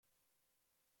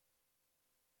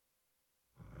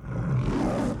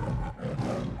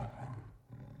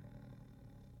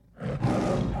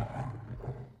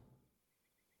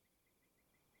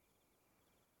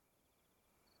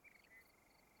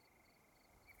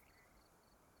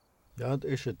Yad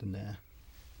ishitne.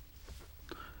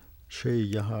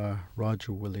 She yaha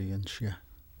Roger Willie and she.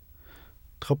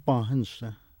 Trappa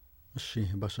hense. She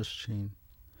basashin.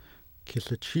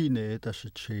 Killachine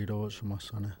dashachiro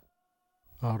smasane.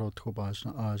 Aro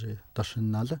trubasna aje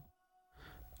dashinale.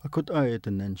 I could aid the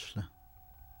nensle.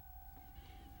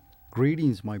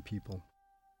 Greetings, my people.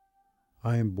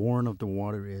 I am born of the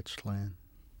water-edged land.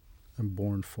 I'm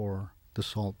born for the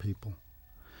salt people.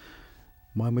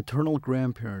 My maternal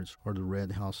grandparents are the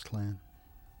Red House clan.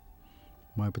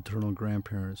 My paternal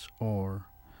grandparents are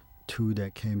two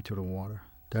that came to the water.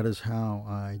 That is how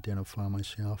I identify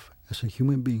myself as a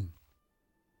human being.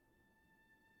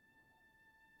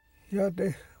 Ja,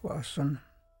 det var sådan.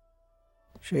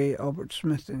 She Albert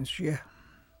Smith and she.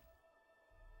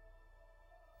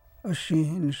 Og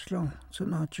sin slå, så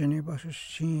når Jenny var så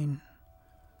sin.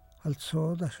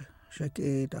 Altså, der så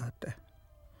gik det.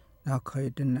 Når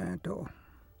jeg den er då.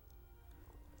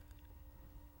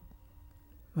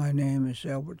 My name is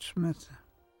Albert Smith.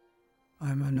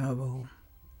 I'm a Navajo.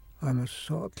 I'm a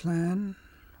Salt Clan,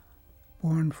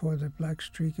 born for the Black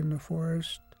Streak in the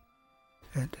Forest,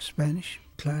 and the Spanish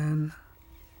Clan,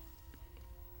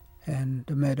 and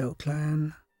the Meadow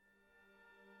Clan.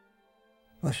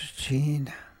 Was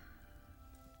seen.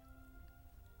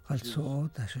 Also,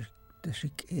 das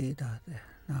ich da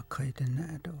nach keinen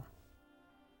Nado.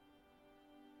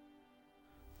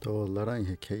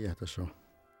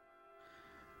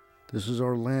 This is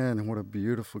our land, and what a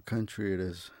beautiful country it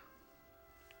is.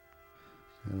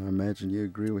 And I imagine you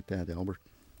agree with that, Albert.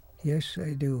 Yes,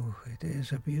 I do. It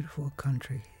is a beautiful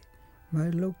country.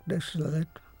 Might look desolate,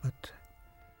 but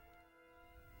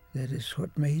that is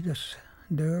what made us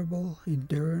durable,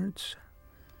 endurance,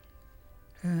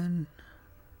 and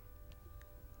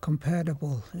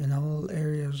compatible in all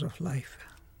areas of life.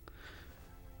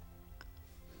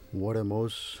 What a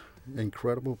most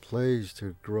incredible place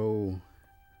to grow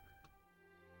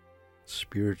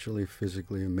spiritually,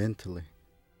 physically, and mentally.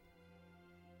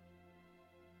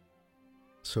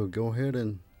 So go ahead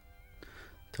and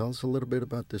tell us a little bit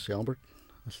about this, Albert.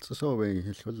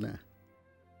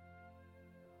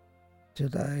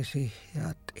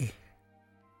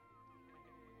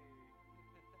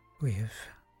 We have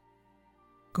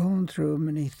gone through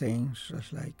many things,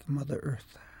 just like Mother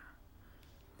Earth.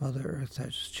 Mother Earth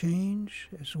has changed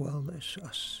as well as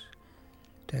us.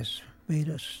 It has made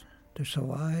us to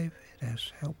survive. It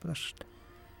has helped us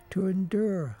to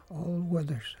endure all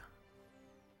weathers.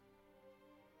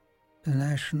 The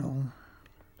national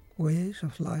ways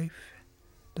of life,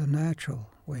 the natural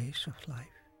ways of life.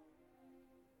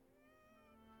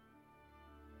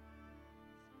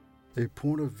 A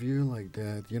point of view like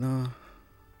that,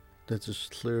 that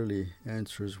just clearly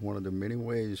answers one of the many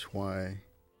ways why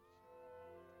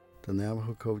the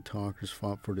Navajo Code Talkers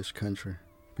fought for this country.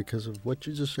 Because of what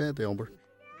you just said, Albert.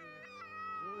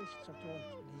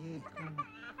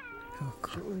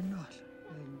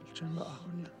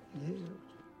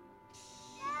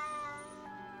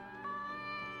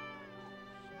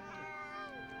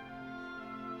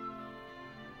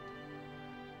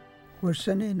 We're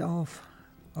sending off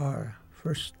our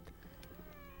first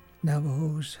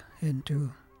Navajos in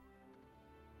to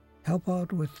help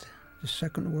out with the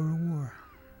Second World War.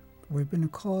 We've been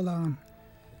called on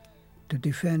to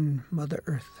defend Mother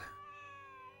Earth.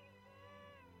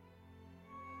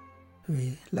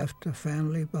 We left a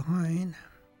family behind,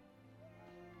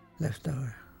 left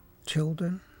our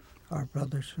children, our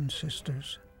brothers and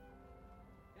sisters,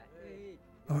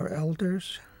 our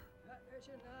elders.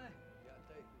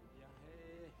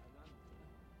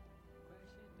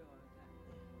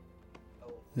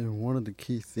 And one of the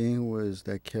key things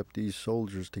that kept these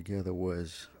soldiers together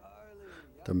was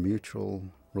the mutual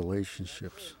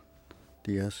relationships,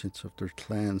 the essence of their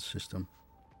clan system.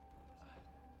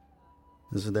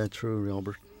 Isn't that true,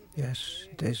 Albert? Yes,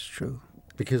 it is true.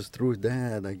 Because through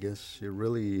that, I guess, it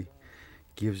really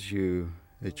gives you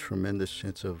a tremendous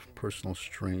sense of personal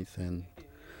strength and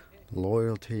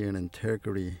loyalty and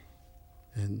integrity.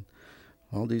 And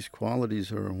all these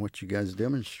qualities are what you guys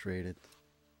demonstrated.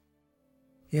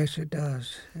 Yes, it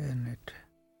does. And it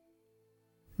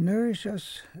nourishes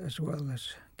us as well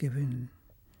as giving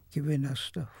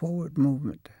us the forward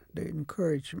movement, the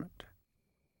encouragement.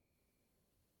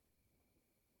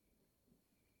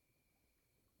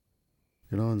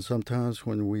 And sometimes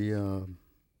when we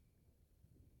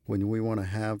want to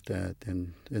have that,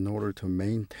 and in order to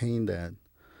maintain that,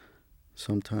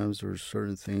 sometimes there's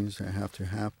certain things that have to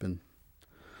happen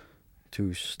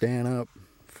to stand up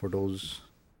for those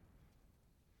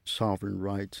sovereign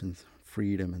rights and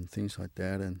freedom and things like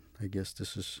that. And I guess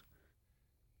this is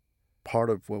part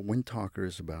of what Windtalker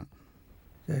is about.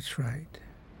 That's right.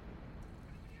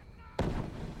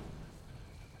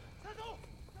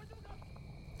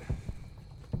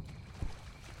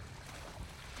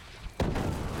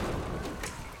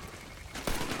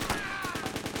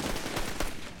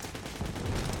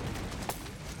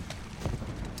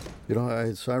 You know,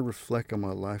 as I reflect on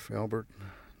my life, Albert,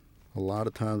 a lot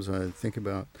of times I think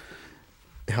about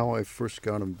how I first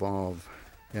got involved,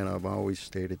 and I've always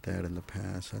stated that in the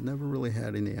past. I never really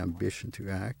had any ambition to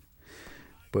act,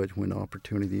 but when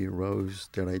opportunity arose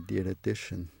that I did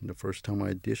audition, the first time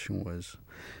I auditioned was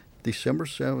December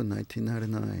 7,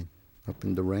 1999, up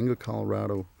in Durango,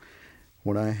 Colorado,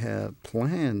 when I had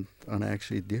planned on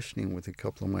actually auditioning with a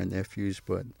couple of my nephews,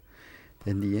 but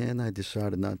in the end I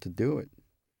decided not to do it.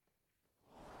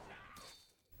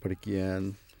 But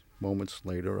again, moments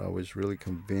later, I was really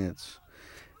convinced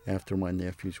after my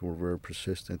nephews were very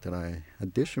persistent that I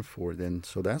auditioned for it. And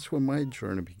so that's when my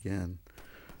journey began.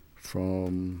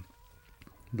 From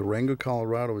Durango,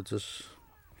 Colorado, just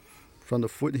from the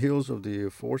foothills of the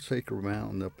Forsaker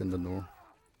Mountain up in the north.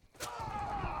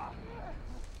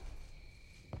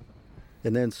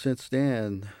 And then since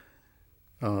then,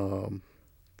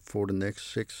 for the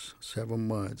next 6-7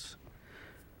 months,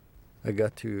 I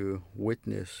got to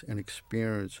witness and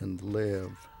experience and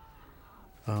live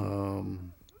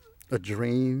a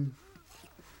dream,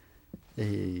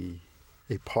 a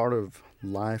part of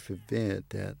life event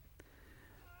that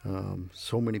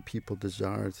so many people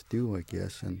desire to do, I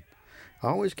guess. And I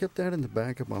always kept that in the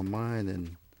back of my mind.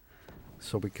 And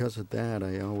so because of that,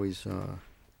 I always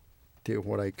did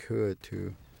what I could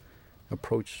to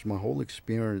approach my whole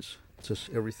experience,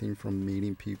 just everything from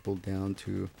meeting people down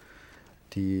to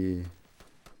the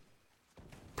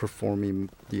performing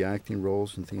the acting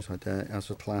roles and things like that as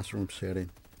a classroom setting.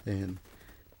 And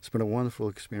it's been a wonderful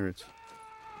experience.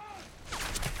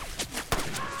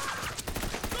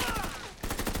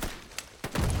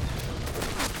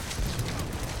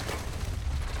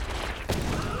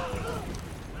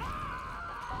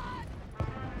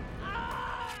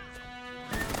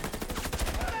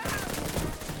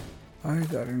 I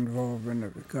got involved in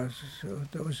it because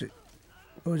there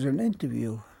was an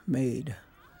interview made,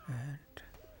 and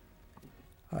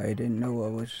I didn't know I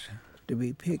was to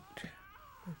be picked.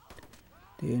 But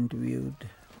they interviewed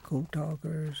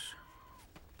co-talkers,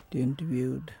 they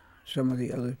interviewed some of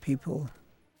the other people,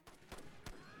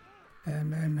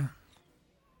 and then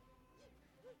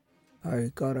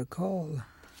I got a call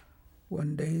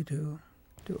one day to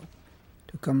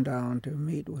come down to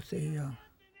meet with the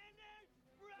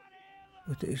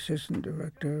assistant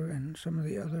director and some of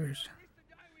the others.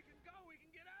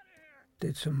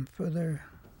 Did some further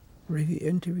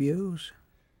interviews,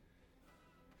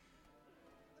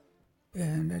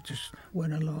 and I just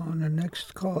went along. The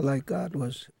next call I got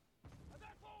was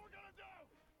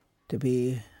to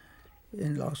be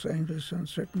in Los Angeles on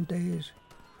certain days,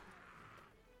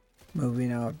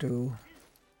 moving out to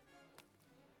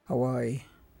Hawaii,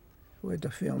 where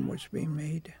the film was being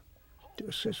made, to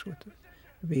assist with it,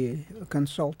 to be a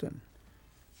consultant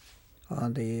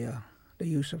on the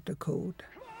use of the code.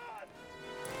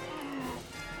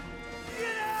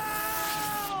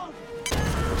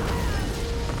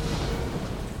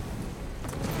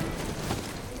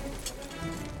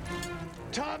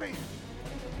 Tommy!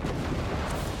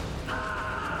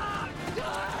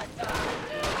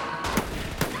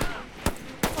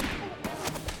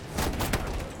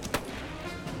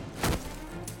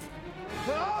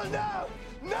 Oh no!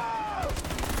 No!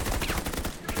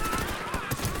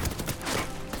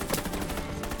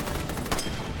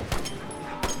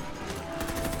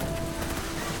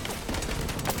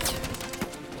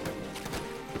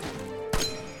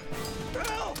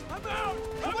 Bill! I'm out!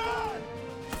 Come on!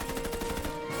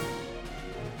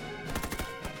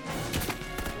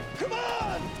 Come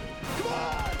on! Come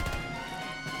on!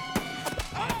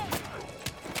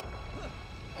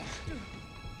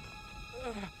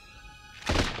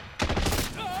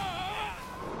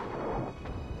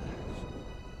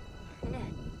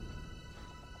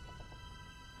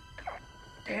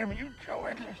 Damn you, Joe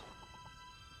Endless.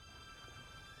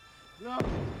 No!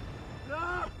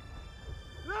 No!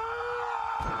 No!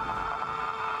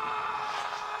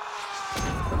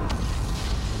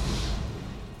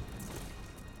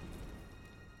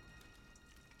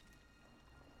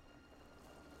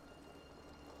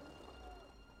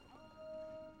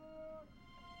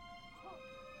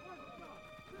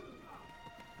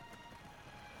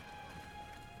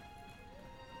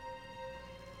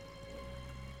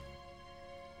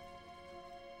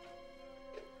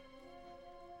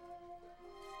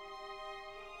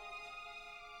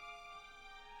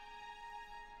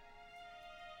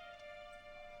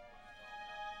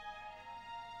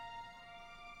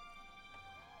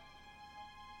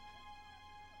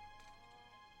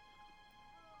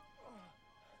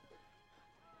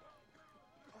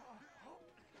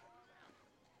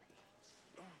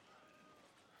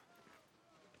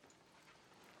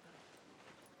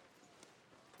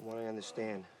 From what I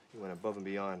understand, you went above and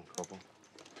beyond, Corporal.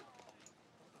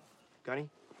 Gunny?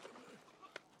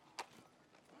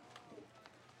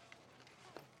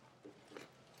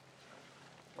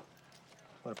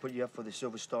 I want to put you up for the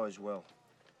Silver Star as well.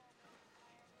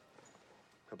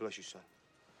 God bless you, son.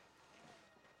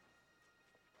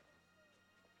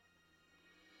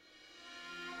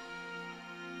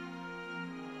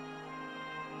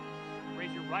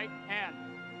 Raise your right hand.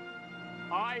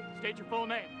 I state your full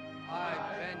name. I,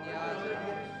 Ben Yazid,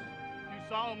 Do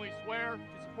solemnly swear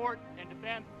to support and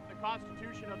defend the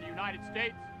Constitution of the United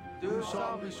States do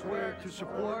solemnly swear to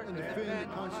support and defend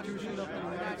the Constitution of the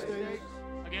United States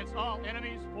against all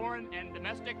enemies, foreign and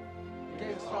domestic,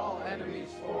 against all enemies,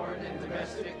 foreign and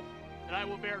domestic, that I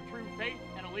will bear true faith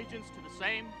and allegiance to the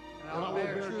same, and I will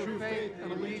bear true faith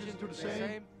and allegiance to the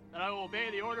same, that I will obey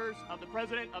the orders of the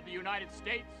President of the United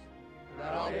States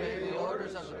that I will obey the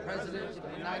orders of the President of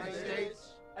the United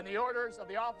States and the orders of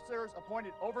the officers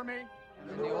appointed over me,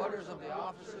 and the orders of the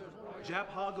officers. Jap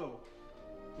Hago,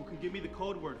 who can give me the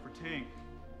code word for tank.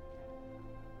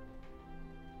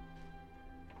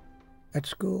 At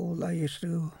school, I used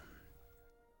to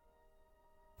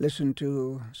listen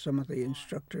to some of the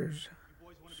instructors,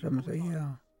 some of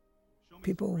the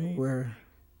people who were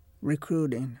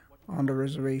recruiting on the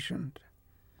reservation.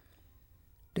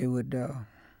 They would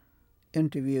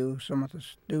interview some of the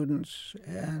students,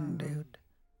 and they would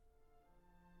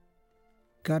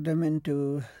got them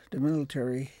into the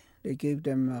military. They gave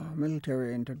them a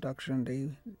military introduction.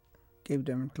 They gave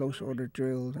them close order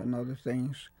drill and other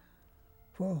things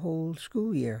for a whole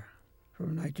school year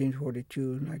from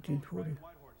 1942 to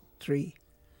 1943.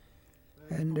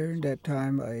 And during that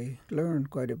time, I learned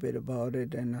quite a bit about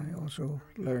it, and I also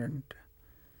learned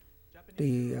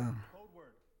the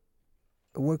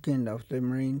working of the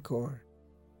Marine Corps.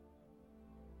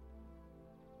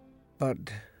 But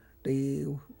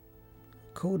the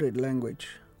coded language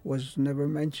was never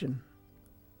mentioned,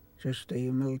 just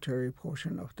the military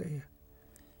portion of the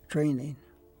training.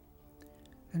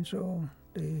 And so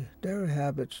their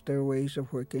habits, their ways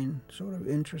of working sort of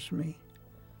interest me,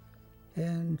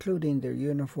 and including their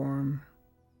uniform.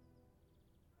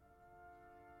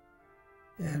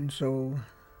 And so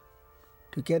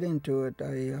to get into it,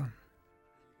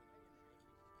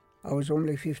 I was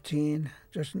only 15,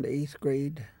 just in the 8th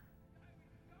grade.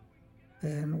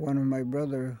 And one of my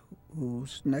brother,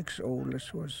 who's next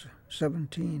oldest, was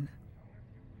 17.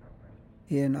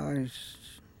 He and I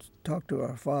talked to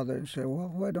our father and said,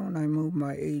 well, why don't I move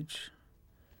my age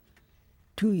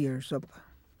 2 years up?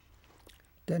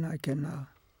 Then I can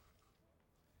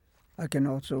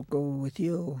also go with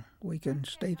you. We can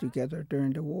stay together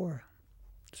during the war.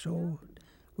 So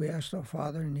we asked our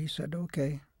father, and he said,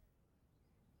 okay.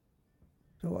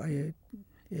 So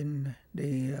in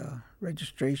the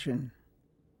registration,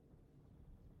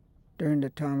 during the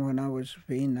time when I was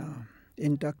being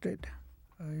inducted,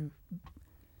 I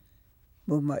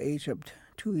moved my age up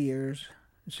 2 years,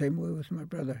 the same way with my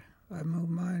brother. I moved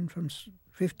mine from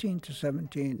 15 to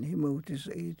 17. He moved his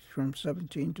age from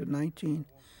 17 to 19.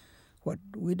 What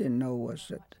we didn't know was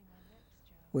that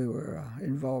we were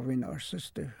involving our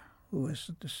sister, who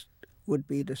would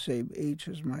be the same age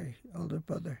as my older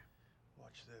brother.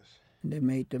 Watch this. And they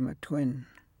made them a twin.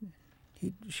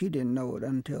 She didn't know it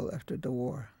until after the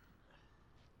war.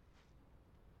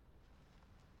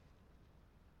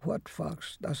 What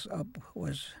foxed us up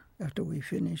was after we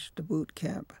finished the boot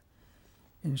camp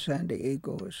in San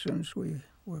Diego. As soon as we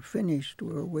were finished,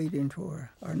 we were waiting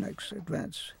for our next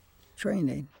advance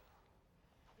training.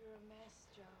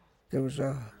 There was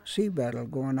a sea battle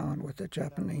going on with the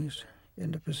Japanese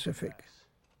in the Pacific.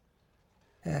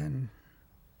 And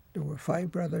there were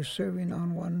 5 brothers serving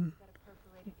on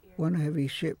one heavy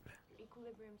ship,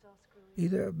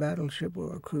 either a battleship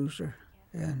or a cruiser.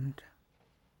 And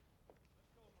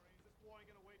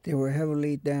they were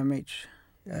heavily damaged,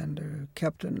 and the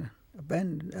captain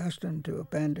asked them to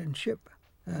abandon ship.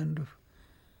 And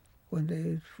when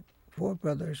the 4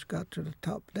 brothers got to the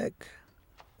top deck,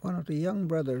 one of the young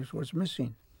brothers was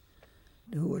missing,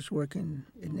 who was working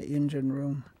in the engine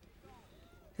room.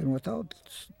 And without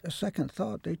a second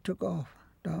thought, they took off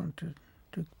down to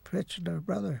fetch their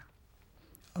brother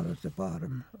out of the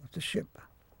bottom of the ship.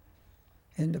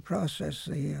 In the process,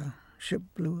 the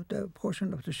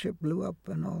portion of the ship blew up,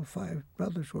 and all 5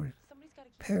 brothers were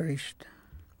perished.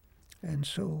 And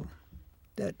so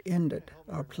that ended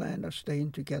our plan of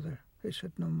staying together. They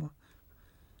said, no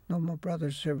more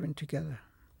brothers serving together.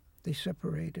 They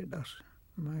separated us.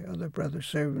 My other brother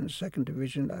served in the 2nd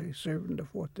Division. I served in the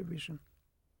 4th Division.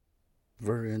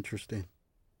 Very interesting.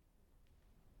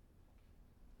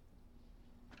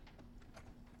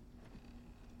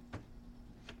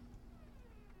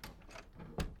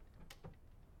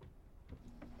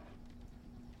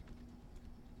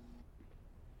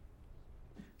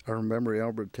 I remember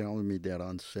Albert telling me that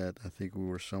on set. I think we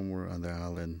were somewhere on the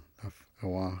island of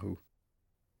Oahu.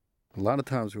 A lot of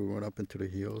times we went up into the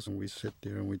hills and we sit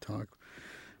there and we talk,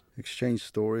 exchange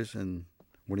stories. And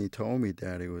when he told me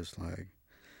that, it was like,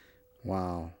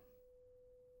 wow.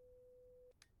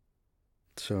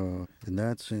 So in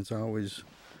that sense, I always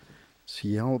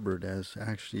see Albert as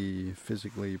actually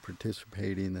physically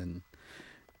participating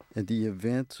in the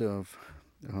events of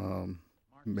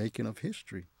making of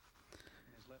history,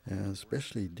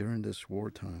 especially during this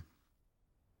wartime.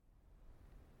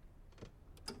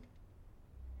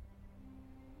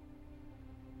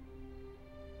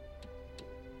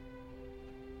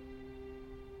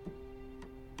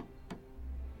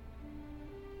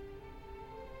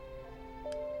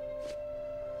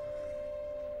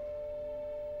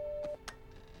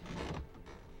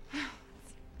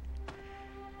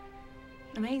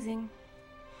 Amazing.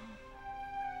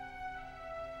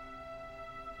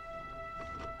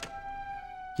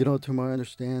 You know, to my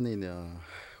understanding,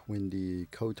 when the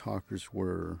code talkers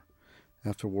were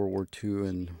after World War II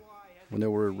and when they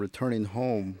were returning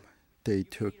home, they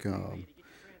took,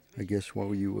 I guess what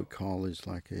you would call is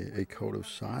like a code of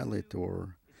silence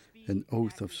or an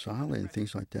oath of silence,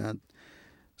 things like that.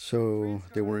 So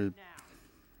they were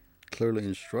clearly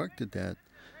instructed that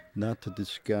not to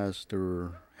discuss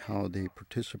how they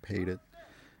participated,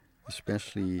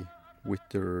 especially with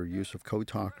their use of code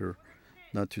talker,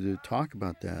 not to talk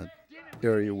about that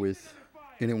area with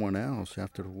anyone else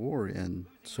after the war. And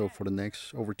so for the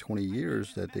next over 20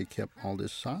 years that they kept all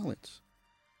this silence.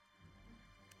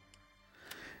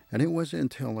 And it wasn't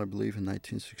until, I believe, in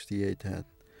 1968 that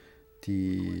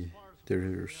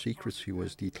their secrecy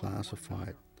was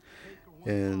declassified.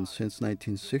 And since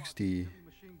 1960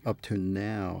 up to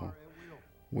now,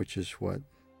 which is what,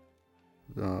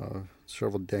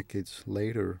 several decades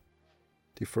later,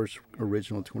 the first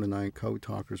original 29 code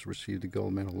talkers received the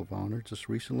Gold Medal of Honor just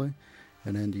recently,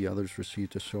 and then the others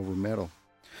received a silver medal.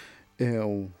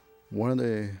 And one of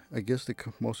the, I guess the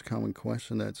most common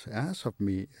question that's asked of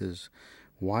me is,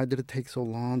 why did it take so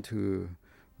long to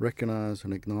recognize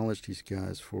and acknowledge these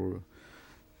guys for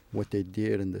what they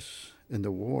did in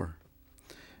the war?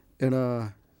 And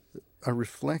I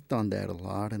reflect on that a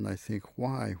lot, and I think,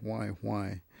 why?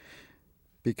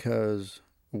 Because,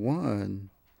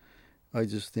 one, I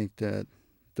just think that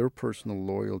their personal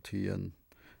loyalty and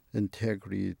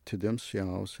integrity to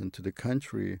themselves and to the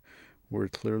country were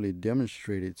clearly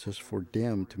demonstrated just for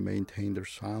them to maintain their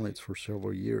silence for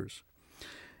several years.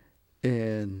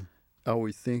 And I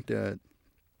would think that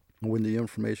when the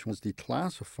information was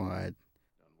declassified,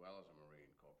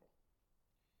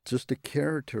 just the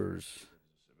characters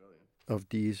of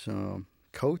these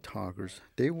code talkers,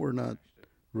 they were not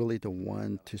really the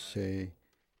one to say,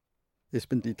 it's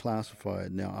been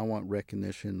declassified, now I want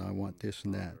recognition, I want this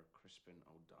and that.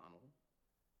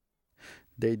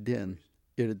 They didn't.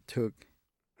 It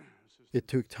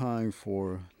took time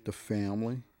for the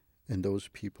family and those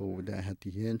people that had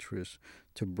the interest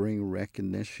to bring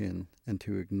recognition and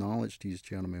to acknowledge these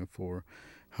gentlemen for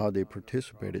how they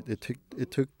participated. It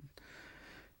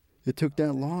took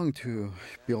that long to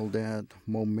build that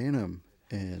momentum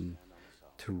and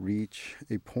to reach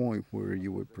a point where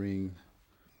you would bring,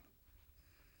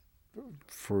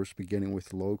 first beginning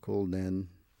with local, then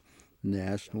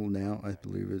national, now I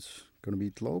believe it's going to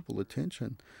be global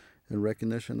attention and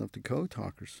recognition of the code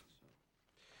talkers.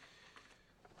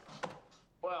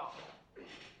 Well,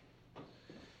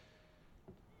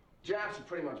 Japs have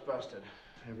pretty much busted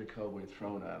every code we've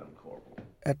thrown at them, Corporal.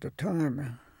 At the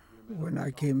time when I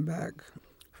came back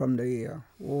from the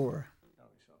war,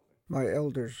 my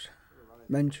elders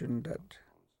mentioned that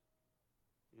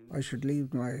I should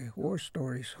leave my war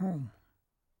stories home.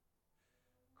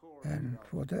 And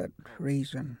for that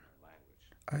reason,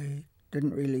 I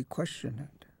didn't really question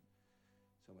it.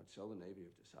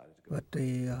 But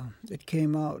it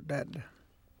came out that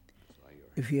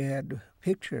if you had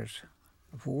pictures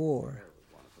of war,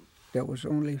 that was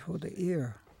only for the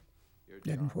ear.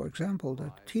 Then, for example,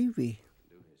 the TV,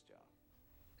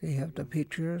 they have the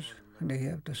pictures and they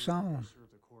have the sound.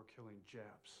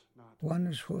 One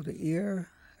is for the ear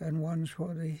and one's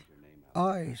for the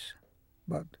eyes.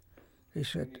 But they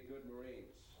said,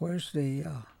 where's the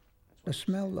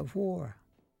smell of war?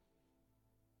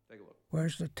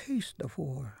 Where's the taste of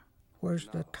war? Where's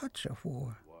the touch of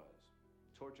war?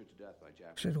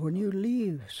 I said, when you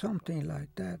leave something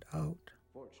like that out,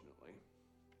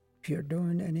 if you're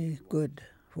doing any good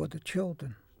for the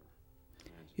children,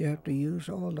 you have to use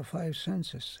all the five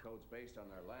senses.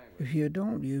 If you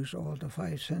don't use all the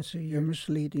five senses, you're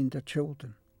misleading the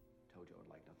children.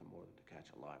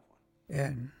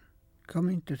 And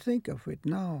coming to think of it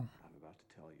now, I'm about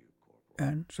to tell you, Corporal.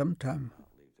 and sometime I'll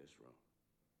leave this room.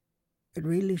 it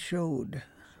really showed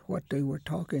what they were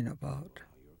talking about.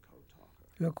 You're a code talker.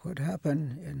 Look what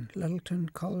happened in Littleton,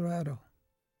 Colorado,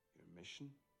 Your mission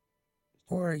is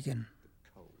to Oregon, the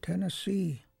code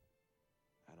Tennessee,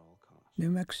 at all costs. New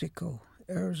Mexico,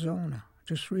 Arizona.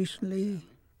 Just recently,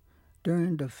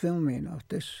 during the filming of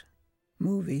this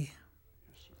movie,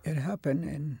 it happened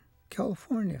in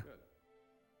California.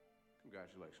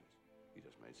 Congratulations. You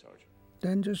just made sergeant.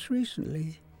 Then just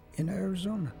recently in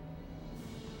Arizona.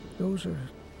 Those are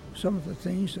some of the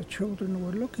things that children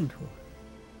were looking for.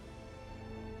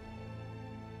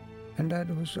 And that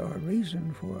was our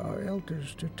reason for our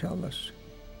elders to tell us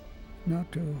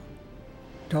not to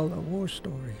tell the war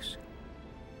stories.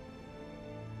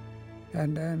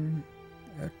 And then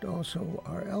also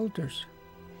our elders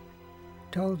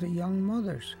tell the young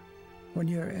mothers, when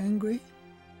you're angry,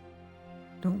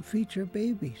 don't feed your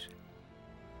babies.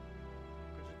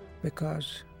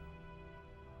 Because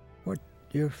what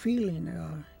you're feeling,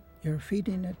 you're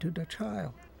feeding it to the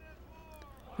child.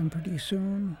 And pretty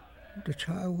soon, the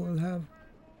child will have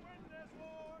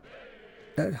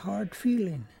that hard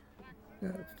feeling,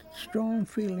 that strong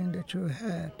feeling that you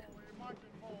had.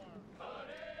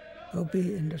 It'll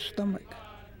be in the stomach,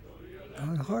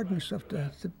 the hardness of the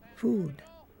food,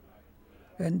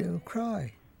 and they'll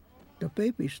cry. The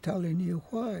baby's telling you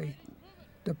why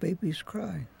the baby's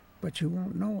crying, but you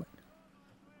won't know it.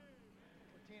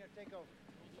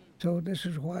 So this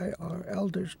is why our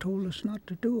elders told us not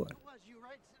to do it.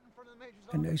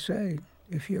 And they say,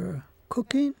 if you're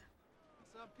cooking,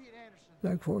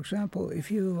 like for example, if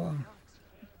you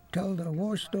tell the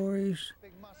war stories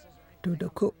to the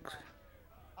cooks,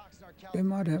 they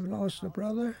might have lost a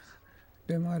brother,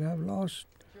 they might have lost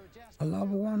a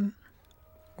loved one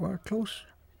or a close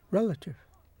relative.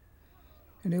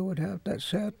 And they would have that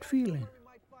sad feeling.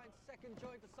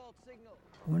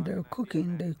 When they're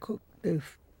cooking, they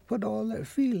put all that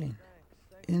feeling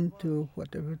into what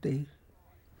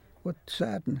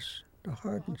sadness, the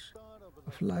hardness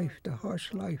of life, the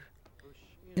harsh life,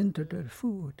 into the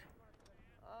food.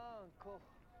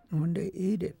 And when they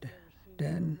eat it,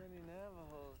 then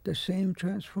the same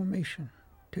transformation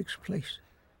takes place.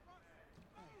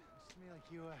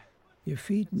 You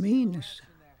feed meanness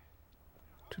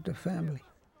to the family.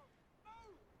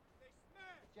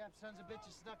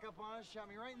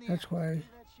 That's why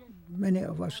many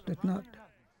of us did not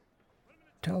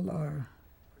tell our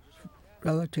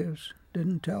relatives,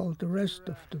 didn't tell the rest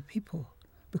of the people,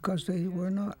 because they were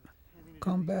not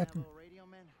combatant.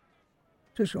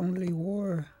 Just only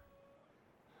war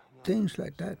things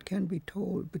like that can be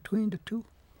told between the two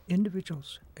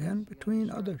individuals and between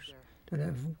others that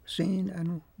have seen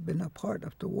and been a part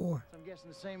of the war. I'm guessing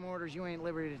the same orders you ain't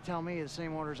liberty to tell me are the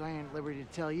same orders I ain't liberty to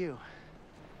tell you.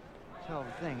 It's a hell of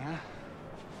a thing, huh?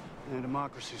 In a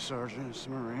democracy, Sergeant. It's the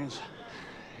Marines.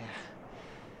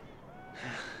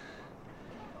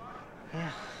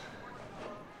 Yeah.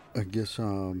 I guess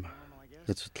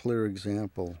that's a clear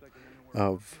example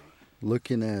of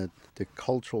looking at the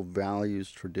cultural values,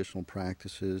 traditional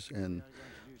practices, and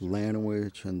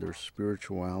language and their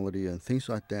spirituality and things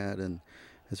like that. And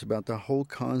it's about the whole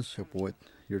concept what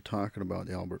you're talking about,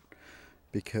 Albert,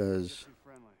 because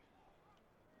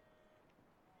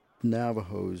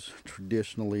Navajos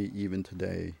traditionally, even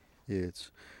today,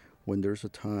 it's when there's a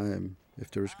time,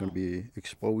 if there's going to be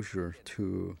exposure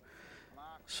to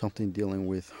something dealing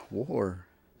with war,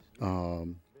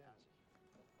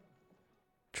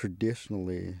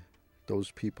 traditionally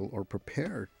those people are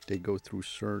prepared. They go through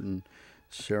certain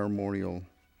ceremonial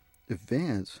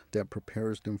events that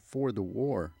prepares them for the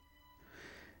war.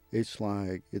 It's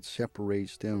like it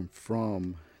separates them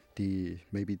from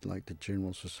maybe like the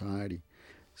general society.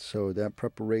 So that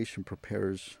preparation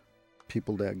prepares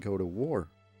people that go to war.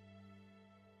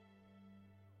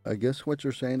 I guess what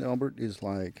you're saying, Albert, is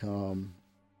like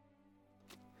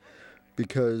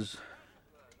because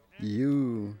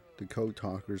you, the code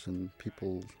talkers and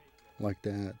people like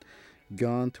that,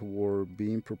 gone to war,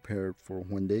 being prepared for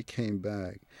when they came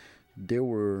back, they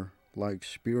were like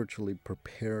spiritually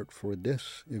prepared for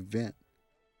this event.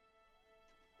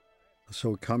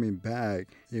 So coming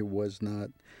back, it was not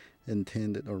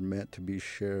intended or meant to be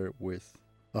shared with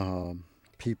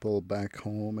people back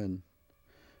home, and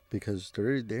because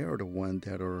they are the ones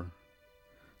that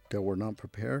were not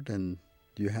prepared, and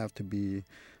you have to be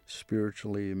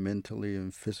spiritually, mentally,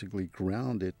 and physically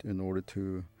grounded in order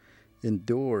to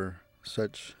endure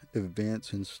such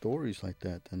events and stories like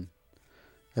that. And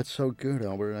that's so good,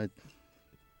 Albert.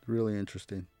 Really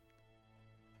interesting.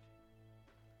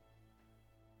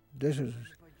 This is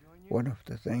one of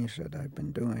the things that I've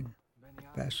been doing the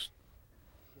past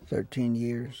 13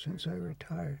 years since I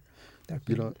retired.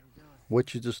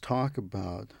 What you just talk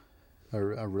about, I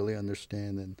really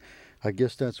understand, and I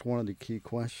guess that's one of the key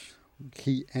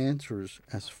answers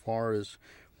as far as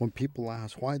when people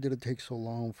ask, why did it take so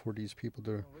long for these people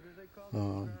to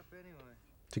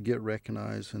get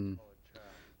recognized and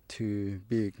to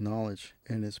be acknowledged?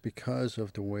 And it's because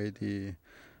of the way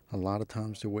a lot of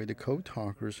times the way the code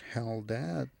talkers held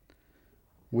that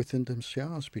within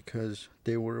themselves, because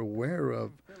they were aware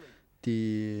of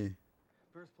the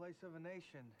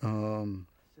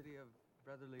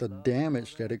the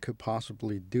damage that it could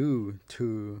possibly do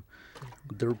to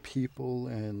their people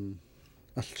and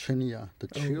the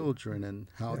children, and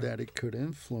how that it could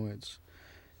influence.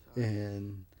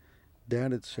 And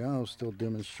that itself still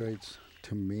demonstrates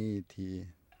to me the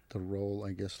role,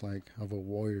 I guess, like of a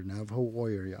warrior, Navajo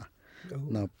warrior,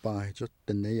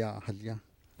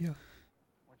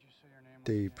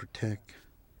 They protect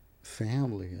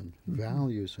family and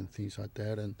values and things like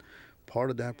that, and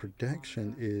part of that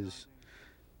protection is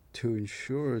to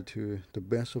ensure, to the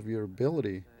best of your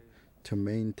ability, to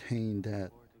maintain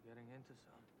that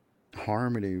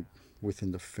harmony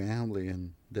within the family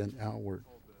and then outward.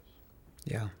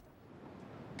 Yeah.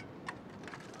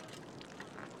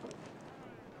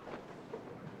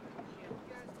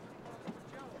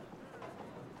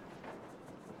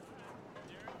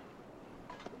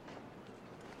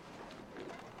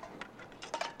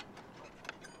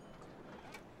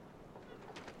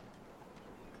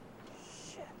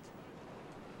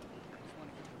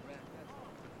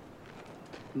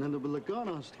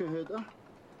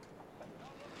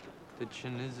 The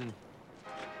chin isn't.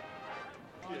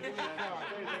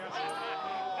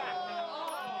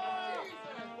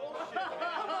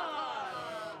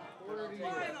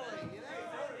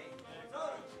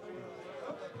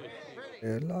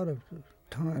 A lot of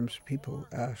times people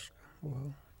ask,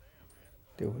 well,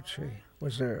 they would say,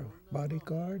 was there a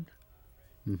bodyguard?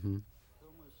 Mm-hmm.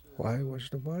 Why was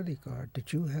the bodyguard?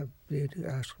 They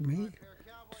asked me,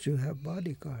 did you have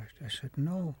bodyguards? I said,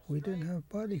 no, we didn't have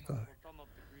bodyguards.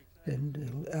 Then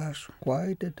they'll ask,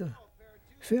 why did the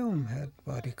film have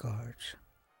bodyguards?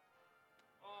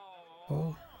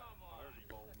 Well,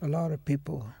 a lot of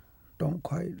people don't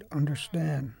quite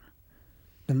understand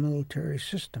the military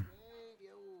system.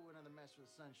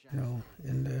 You know,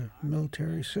 in the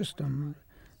military system,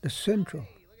 the central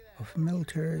of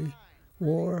military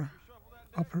war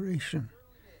operation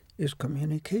is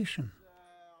communication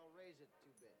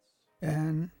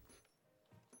and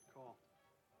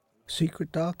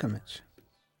secret documents.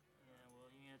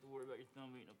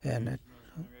 And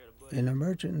in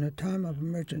a time of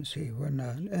emergency, when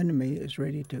an enemy is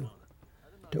ready to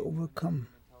overcome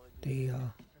the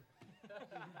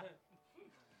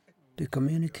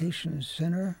communication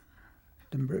center,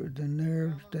 the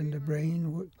nerves and the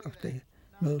brain of the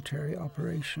military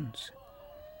operations.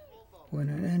 When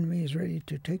an enemy is ready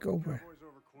to take over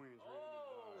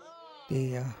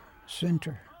the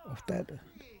center of that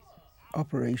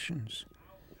operations,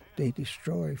 they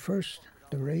destroy first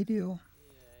the radio,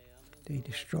 they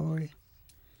destroy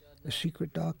the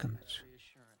secret documents.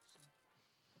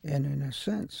 And in a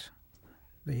sense,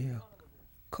 the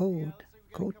code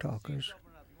talkers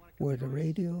were the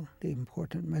radio, the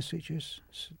important messages,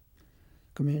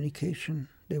 communication.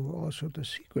 They were also the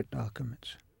secret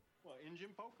documents.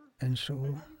 And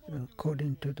so,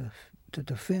 according to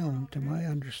the film, to my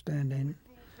understanding,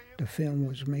 the film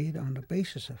was made on the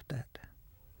basis of that.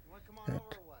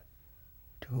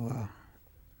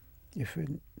 If a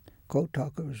code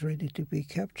talker was ready to be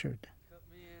captured,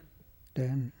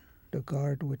 then the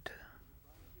guard would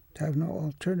have no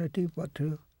alternative but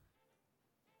to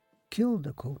kill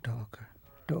the code talker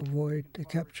to avoid the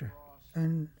capture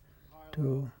and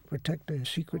to protect the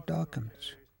secret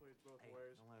documents.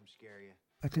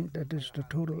 I think that is the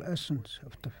total essence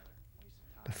of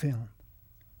the film,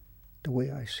 the way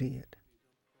I see it.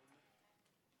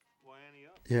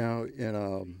 Yeah,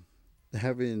 and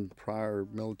having prior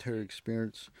military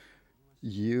experience,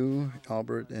 you,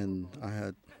 Albert, and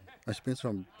I spent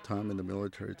some time in the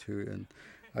military too, and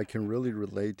I can really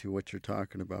relate to what you're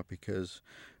talking about, because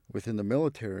within the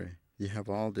military, you have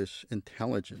all this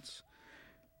intelligence,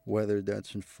 whether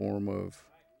that's in form of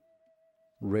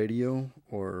radio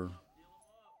or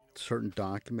certain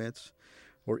documents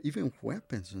or even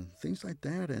weapons and things like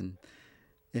that. And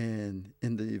in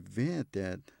the event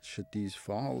that should these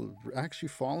actually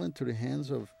fall into the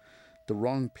hands of the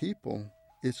wrong people,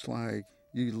 it's like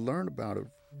you learn about it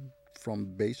from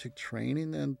basic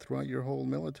training and throughout your whole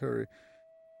military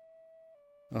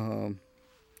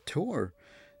tour,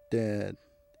 that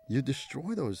you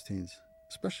destroy those things,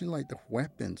 especially like the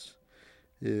weapons.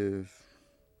 If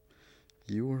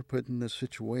you were put in a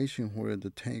situation where the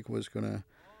tank was gonna,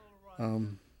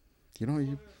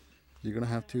 you're gonna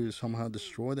have to somehow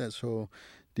destroy that, so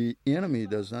the enemy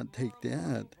does not take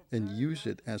that and use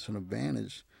it as an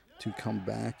advantage to come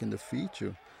back and defeat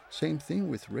you. Same thing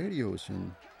with radios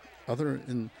and other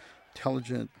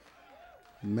intelligent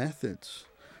methods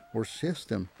or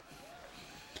system.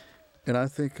 And I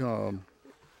think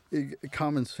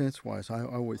common sense wise,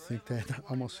 I would think that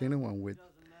almost anyone would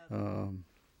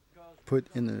put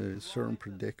in a certain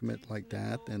predicament like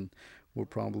that and will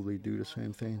probably do the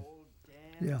same thing.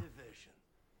 Yeah.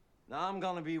 Now I'm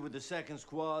gonna be with the 2nd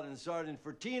Squad, and Sergeant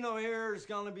Fertino here is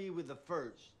gonna be with the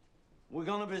 1st. We're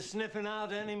gonna be sniffing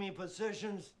out enemy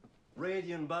positions,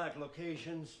 radioing back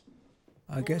locations.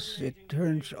 I guess it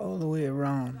turns all the way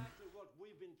around.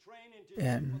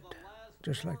 And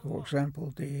just like, for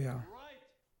example, the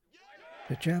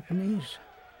Japanese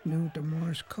knew the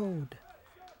Morse code,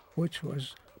 which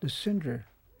was the center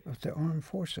of the armed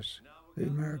forces, the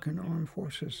American armed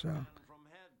forces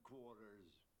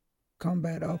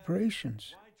combat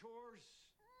operations.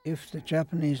 If the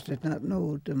Japanese did not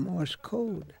know the Morse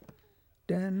code,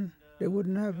 then they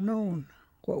wouldn't have known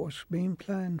what was being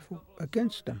planned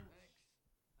against them.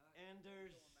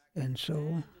 And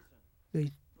so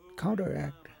they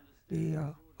counteract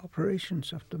the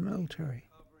operations of the military.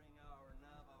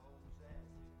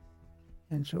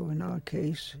 And so in our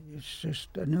case, it's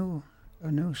just a new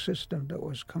system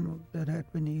that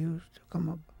had been used to come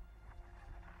up.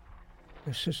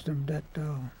 A system that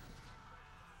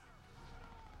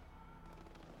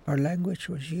our language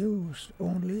was used,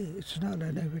 only it's not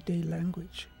an everyday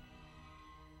language.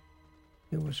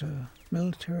 It was a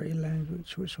military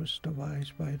language which was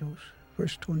devised by those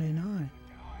first 29.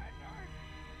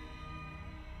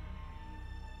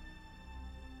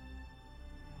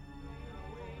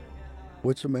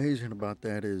 What's amazing about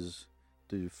that is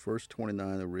the first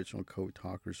 29 original code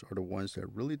talkers are the ones that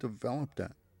really developed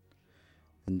that.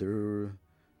 And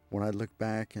when I look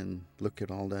back and look at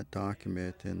all that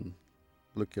document and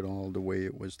look at all the way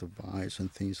it was devised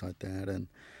and things like that, and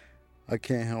I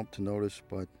can't help to notice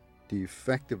but the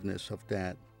effectiveness of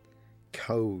that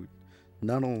code.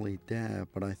 Not only that,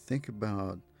 but I think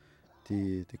about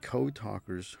the code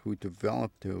talkers who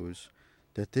developed those,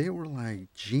 that they were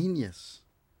like genius.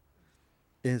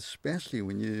 Especially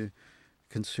when you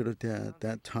consider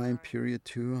that time period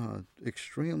too,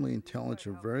 extremely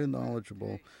intelligent, very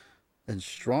knowledgeable, and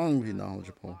strongly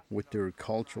knowledgeable with their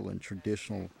cultural and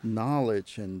traditional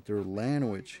knowledge and their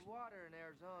language.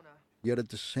 Yet at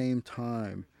the same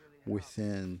time,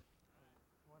 within,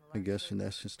 I guess in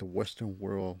essence, the Western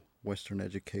world, Western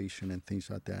education and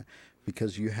things like that,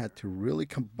 because you had to really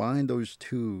combine those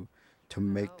two to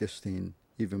make this thing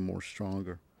even more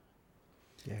stronger.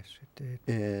 Yes, it did.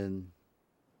 And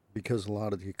because a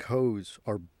lot of the codes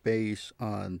are based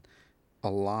on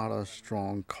a lot of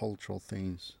strong cultural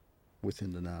things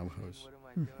within the Navajos. What am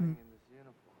I doing in this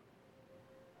uniform?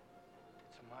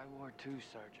 It's my war too,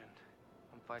 Sergeant.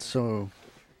 I'm fighting. So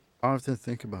I often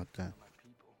think about that.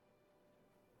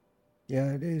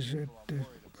 Yeah, it is.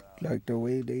 Like the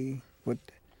way they would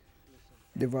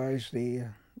devise the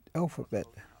alphabet.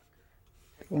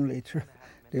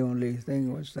 The only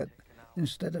thing was that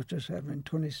instead of just having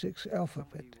 26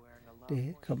 alphabet,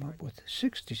 they come up with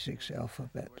 66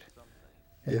 alphabet.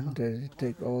 And they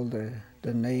take all the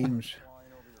names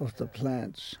of the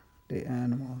plants, the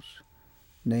animals,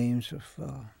 names of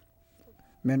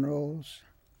minerals,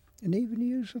 and even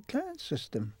use a clan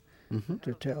system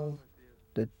to tell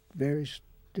the various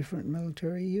different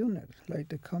military units, like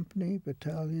the company,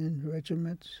 battalion,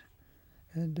 regiments,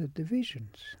 and the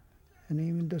divisions, and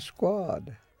even the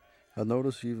squad. I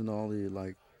notice even all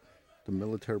the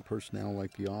military personnel,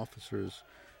 like the officers,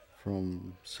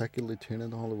 from second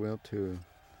lieutenant all the way up to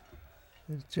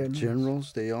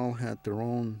generals, they all had their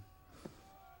own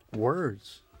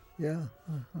words. Yeah,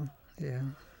 yeah.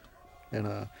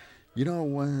 And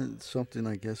something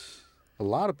I guess a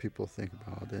lot of people think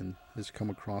about and has come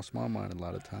across my mind a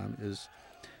lot of time is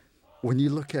when you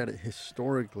look at it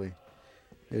historically,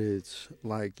 it's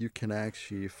like you can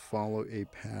actually follow a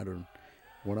pattern.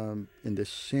 What I'm in the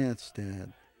sense that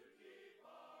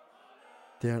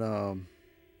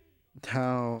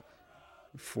how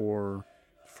for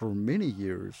many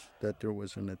years that there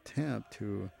was an attempt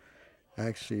to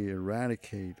actually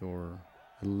eradicate or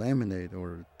eliminate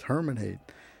or terminate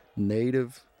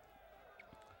native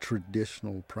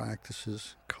traditional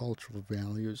practices, cultural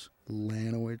values,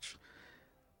 language,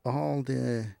 all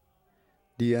the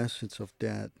essence of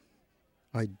that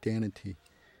identity.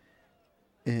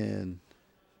 And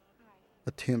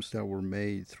attempts that were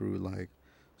made through like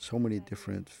so many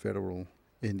different federal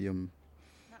Indian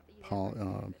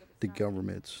the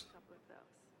governments,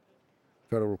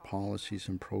 federal policies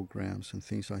and programs and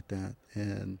things like that.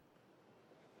 And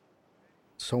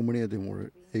so many of them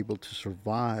were able to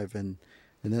survive, and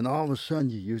then all of a sudden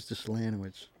you use this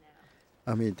language.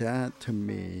 I mean, that to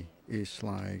me is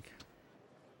like,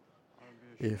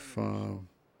 if, to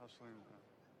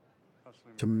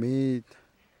me,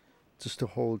 just to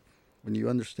hold, when you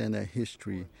understand that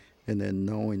history and then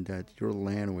knowing that your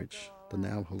language, the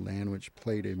Navajo language,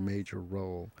 played a major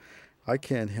role, I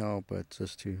can't help but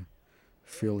just to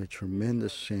feel a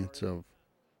tremendous sense of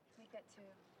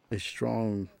a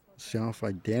strong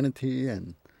self-identity,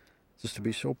 and just to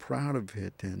be so proud of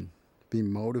it and be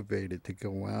motivated to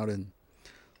go out and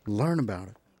learn about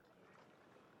it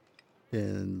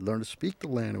and learn to speak the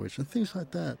language and things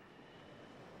like that.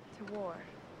 To war.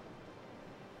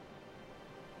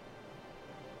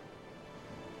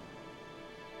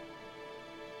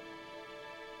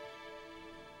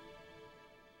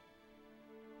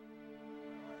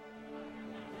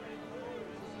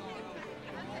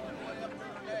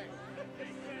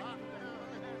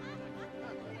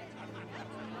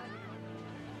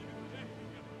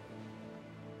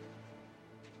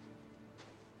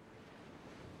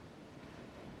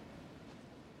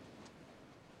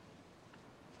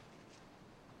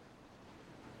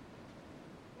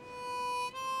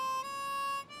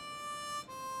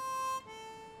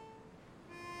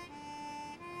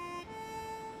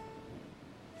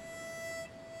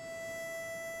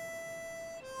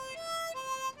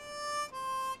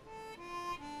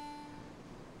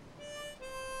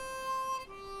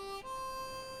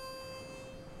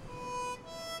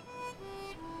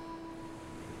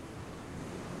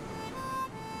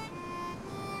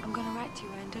 I'm gonna write to you,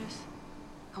 Anders.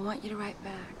 I want you to write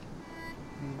back.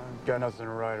 I've got nothing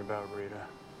to write about, Rita.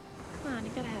 Come on,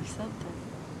 you gotta have something.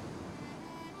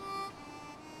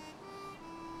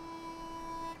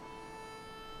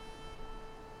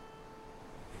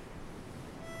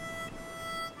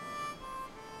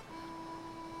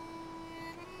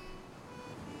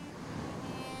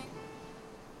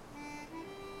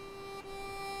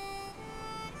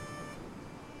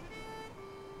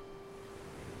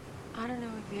 I don't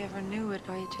know if you ever knew it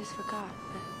or you just forgot,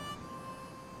 but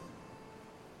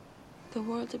the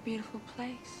world's a beautiful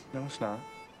place. No, it's not.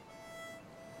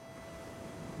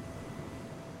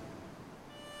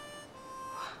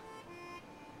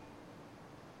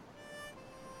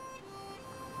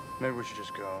 Maybe we should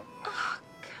just go. Oh,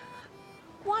 God.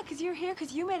 Why? Because you're here?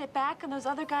 Because you made it back and those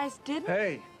other guys didn't?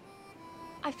 Hey!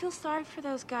 I feel sorry for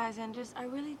those guys, Anders. I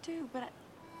really do, but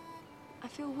I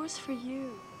feel worse for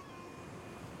you.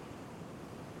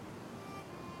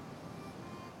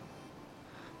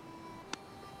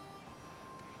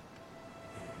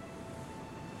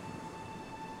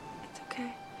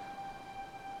 Okay.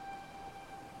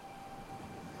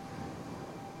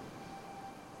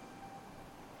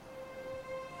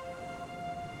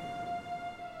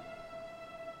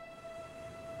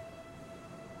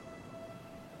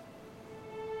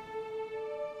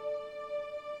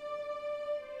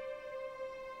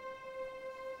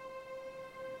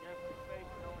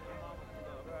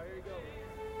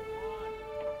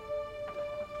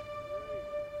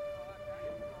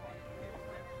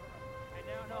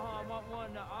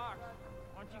 Ox.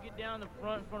 Why don't you get down the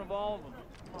front in front of all of them?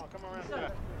 Oh, come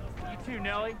around. You too,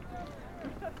 Nellie.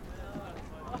 This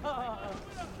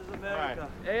is America.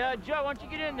 Right. Hey, Joe, why don't you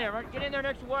get in there? Get in there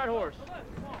next to White Horse.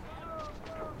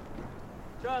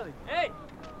 Charlie. Hey!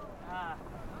 I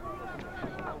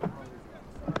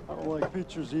don't like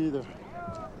pictures either.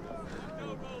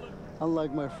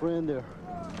 Unlike my friend there.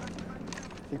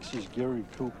 Thinks he's Gary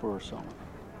Cooper or something.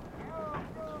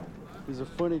 He's a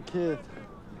funny kid.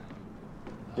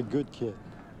 A good kid.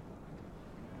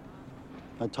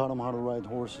 I taught him how to ride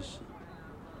horses.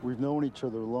 We've known each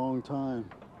other a long time.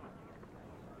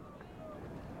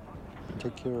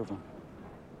 Take care of him.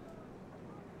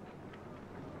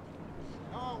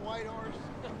 Oh, White Horse.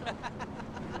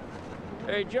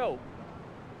 Hey, Joe.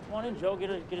 Come on in, Joe. Get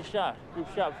a shot. Group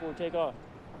shot before we take off.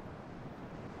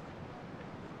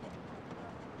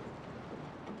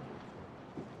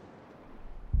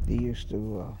 They used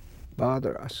to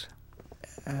bother us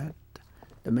at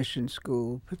the mission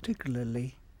school,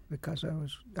 particularly because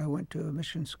I went to a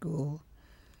mission school,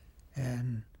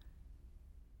 and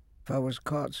if I was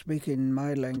caught speaking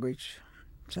my language,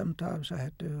 sometimes I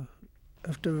had to,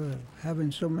 after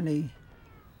having so many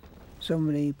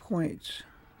points,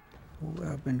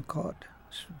 where I've been caught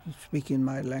speaking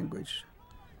my language,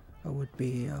 I would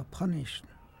be punished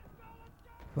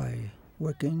by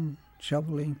working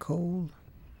shoveling coal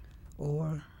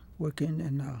or working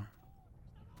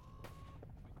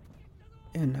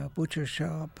in a butcher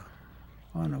shop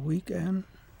on a weekend,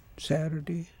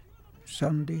 Saturday,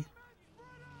 Sunday,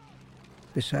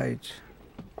 besides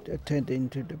attending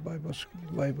to the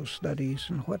Bible studies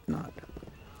and whatnot.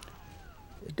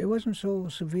 It wasn't so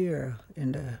severe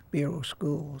in the Bureau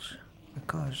schools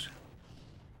because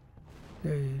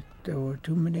there were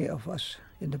too many of us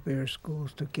in the Bureau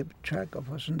schools to keep track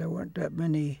of us, and there weren't that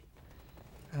many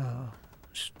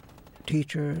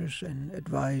teachers and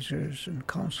advisors and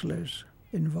counselors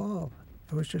involved.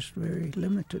 There was just very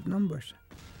limited numbers.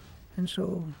 And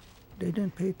so they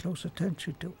didn't pay close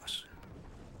attention to us.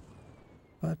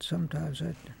 But sometimes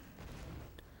I'd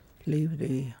leave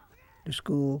the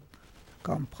school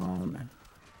compound and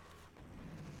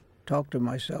talk to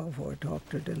myself or talk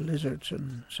to the lizards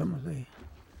and some of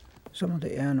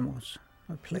the animals.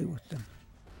 I'd play with them.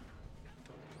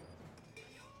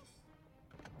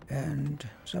 And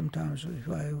sometimes if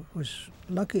I was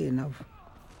lucky enough,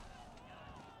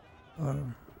 our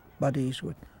buddies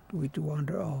we'd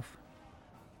wander off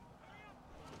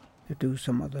to do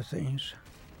some other things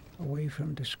away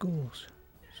from the schools.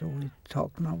 So we'd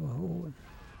talk Navajo and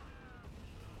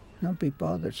not be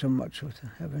bothered so much with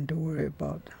having to worry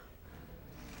about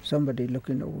somebody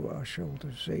looking over our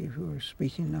shoulders, say if we were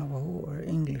speaking Navajo or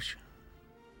English.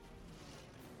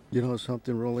 You know,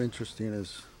 something real interesting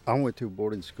is I went to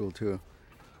boarding school too,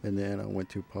 and then I went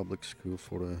to public school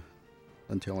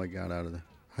until I got out of the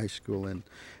high school.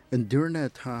 And during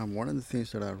that time, one of the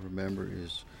things that I remember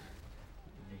is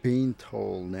being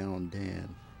told now and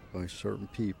then by certain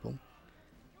people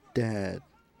that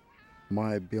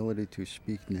my ability to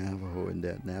speak Navajo and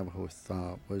that Navajo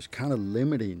thought was kind of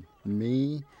limiting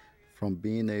me from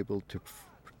being able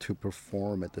to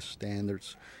perform at the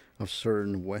standards of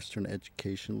certain Western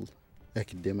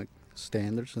academic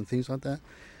standards and things like that.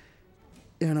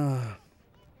 And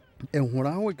when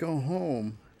I would go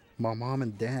home, my mom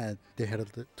and dad, they had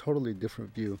a totally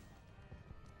different view.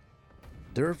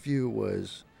 Their view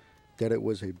was that it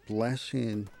was a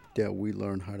blessing that we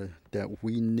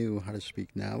knew how to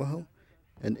speak Navajo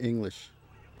and English.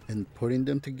 And putting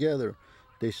them together,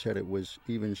 they said it was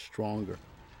even stronger.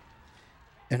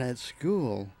 And at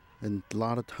school, and a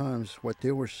lot of times what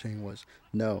they were saying was,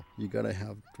 no, you gotta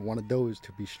have one of those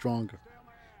to be stronger.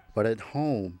 But at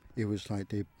home, it was like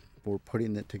they were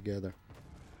putting it together.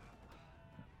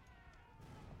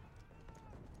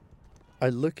 I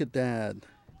look at that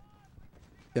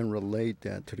and relate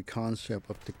that to the concept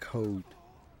of the code,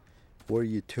 where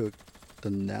you took the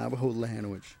Navajo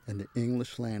language and the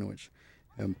English language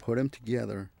and put them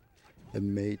together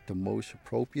and made the most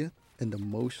appropriate and the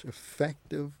most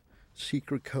effective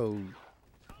secret code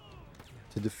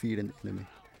to defeat an enemy.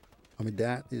 I mean,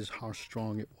 that is how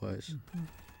strong it was. Mm-hmm.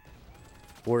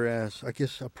 Whereas, I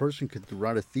guess a person could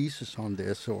write a thesis on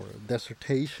this or a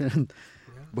dissertation,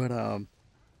 but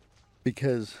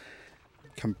because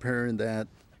comparing that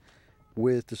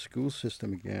with the school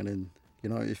system again, and you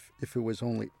know, if it was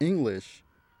only English,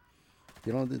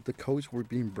 you know, the codes were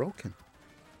being broken.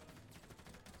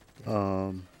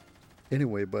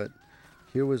 Anyway, but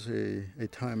here was a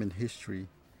time in history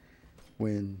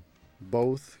when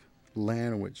both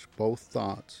language, both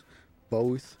thoughts,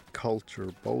 both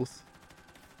culture, both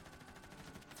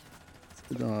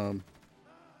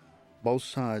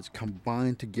sides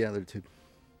combined together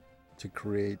to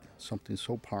create something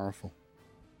so powerful.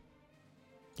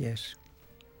 Yes.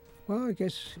 Well, I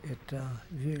guess it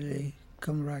really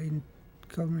coming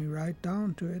right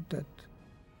down to it that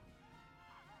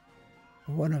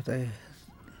one of the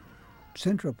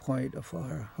central point of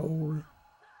our whole,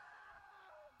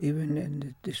 even in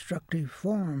the destructive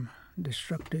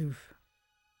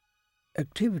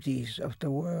activities of the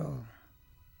world,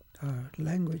 our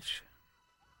language,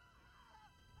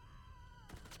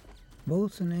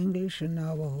 both in English and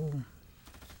Navajo,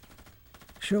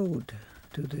 showed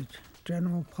to the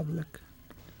general public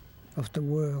of the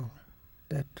world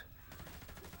that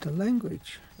the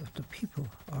language of the people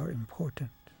are important,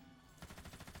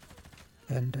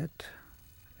 and that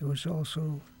it was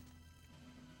also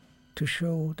to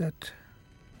show that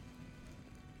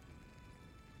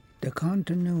the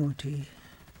continuity,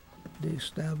 the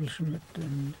establishment,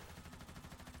 and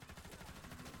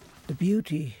the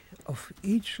beauty of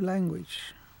each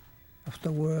language of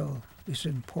the world is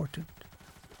important.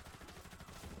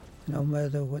 No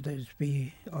matter whether it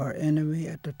be our enemy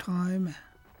at the time,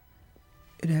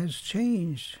 it has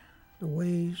changed the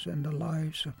ways and the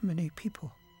lives of many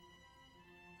people.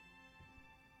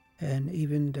 And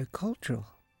even the cultural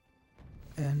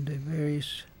and the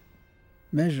various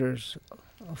measures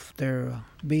of their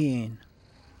being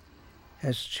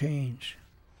has changed.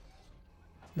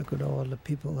 Look at all the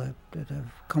people that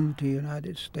have come to the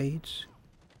United States,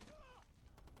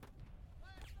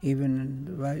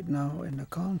 even right now in the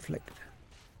conflict,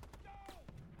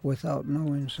 without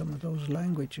knowing some of those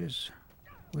languages,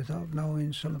 without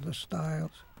knowing some of the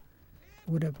styles. It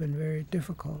would have been very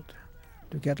difficult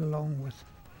to get along with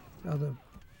other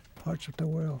parts of the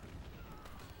world.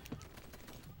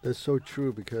 That's so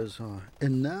true because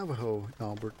in Navajo,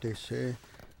 Albert, they say,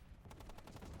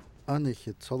 from the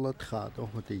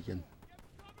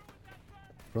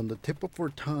tip of our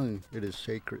tongue, it is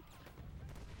sacred.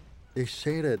 They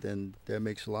say that, and that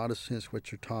makes a lot of sense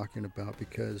what you're talking about,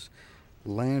 because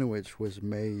language was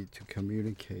made to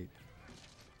communicate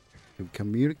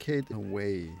in a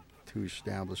way to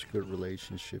establish good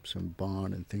relationships and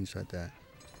bond and things like that.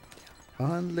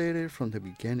 And later, from the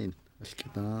beginning,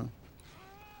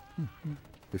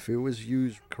 if it was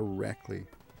used correctly,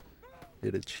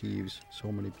 it achieves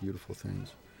so many beautiful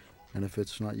things. And if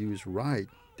it's not used right,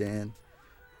 then,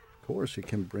 of course, it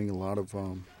can bring a lot of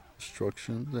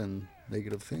destructions and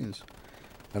negative things.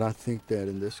 And I think that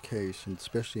in this case, and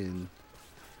especially in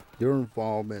your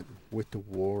involvement with the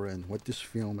war and what this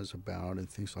film is about and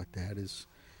things like that,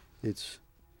 it's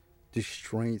the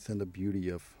strength and the beauty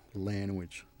of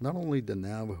language, not only the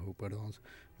Navajo, but also,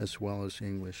 as well as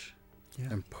English. Yeah.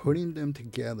 And putting them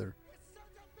together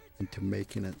into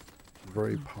making it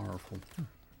very powerful.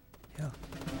 Yeah.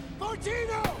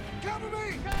 Martino! Cover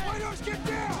me! White get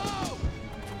down! Oh.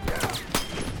 Yeah.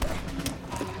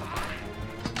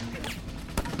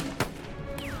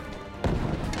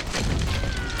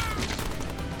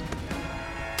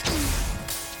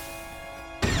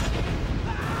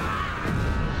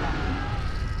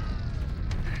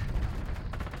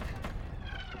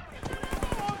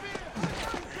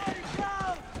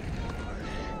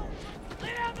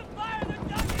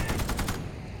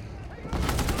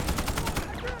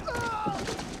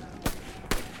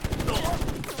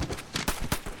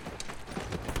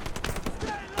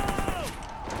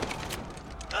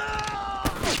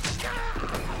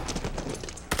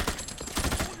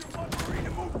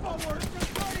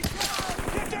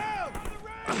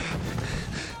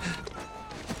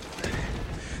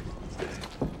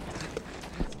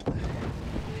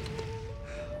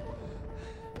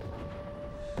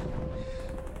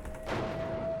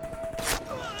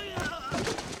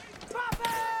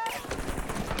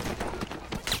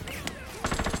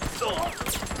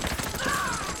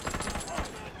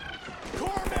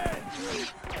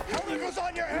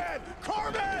 On your head!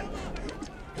 Corbin!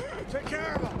 Take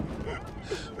care of him!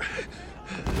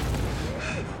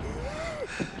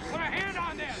 Put a hand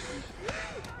on this!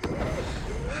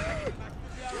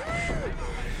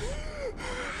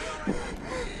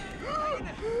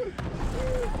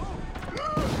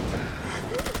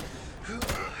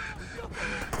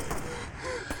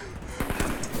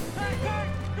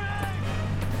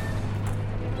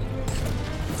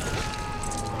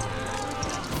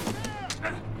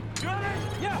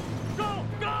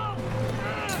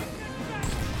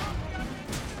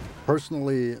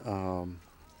 Personally,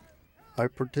 I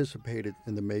participated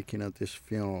in the making of this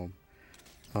film,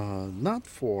 not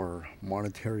for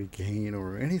monetary gain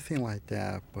or anything like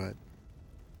that,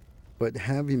 but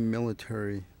having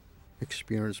military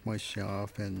experience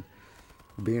myself and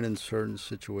being in certain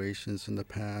situations in the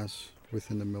past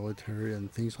within the military and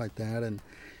things like that. And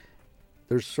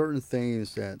there's certain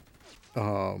things that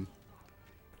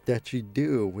that you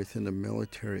do within the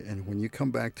military, and when you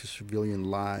come back to civilian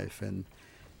life, and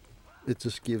it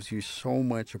just gives you so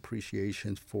much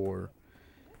appreciation for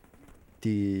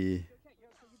the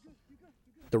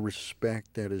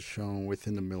respect that is shown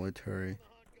within the military,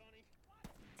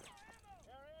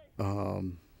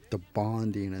 the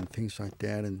bonding and things like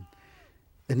that, and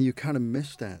you kind of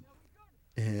miss that,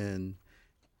 and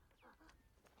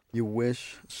you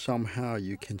wish somehow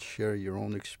you can share your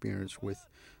own experience with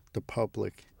the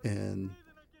public, and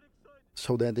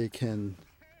so that they can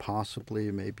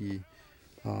possibly maybe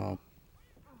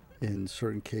in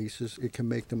certain cases, it can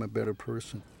make them a better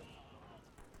person.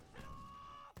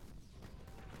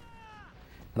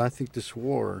 And I think this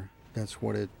war, that's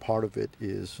what part of it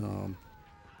is.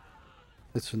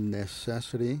 It's a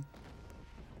necessity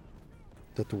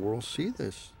that the world see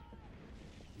this,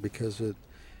 because it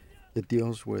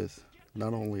deals with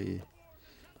not only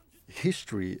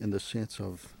history in the sense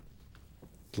of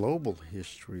global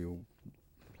history,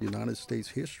 United States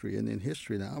history, and in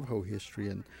history, Navajo history,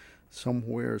 and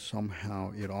somewhere,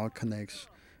 somehow, it all connects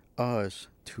us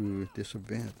to this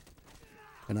event.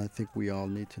 And I think we all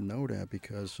need to know that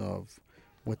because of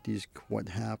what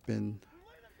happened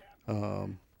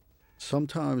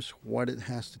sometimes what it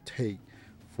has to take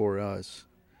for us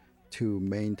to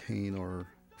maintain our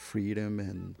freedom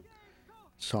and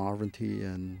sovereignty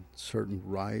and certain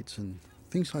rights and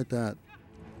things like that.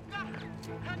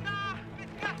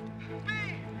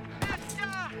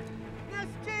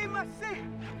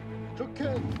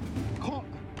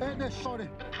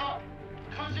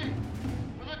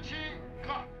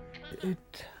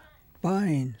 It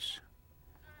binds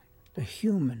the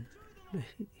human's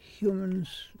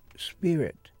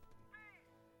spirit.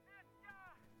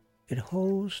 It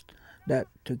holds that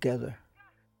together.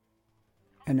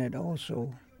 And it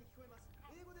also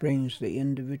brings the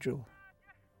individual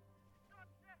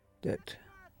that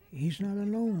he's not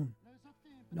alone,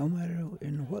 no matter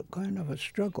in what kind of a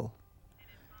struggle,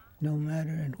 no matter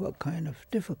in what kind of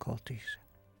difficulties.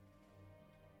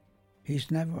 He's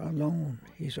never alone.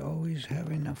 He's always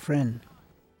having a friend.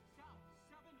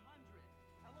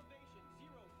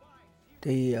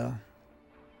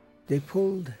 They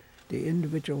pulled the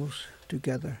individuals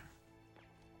together.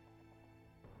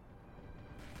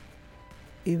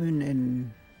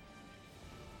 Even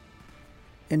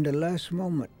in the last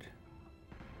moment,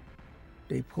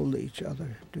 they pulled each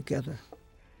other together.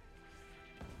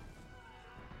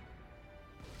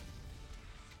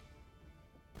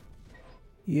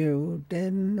 You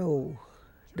then know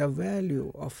the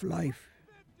value of life.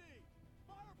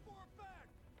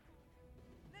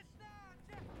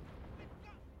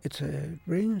 It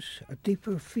brings a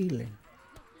deeper feeling,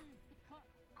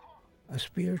 a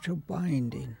spiritual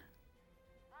binding.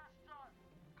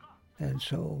 And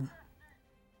so,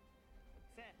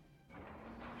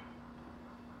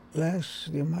 last,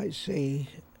 you might say,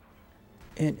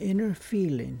 an inner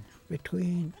feeling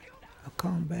between a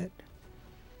combat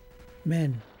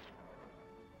men.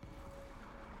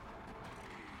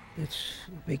 It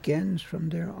begins from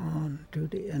there on to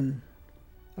the end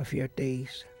of your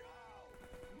days.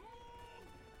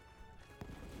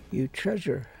 You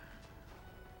treasure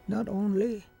not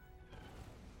only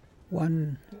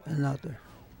one another,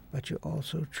 but you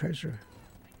also treasure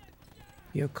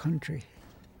your country,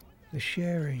 the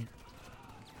sharing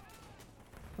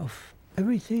of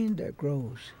everything that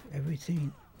grows,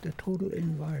 everything, the total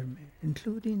environment,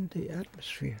 including the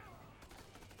atmosphere.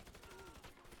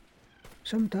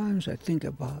 Sometimes I think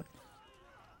about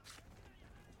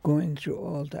going through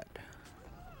all that.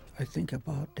 I think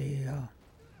about the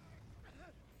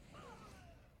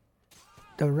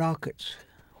rockets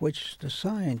which the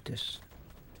scientists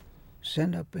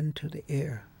send up into the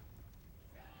air.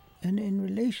 And in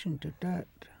relation to that,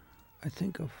 I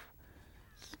think of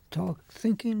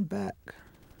thinking back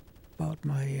about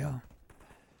my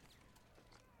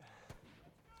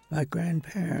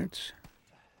grandparents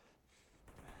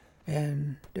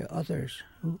and the others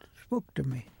who spoke to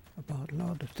me about a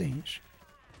lot of things.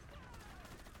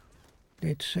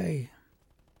 They'd say,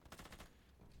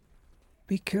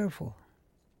 be careful.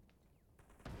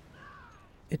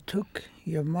 It took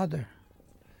your mother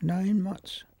 9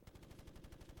 months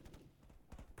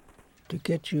to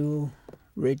get you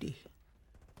ready.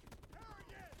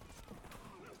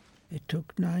 It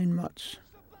took 9 months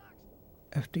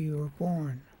after you were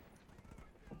born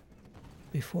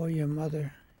before your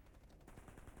mother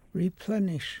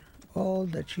replenished all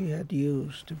that she had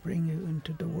used to bring you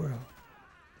into the world.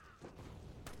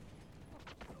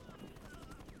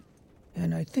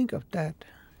 And I think of that,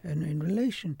 and in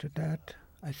relation to that,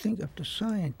 I think of the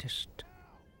scientist.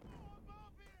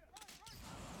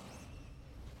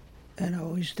 And I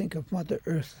always think of Mother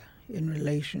Earth in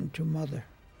relation to Mother.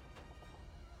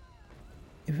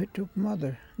 If it took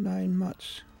Mother 9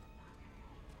 months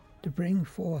to bring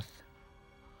forth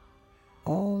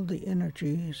all the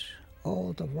energies,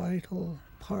 all the vital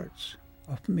parts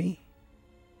of me,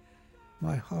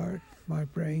 my heart, my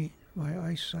brain, my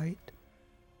eyesight,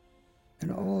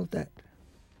 and all that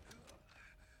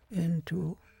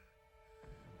into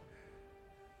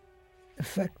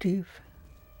effective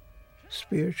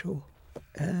spiritual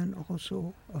and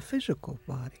also a physical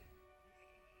body.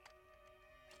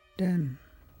 Then,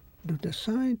 do the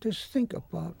scientists think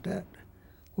about that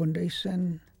when they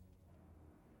send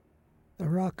a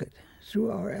rocket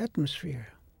through our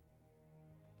atmosphere?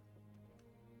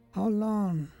 How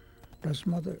long does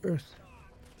Mother Earth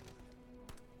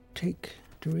take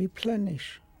to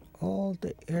replenish all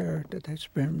the air that has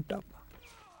burned up?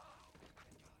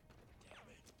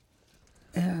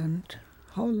 And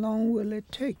how long will it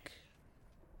take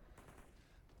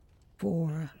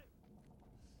for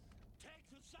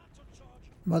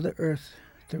Mother Earth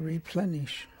to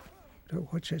replenish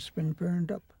what has been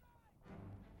burned up?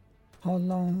 How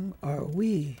long are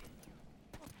we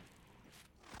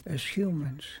as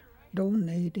humans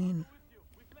donating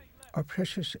our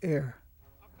precious air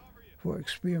for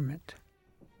experiment.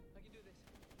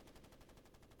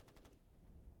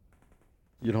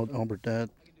 You know, Albert, that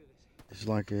is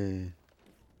like a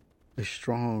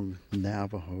strong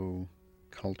Navajo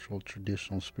cultural,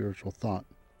 traditional, spiritual thought.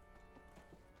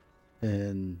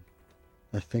 And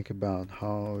I think about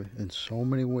how in so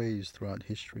many ways throughout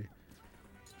history,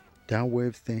 that way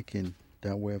of thinking,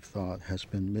 that way of thought has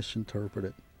been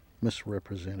misinterpreted,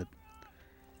 misrepresented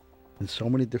in so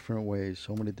many different ways,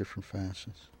 so many different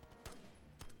facets.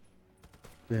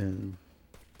 And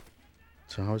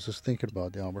so I was just thinking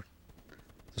about that, Albert.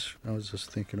 I was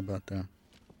just thinking about that.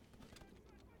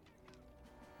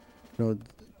 You know,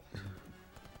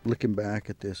 looking back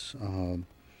at this,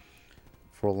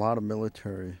 for a lot of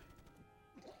military,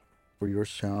 for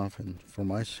yourself and for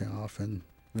myself and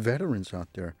veterans out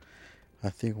there, I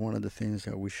think one of the things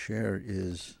that we share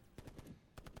is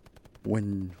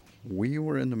when we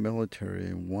were in the military,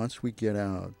 and once we get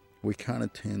out, we kind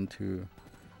of tend to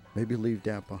maybe leave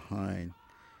that behind.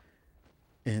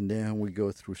 And then we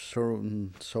go through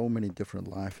so many different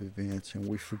life events, and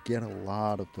we forget a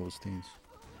lot of those things.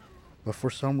 But for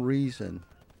some reason,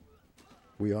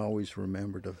 we always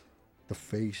remember the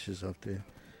faces of the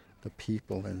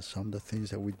people and some of the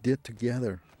things that we did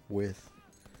together with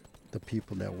the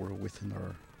people that were within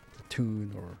our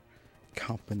platoon or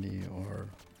company or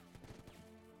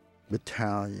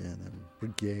battalion and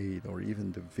brigade or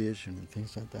even division and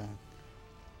things like that.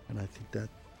 And I think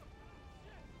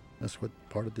that's what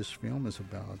part of this film is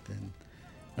about.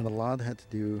 And a lot has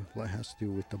to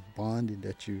do with the bonding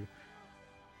that you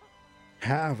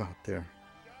have out there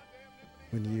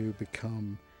when you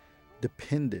become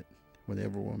dependent, when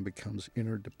everyone becomes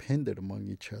interdependent among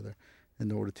each other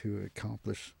in order to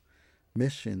accomplish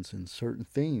missions and certain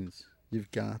things.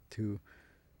 You've got to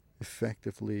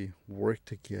effectively work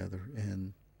together.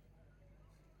 And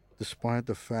despite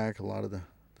the fact a lot of the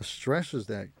stresses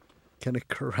that can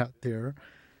occur out there,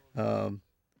 one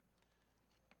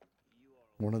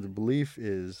of the belief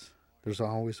is there's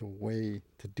always a way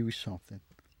to do something.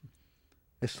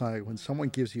 It's like when someone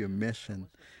gives you a mission,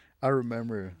 I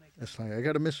remember, it's like, I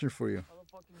got a mission for you.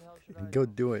 Go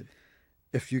do it.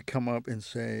 If you come up and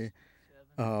say,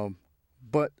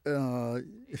 but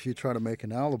if you try to make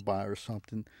an alibi or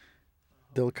something,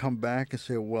 they'll come back and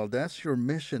say, well, that's your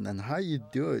mission, and how you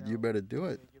do it, you better do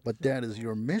it. But that is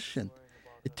your mission.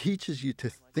 It teaches you to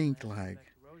think like,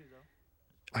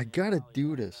 I got to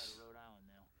do this.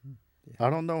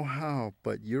 I don't know how,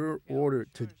 but you're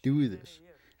ordered to do this.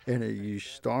 And you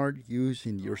start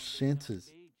using your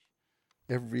senses,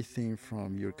 everything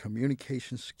from your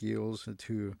communication skills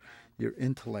to your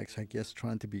intellects, I guess,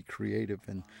 trying to be creative.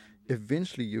 And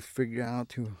eventually you figure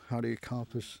out how to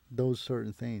accomplish those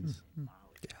certain things. Mm-hmm.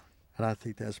 Yeah. And I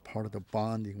think that's part of the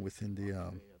bonding within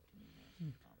the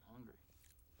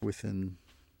within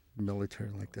military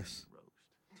like this.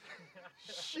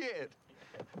 Shit.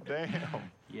 Damn.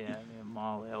 Yeah, me and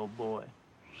Molly, old boy.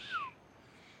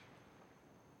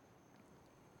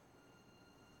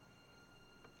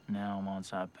 Now I'm on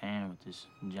Saipan with this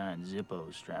giant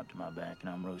Zippo strapped to my back, and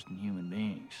I'm roasting human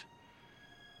beings.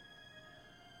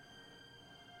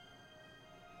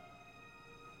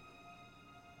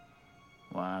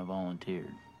 Why I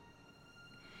volunteered.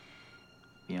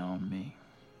 Beyond me.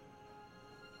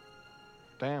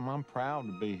 Damn, I'm proud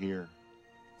to be here.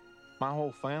 My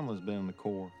whole family's been in the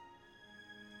Corps.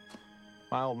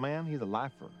 My old man, he's a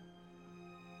lifer.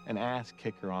 An ass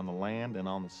kicker on the land and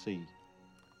on the sea.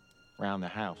 Around the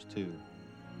house, too.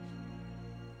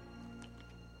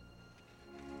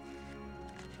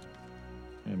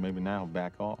 And maybe now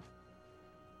back off.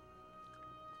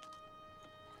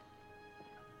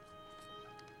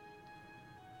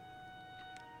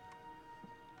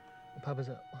 The pub is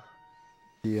up.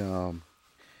 In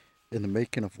the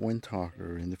making of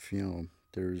Windtalker in the film,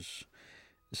 there's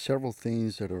several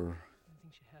things that are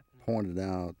pointed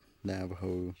out,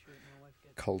 Navajo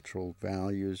cultural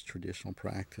values, traditional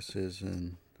practices,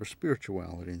 and their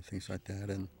spirituality and things like that.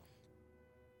 And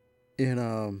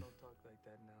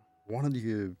one of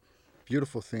the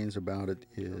beautiful things about it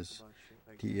is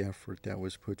the effort that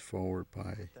was put forward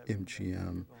by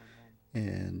MGM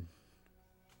and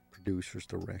producers,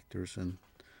 directors, and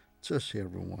just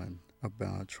everyone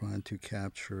about trying to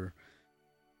capture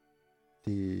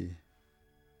the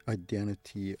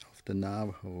identity of the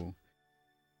Navajo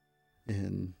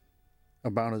in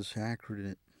about as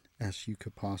accurate as you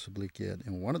could possibly get.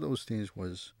 And one of those things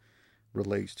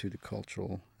relates to the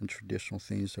cultural and traditional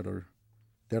things that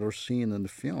are seen in the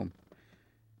film.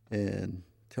 And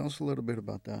tell us a little bit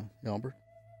about that, Albert.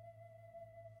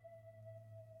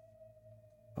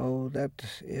 Oh, that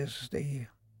is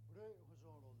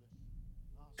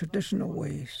traditional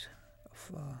ways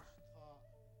of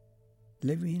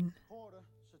living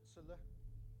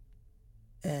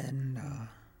and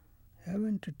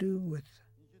having to do with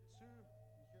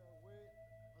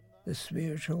the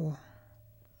spiritual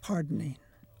hardening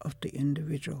of the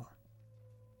individual.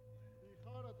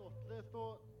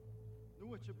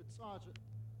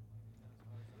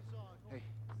 Hey,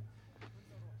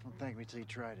 don't thank me till you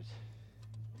tried it.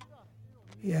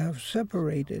 You have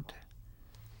separated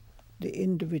the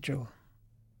individual,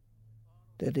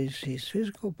 that is his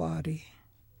physical body,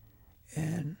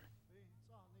 and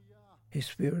his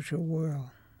spiritual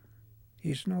world.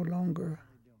 He's no longer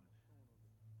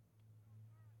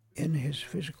in his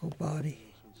physical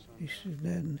body.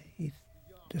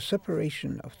 The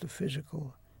separation of the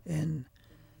physical and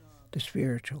the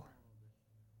spiritual,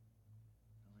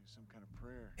 Some kind of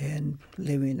prayer. and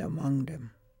living among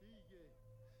them.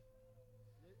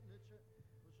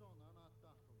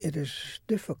 It is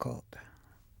difficult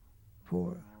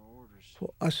for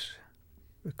us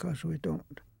because we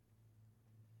don't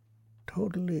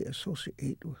totally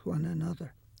associate with one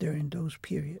another during those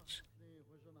periods.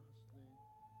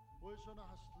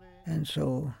 And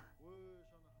so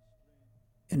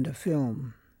in the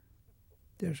film,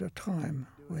 there's a time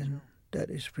when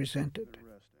that is presented. Give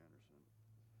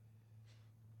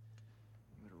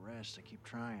it a rest. I keep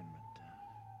trying, but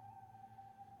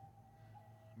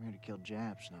I'm here to kill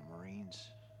Japs, not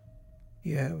Marines.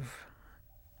 You have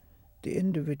the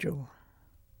individual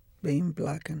being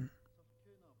blackened,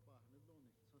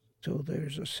 so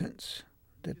there's a sense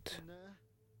that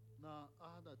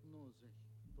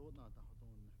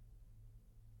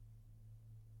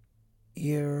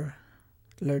you're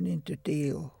learning to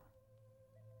deal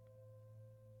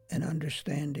and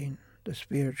understanding the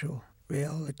spiritual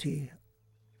reality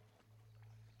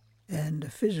and the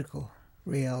physical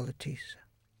realities.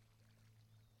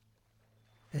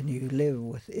 And you live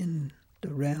within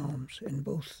the realms in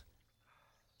both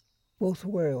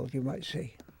worlds, you might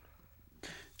say.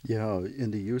 Yeah,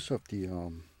 in the use of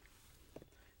the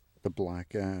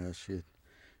black ash, it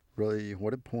really,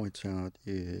 what it points out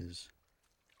is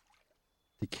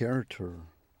the character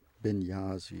Ben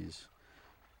Yazi's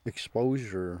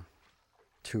exposure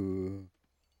to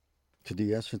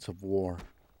the essence of war,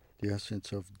 the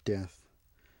essence of death,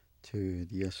 to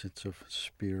the essence of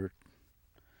spirit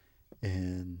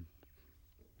and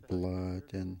blood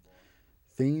and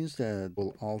things that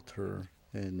will alter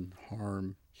and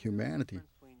harm humanity.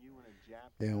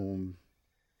 And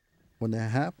when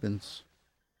that happens,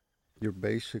 you're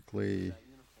basically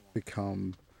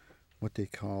become what they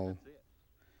call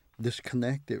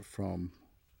disconnected from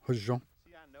Hajong,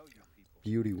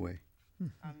 beauty way,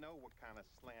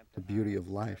 the beauty of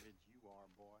life.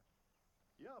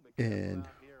 And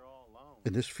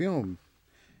in this film,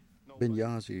 Ben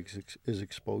Yazi is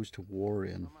exposed to war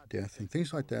and death and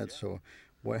things like that. So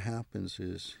what happens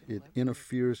is it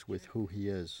interferes with who he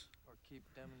is.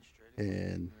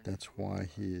 And that's why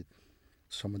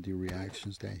some of the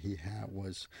reactions that he had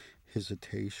was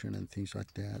hesitation and things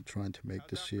like that, trying to make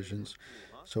decisions.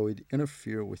 So it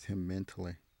interfered with him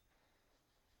mentally.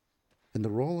 And the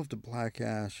role of the black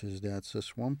ash is that's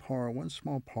just one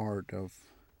small part of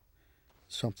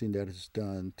something that is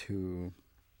done to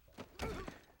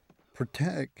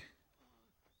protect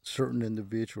certain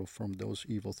individual from those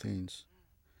evil things.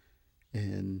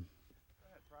 And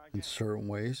in certain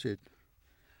ways, it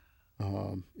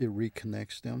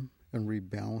reconnects them and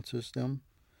rebalances them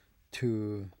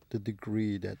to the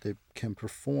degree that they can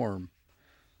perform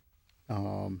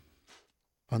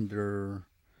under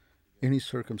any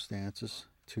circumstances,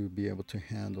 to be able to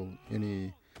handle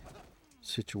any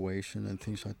situation and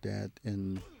things like that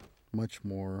in much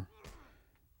more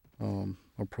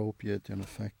appropriate and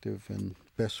effective and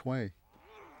best way.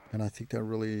 And I think that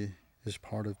really is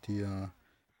part of the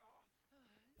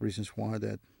reasons why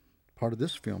that part of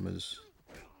this film is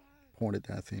pointed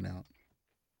that thing out.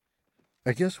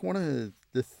 I guess one of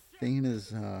the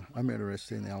things I'm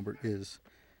interested in, Albert, is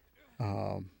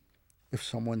if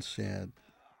someone said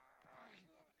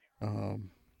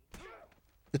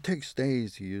it takes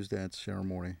days to use that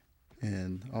ceremony,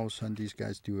 and all of a sudden these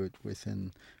guys do it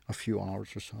within a few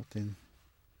hours or something.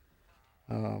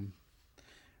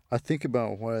 I think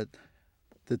about what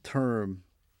the term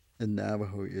in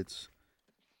Navajo, it's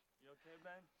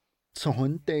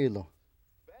Sohontelo.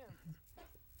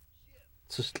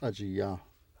 Tslajiya.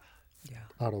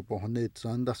 Arabohne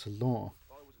Zandas law.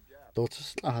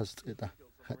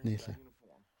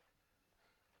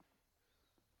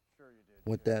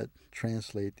 What that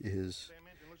translates is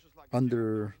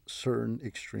under certain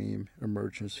extreme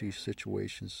emergency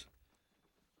situations.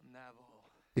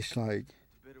 It's like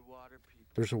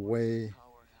there's a way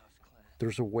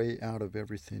out of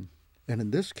everything. And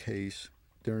in this case,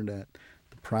 during the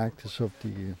practice of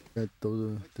the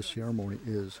ceremony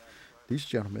is these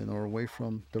gentlemen are away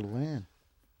from their land.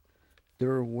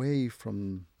 They're away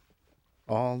from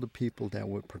all the people that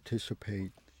would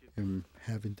participate in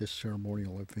having this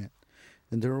ceremonial event.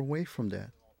 And they're away from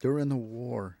that. They're in a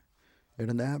war, in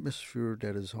an atmosphere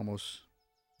that is almost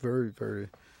very, very,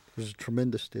 there's a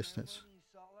tremendous distance.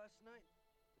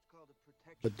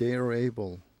 But they are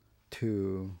able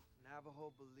to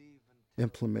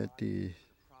implement the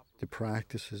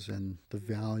practices and the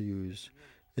values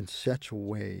in such a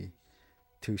way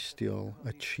to still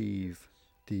achieve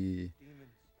the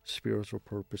spiritual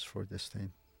purpose for this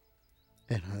thing.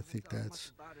 And I think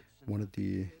that's one of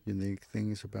the unique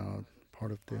things about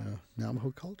part of the Navajo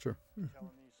culture.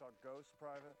 Telling me you saw ghosts,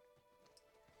 Private?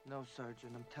 No,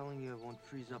 Sergeant. I'm telling you it won't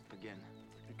freeze up again.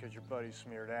 Because your buddy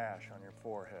smeared ash on your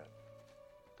forehead.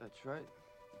 That's right.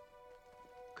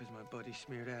 Because my buddy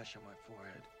smeared ash on my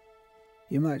forehead.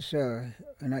 You might say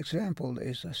an example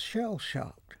is a shell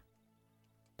shock.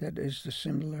 That is the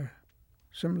similar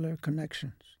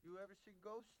connections. You ever see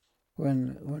ghosts?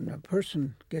 When a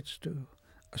person gets to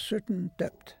a certain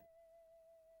depth,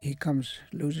 he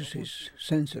loses his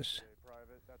senses.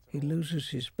 He loses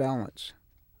his balance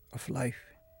of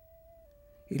life.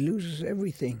 He loses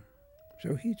everything.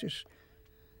 So he just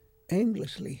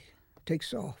aimlessly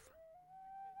takes off.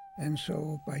 And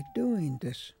so by doing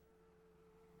this,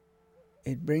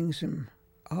 it brings him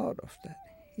out of that.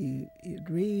 You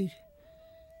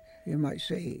might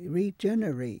say,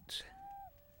 regenerates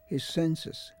his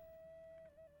senses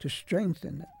to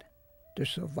strengthen it, to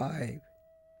survive,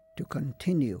 to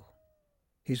continue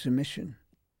his mission.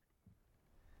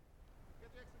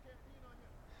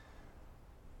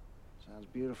 Sounds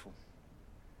beautiful.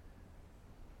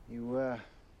 You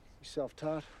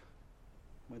self-taught?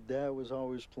 My dad was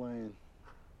always playing.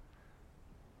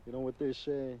 You know what they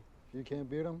say, if you can't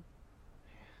beat them?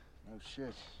 No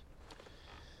shit.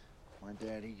 My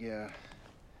dad, he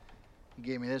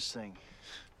gave me this thing.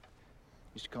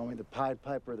 He used to call me the Pied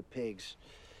Piper of the Pigs.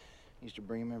 He used to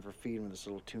bring him in for feeding with this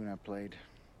little tune I played.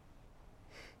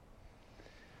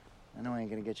 I know I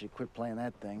ain't gonna get you to quit playing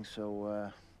that thing, so,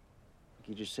 like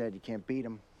you just said, you can't beat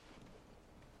him.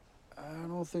 I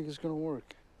don't think it's gonna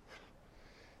work.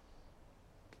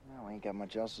 No, I ain't got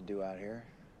much else to do out here.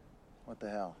 What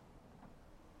the hell?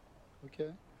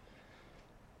 Okay.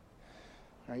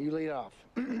 All right, you lead off.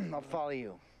 I'll follow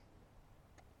you.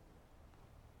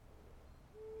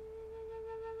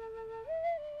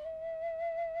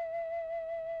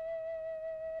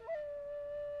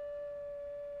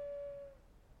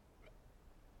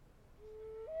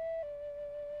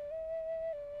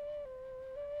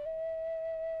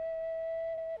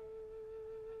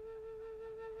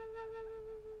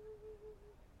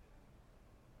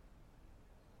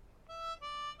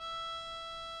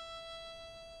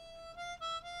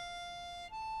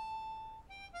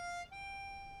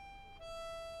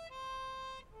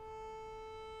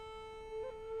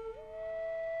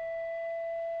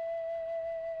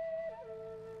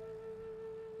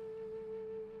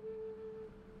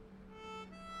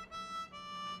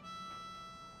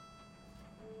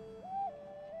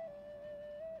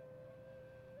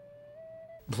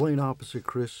 Playing opposite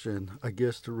Christian, I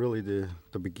guess the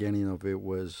beginning of it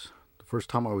was the first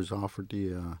time I was offered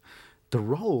the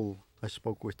role. I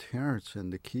spoke with Terrence,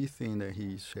 and the key thing that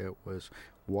he said was,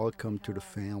 "Welcome to the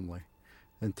family."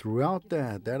 And throughout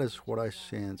that is what I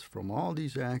sensed from all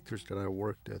these actors that I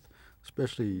worked with,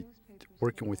 especially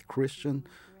working with Christian,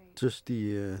 just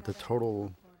the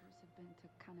total.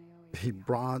 He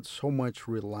brought so much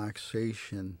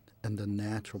relaxation and the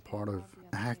natural part of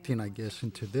acting, I guess,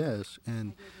 into this,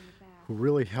 and who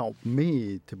really helped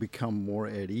me to become more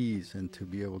at ease and to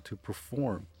be able to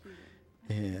perform.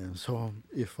 And so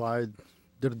if I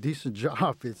did a decent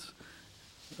job, it's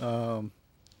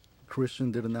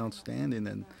Christian did an outstanding,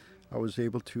 and I was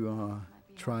able to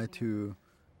try to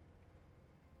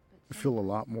feel a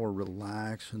lot more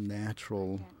relaxed and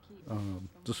natural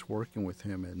just working with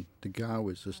him, and the guy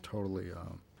was just totally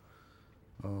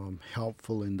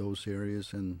helpful in those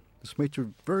areas, and this made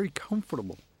you very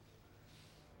comfortable.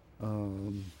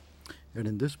 And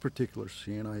in this particular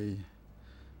scene, I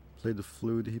played the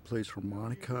flute, he plays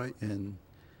harmonica, and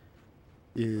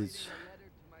it's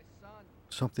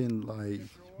something like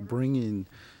bringing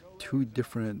two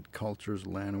different cultures,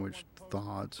 language,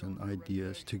 thoughts, and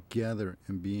ideas together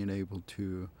and being able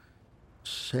to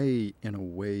say in a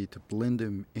way to blend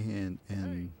them in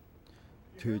and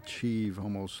to achieve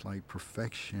almost like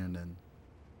perfection. And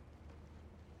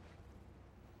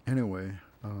anyway,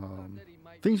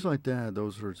 Things like that,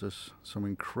 those are just some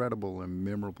incredible and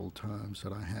memorable times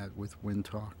that I had with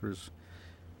Windtalkers.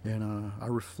 And I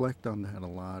reflect on that a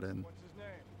lot. And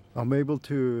I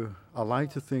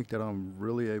like to think that I'm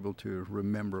really able to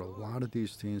remember a lot of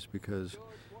these things because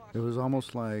it was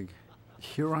almost like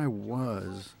here I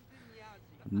was,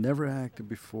 never acted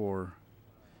before,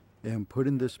 and put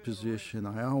in this position.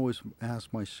 I always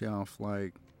ask myself,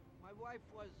 like,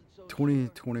 20,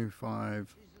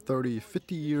 25, 30,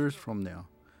 50 years from now,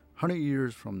 100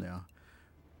 years from now,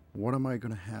 what am I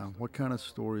going to have? What kind of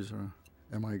stories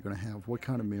am I going to have? What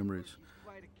kind of memories?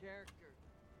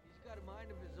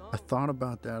 I thought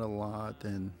about that a lot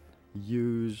and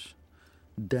use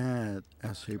that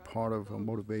as a part of a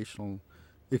motivational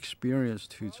experience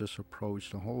to just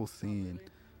approach the whole thing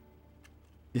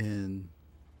as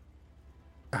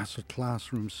a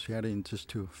classroom setting, just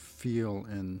to feel.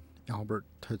 And Albert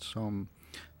touched on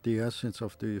the essence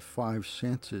of the five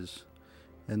senses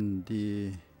and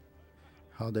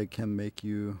how they can make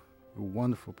you a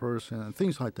wonderful person and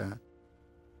things like that.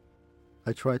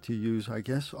 I try to use, I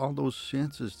guess, all those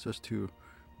senses just to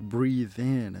breathe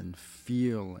in and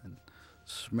feel and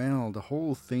smell the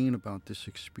whole thing about this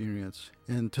experience.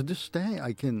 And to this day,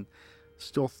 I can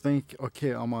still think, okay,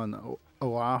 I'm on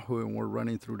Oahu and we're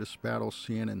running through this battle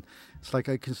scene, and it's like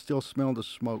I can still smell the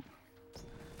smoke.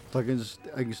 It's like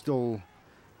I can still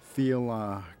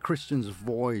feel Christian's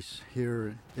voice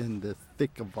here in the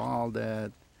thick of all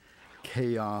that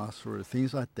chaos or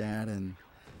things like that. And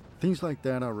things like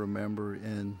that I remember.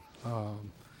 And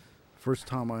first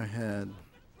time I had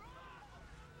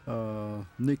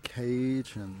Nick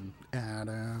Cage and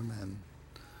Adam and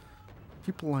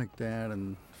people like that,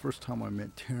 and first time I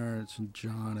met Terrence and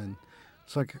John, and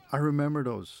it's like I remember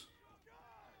those.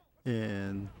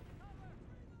 And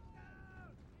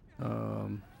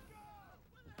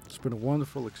it's been a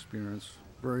wonderful experience,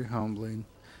 very humbling,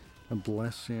 a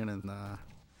blessing, and I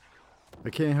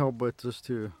can't help but just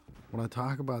to, when I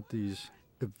talk about these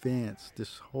events,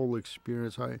 this whole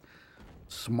experience, I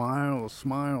smile,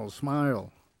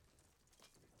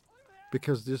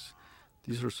 because these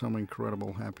are some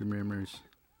incredible happy memories,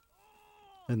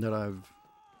 and that I've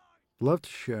loved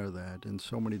to share that in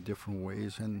so many different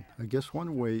ways. And I guess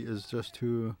one way is just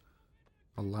to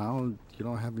allow,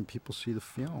 having people see the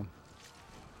film.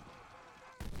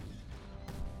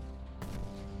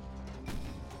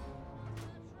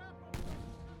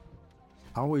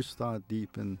 I always thought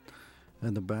deep in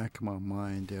the back of my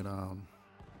mind that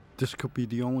this could be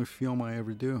the only film I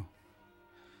ever do.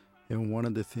 And one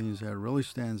of the things that really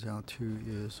stands out too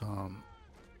is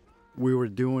we were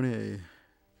doing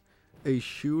a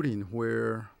shooting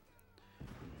where,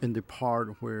 in the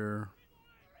part where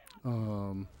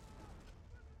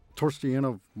towards the end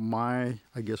of my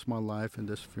life in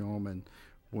this film, and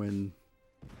when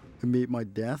I meet my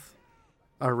death,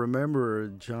 I remember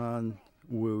John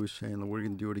Woo saying, we're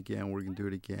going to do it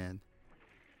again.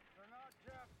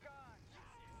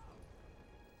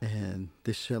 And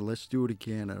they said, let's do it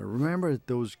again. And I remember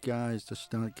those guys, the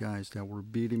stunt guys that were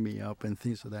beating me up and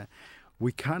things like that.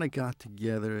 We kind of got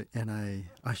together, and I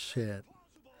said,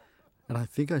 and I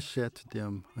think I said to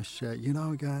them, I said,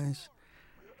 guys,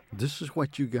 this is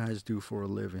what you guys do for a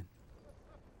living.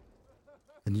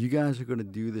 And you guys are going to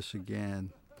do this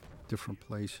again, different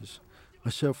places. I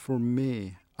said, for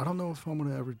me, I don't know if I'm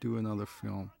going to ever do another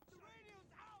film.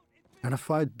 And if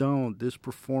I don't, this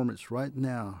performance right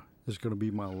now is going to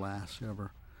be my last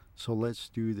ever. So let's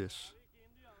do this.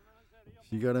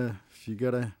 If you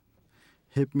gotta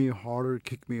hit me harder,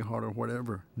 kick me harder,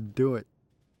 whatever, do it.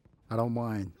 I don't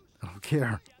mind. I don't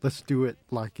care. Let's do it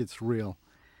like it's real.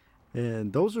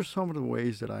 And those are some of the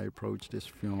ways that I approach this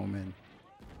film,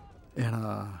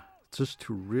 and just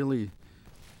to really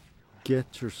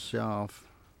get yourself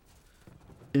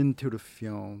into the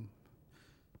film,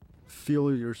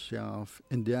 feel yourself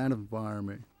in that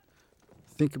environment,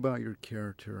 think about your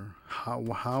character,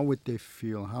 how would they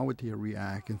feel, how would they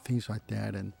react, and things like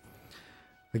that. And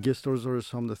I guess those are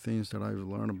some of the things that I've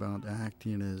learned about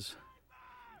acting. Is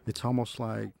it's almost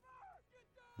like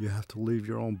you have to leave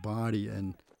your own body,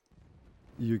 and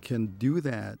you can do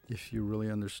that if you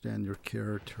really understand your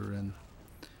character,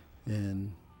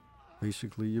 and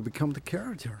basically you become the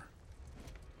character.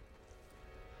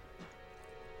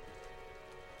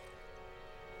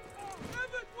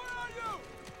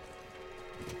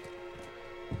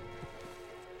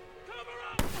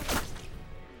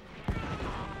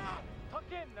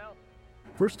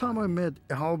 First time I met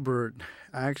Albert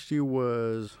actually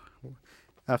was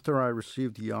after I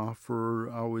received the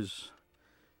offer. I was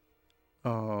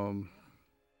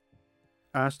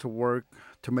asked to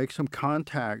make some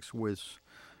contacts with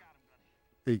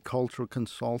a cultural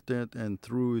consultant, and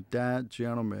through that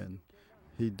gentleman,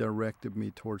 he directed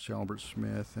me towards Albert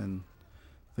Smith and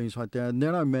things like that. And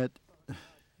then I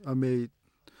made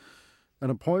an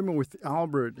appointment with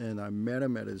Albert, and I met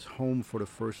him at his home for the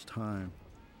first time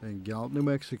in Gallup, New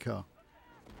Mexico.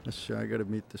 I said, I got to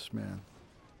meet this man.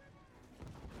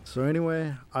 So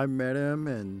anyway, I met him,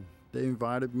 and they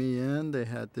invited me in. They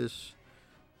had this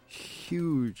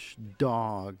huge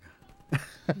dog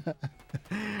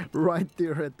right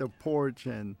there at the porch,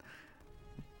 and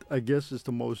I guess it's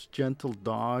the most gentle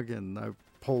dog. And I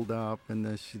pulled up, and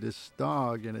I see this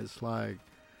dog, and it's like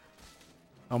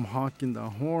I'm honking the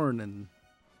horn, and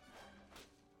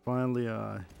finally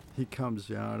he comes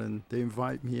out, and they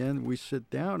invite me in. We sit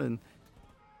down, and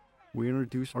we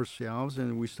introduce ourselves,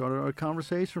 and we started our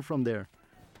conversation from there.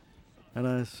 And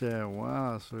I said,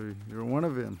 wow, so you're one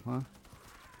of them, huh?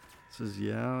 He says,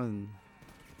 yeah. And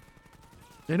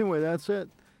anyway, that's it.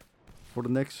 For the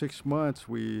next 6 months,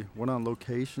 we went on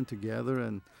location together,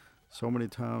 and so many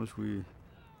times we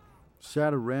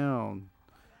sat around,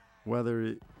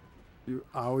 whether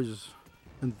I was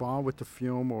involved with the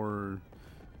film or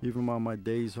even on my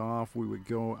days off, I would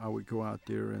go out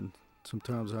there, and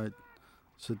sometimes I'd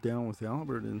sit down with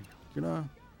Albert, and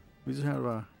we just have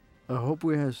I hope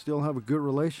we still have a good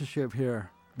relationship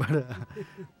here. But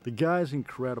the guy's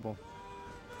incredible.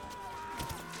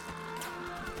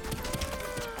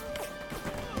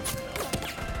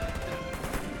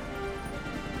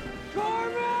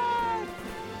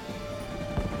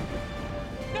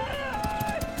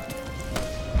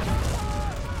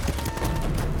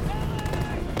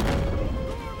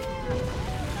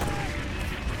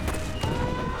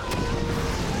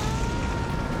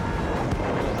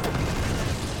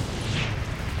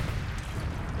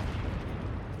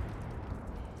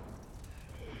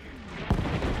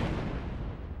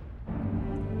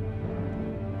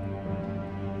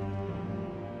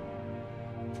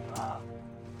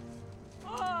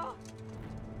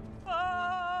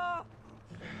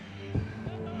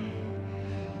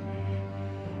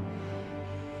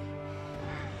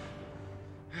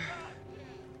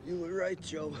 You were right,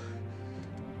 Joe.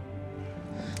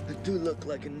 I do look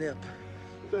like a nip.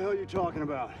 What the hell are you talking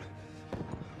about?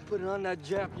 Putting on that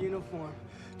Jap uniform,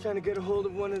 trying to get a hold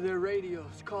of one of their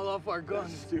radios, call off our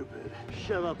guns. That's stupid.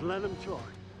 Shut up, let him talk.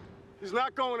 He's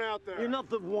not going out there. You're not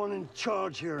the one in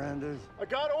charge here, Anders. I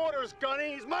got orders,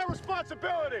 Gunny. He's my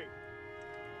responsibility.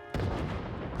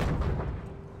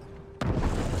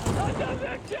 Sons of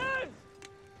bitches!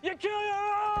 You kill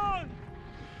your own!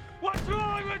 What's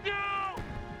wrong with you?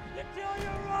 You kill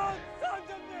your own, sons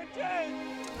of bitches!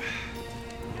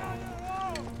 Kill your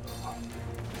own!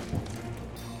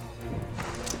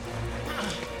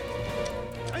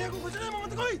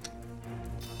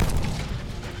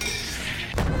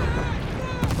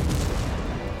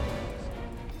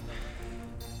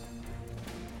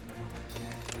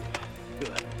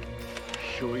 Good.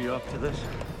 Sure you're up to this?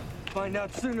 Find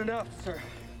out soon enough, sir.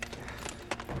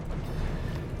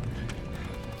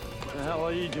 What the hell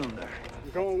are you doing there?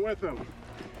 I'm going with him.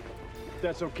 If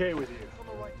that's okay with you.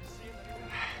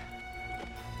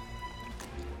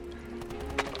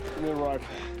 Give me a rifle.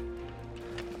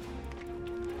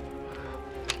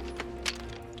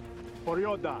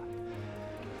 Orioda.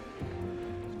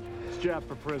 It's Jap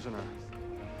for prisoner.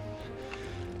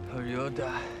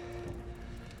 Orioda.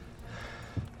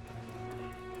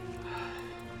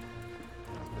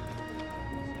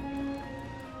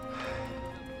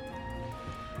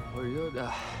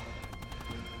 Orioda.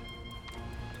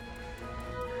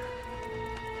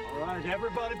 All right,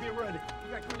 everybody be ready.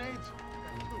 You got grenades?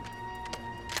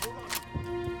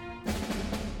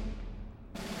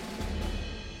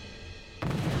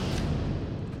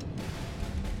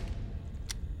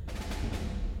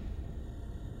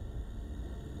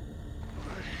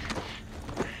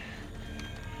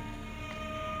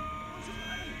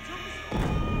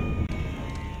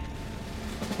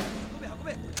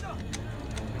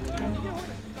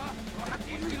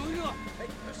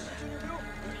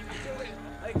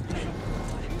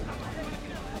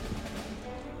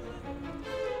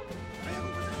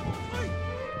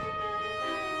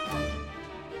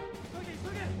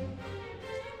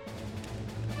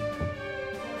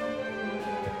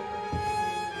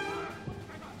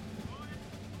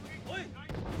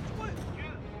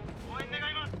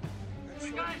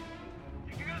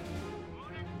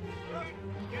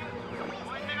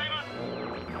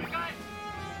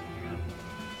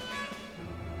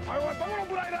 Hold on.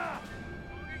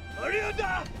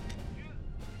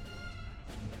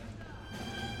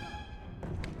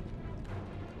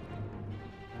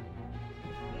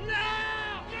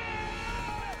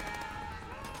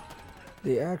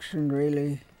 the action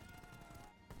really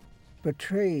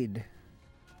betrayed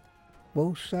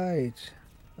both sides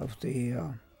of the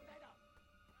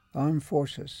armed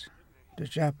forces, the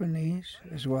Japanese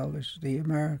as well as the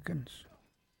Americans.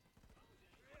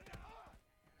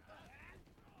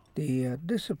 The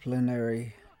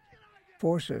disciplinary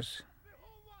forces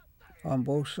on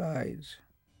both sides.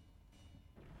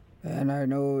 And I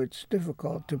know it's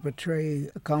difficult to portray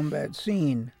a combat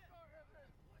scene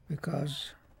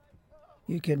because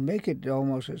you can make it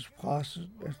almost as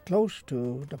close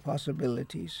to the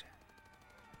possibilities.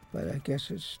 But I guess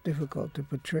it's difficult to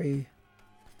portray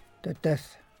the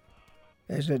death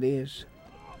as it is.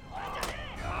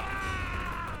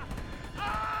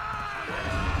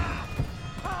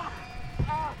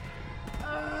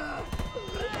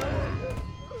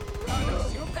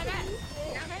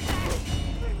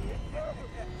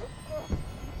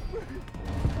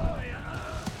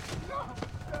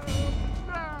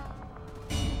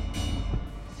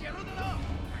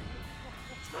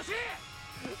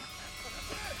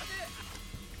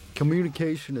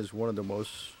 Communication is one of the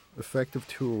most effective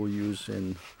tools used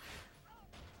in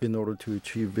order to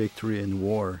achieve victory in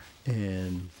war.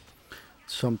 And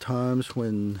sometimes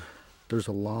when there's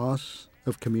a loss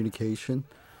of communication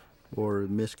or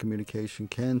miscommunication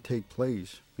can take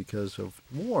place because of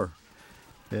war.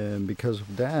 And because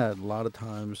of that, a lot of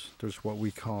times there's what we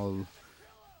call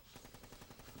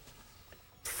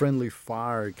friendly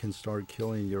fire can start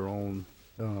killing your own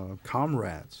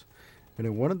comrades. And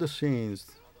in one of the scenes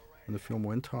in the film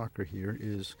Windtalker here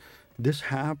is this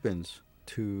happens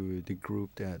to the group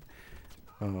that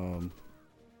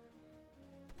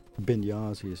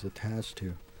Benyazi is attached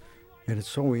to. And it's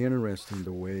so interesting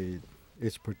the way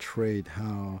it's portrayed,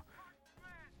 how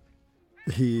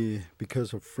he,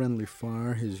 because of friendly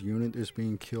fire, his unit is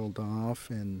being killed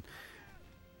off, and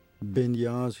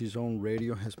Benyazi's own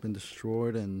radio has been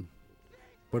destroyed,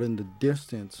 but in the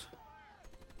distance,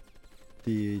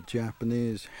 the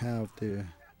Japanese have the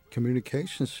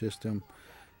communication system,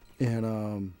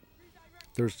 and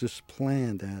there's this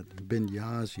plan that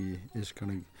Benyazi is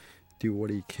going to do what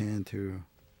he can to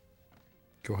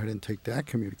go ahead and take that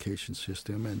communication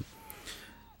system and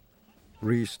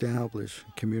reestablish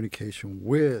communication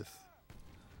with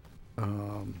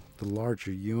the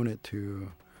larger unit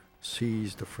to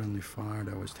seize the friendly fire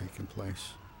that was taking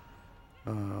place.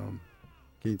 Can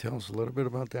you tell us a little bit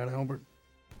about that, Albert?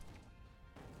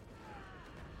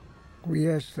 Well,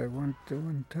 yes, one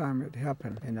time it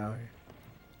happened in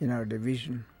our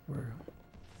division where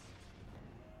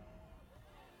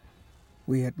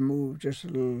we had moved just a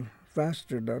little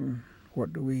faster than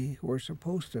what we were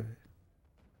supposed to.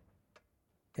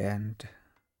 And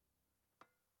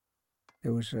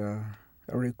there was a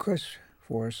request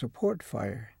for a support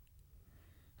fire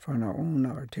from our own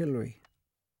artillery.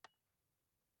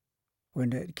 When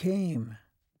that came,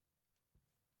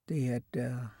 they had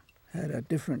a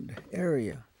different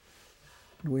area.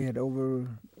 We have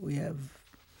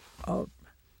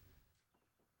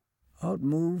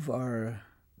outmove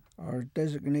our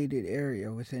designated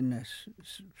area within a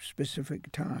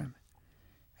specific time,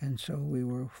 and so we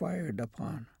were fired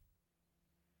upon.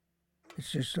 It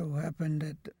just so happened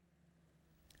that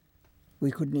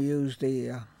we couldn't use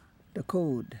the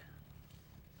code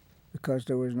because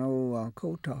there was no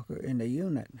code talker in the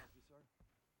unit.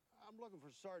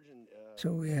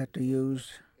 So we had to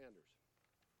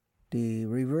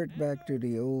revert back to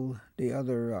the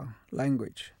other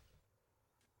language.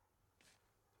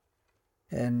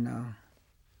 And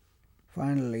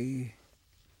finally,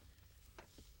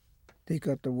 they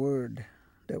got the word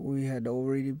that we had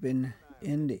already been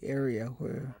in the area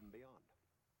where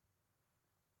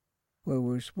we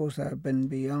were supposed to have been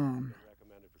beyond.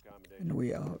 And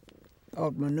we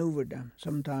outmaneuvered them.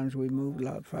 Sometimes we moved a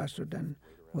lot faster than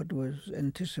what was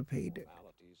anticipated.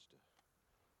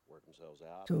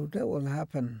 So that will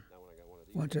happen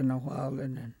once in a while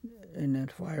in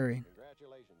that firing.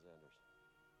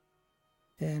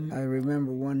 And I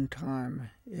remember one time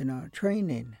in our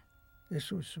training,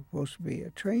 this was supposed to be a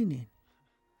training,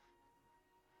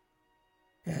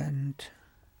 and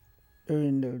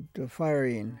during the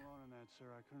firing,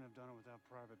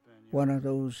 one of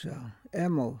those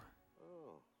ammo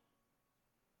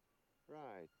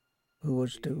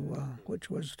which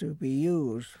was to be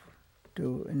used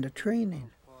in the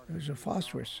training. It was a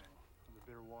phosphorus.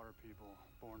 The Bitterwater people,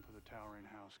 born for the Towering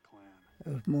House clan. It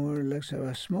was more or less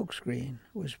a smoke screen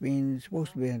was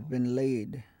supposed to have been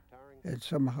laid, and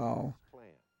somehow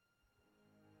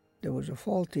there was a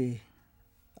faulty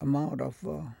amount of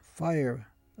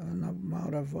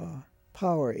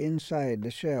power inside the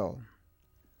shell.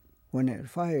 When it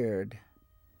fired,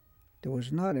 there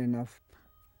was not enough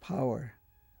power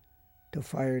to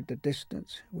fire the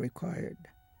distance required,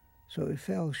 so he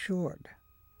fell short.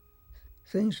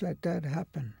 Things like that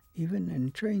happen, even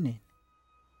in training.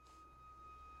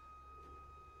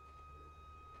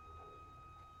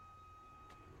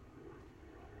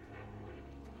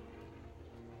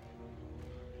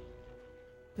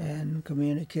 And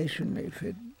communication,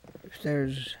 if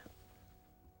there's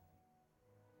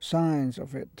signs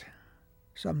of it,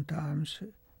 sometimes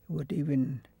it would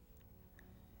even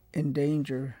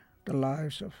endanger the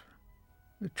lives of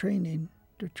the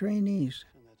trainees.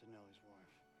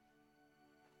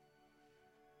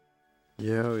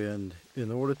 Yeah, and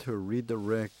in order to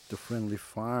redirect the friendly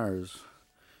fires,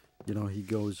 he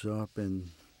goes up and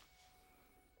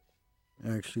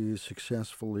actually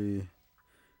successfully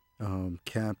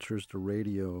captures the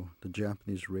radio, the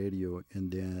Japanese radio,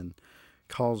 and then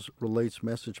relates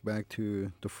message back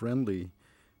to the friendly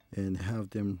and have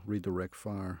them redirect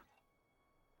fire.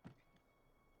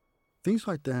 Things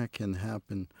like that can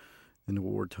happen in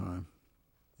wartime.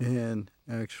 And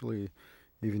actually,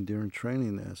 even during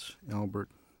training, as Albert,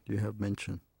 you have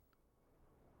mentioned.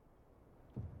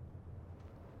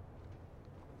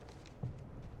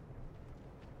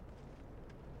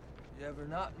 You ever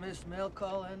not miss mail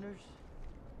call, Enders?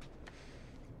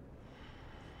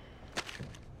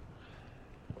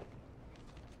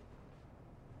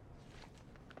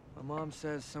 My mom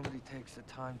says somebody takes the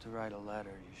time to write a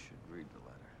letter. You should read the letter.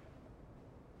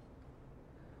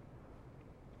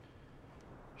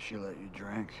 She let you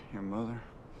drink, your mother?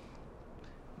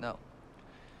 No,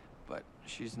 but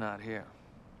she's not here.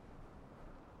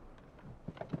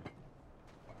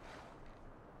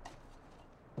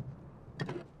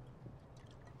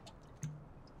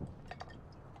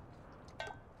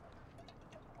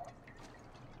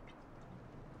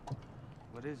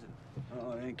 What is it?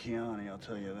 Oh, it ain't Chianti, I'll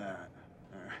tell you that.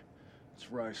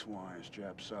 It's rice wine, it's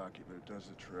Jap sake, but it does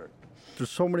the trick.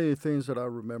 There's so many things that I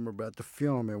remember about the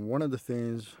film, and one of the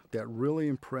things that really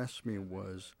impressed me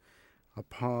was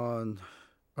upon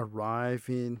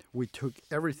arriving, we took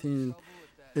everything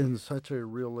in such a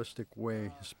realistic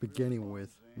way, just beginning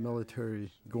with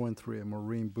military, going through a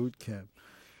Marine boot camp.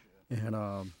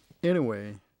 And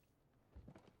anyway,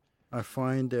 I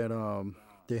find that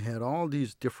they had all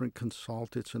these different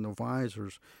consultants and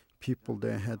advisors, people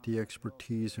that had the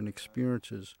expertise and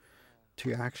experiences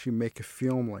to actually make a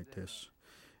film like this.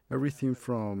 Everything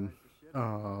from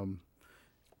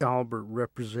Albert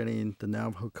representing the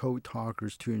Navajo code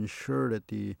talkers to ensure that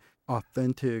the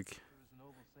authentic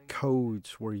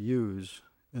codes were used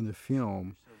in the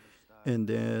film. And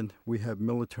then we have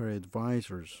military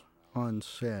advisors on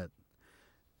set,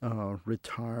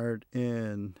 retired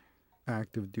and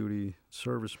active duty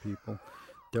service people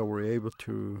that were able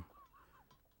to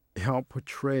help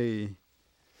portray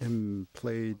and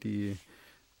play the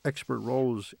expert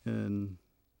roles in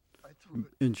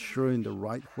ensuring the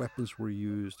right weapons were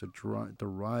used, the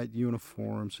right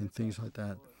uniforms and things like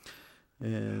that,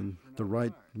 and the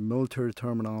right military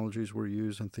terminologies were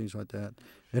used and things like that.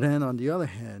 And then on the other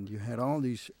hand, you had all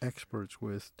these experts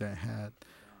that had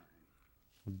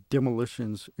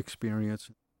demolitions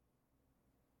experience.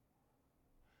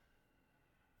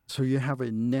 So you have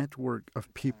a network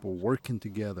of people working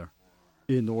together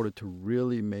in order to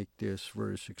really make this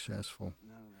very successful.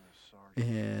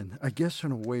 And I guess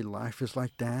in a way life is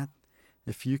like that.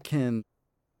 If you can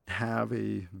have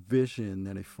a vision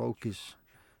and a focus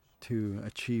to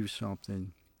achieve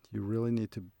something, you really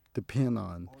need to depend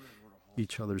on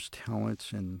each other's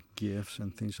talents and gifts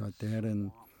and things like that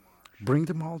and bring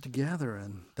them all together.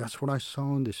 And that's what I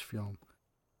saw in this film.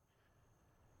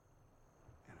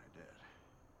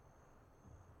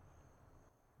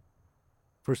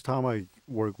 First time I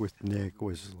worked with Nick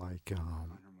was like,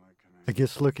 I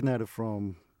guess looking at it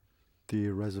from the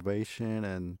reservation,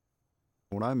 and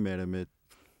when I met him,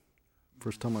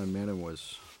 first time I met him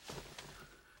was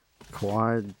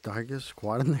quite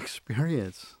an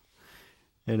experience.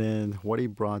 And then what he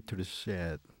brought to the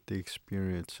set, the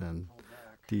experience and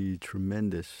the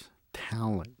tremendous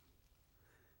talent,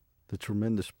 the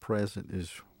tremendous presence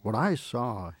is what I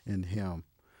saw in him,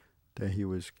 that he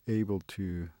was able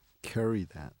to carry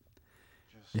that.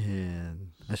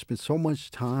 And I spent so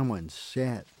much time on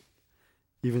set,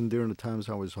 even during the times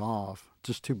I was off,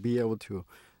 just to be able to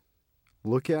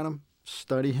look at him,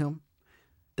 study him.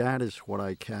 That is what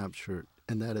I captured,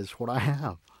 and that is what I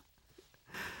have.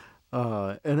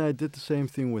 And I did the same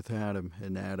thing with Adam,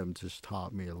 and Adam just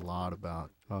taught me a lot about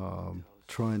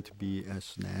trying to be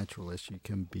as natural as you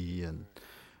can be, and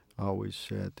I always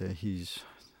said that he's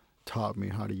taught me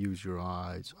how to use your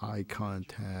eyes, eye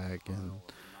contact, and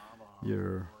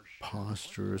your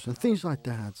postures and things like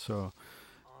that. So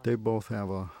They both have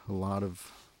a lot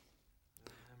of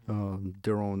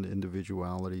their own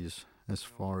individualities as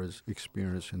far as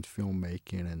experience in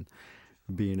filmmaking and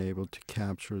being able to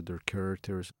capture their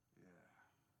characters.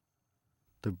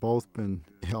 They've both been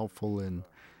helpful in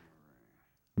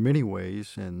many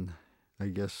ways, and I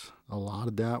guess a lot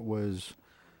of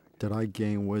that I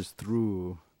gained was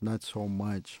through not so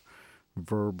much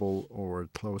verbal or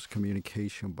close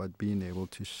communication, but being able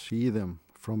to see them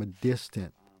from a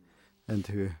distance and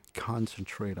to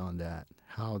concentrate on that,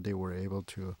 how they were able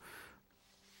to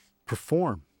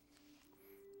perform.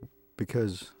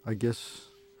 Because I guess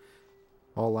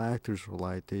all actors are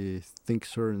like, they think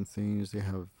certain things,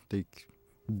 they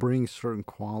bring certain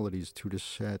qualities to the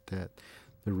set that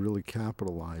they really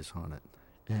capitalize on it.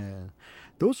 And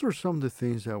those are some of the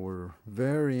things that were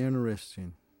very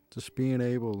interesting, just being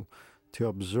able to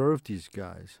observe these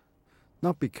guys.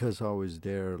 Not because I was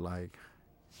there like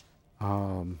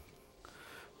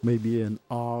maybe in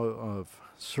awe of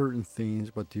certain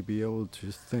things, but to be able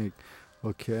to think,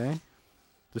 okay,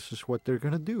 this is what they're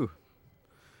going to do.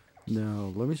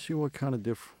 Now, let me see what kind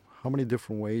of how many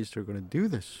different ways they're going to do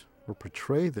this or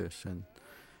portray this. And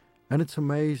it's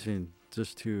amazing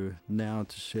just to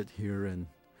sit here and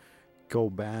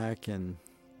go back and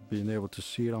being able to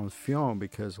see it on film,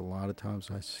 because a lot of times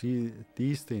I see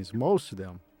these things, most of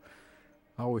them,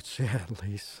 I would say at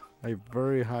least a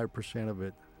very high percent of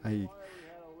it,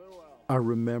 I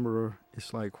remember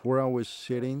it's like where I was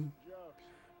sitting,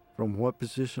 from what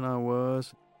position I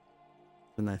was,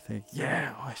 and I think,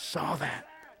 yeah, I saw that.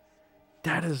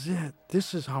 That is it.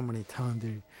 This is how many times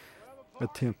they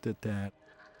attempted that.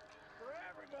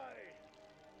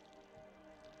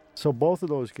 So both of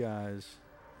those guys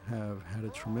have had a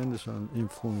tremendous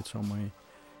influence on my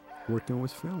working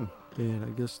with film. And I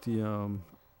guess the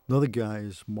another guy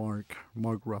is Mark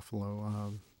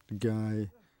Ruffalo. The guy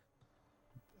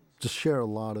just shared a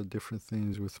lot of different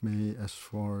things with me as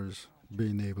far as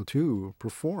being able to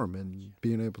perform and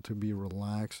being able to be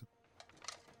relaxed.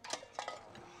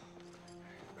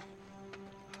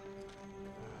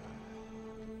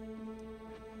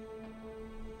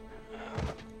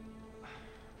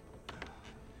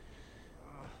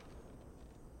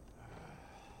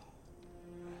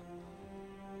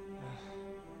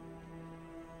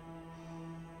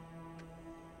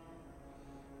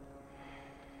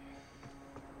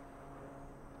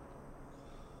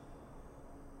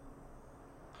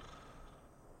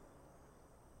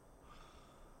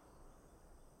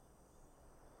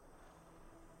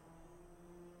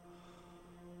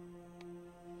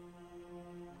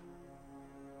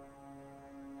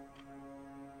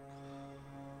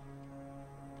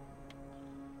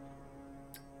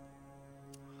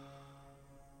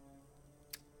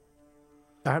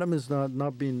 Adam is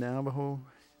not being Navajo.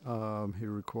 He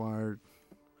required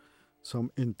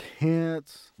some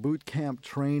intense boot camp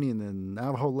training in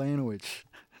Navajo language.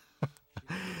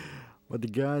 But the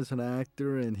guy's an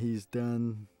actor, and there's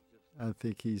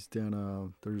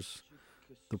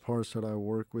the parts that I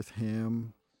work with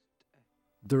him.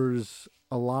 There's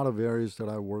a lot of areas that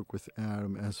I work with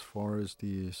Adam as far as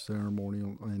the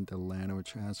ceremonial and the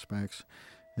language aspects.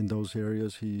 In those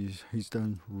areas, he's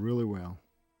done really well.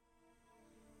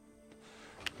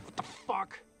 What the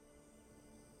fuck?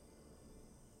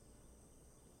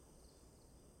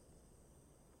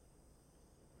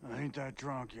 I ain't that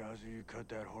drunk, Yazzie. You cut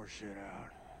that horse shit out.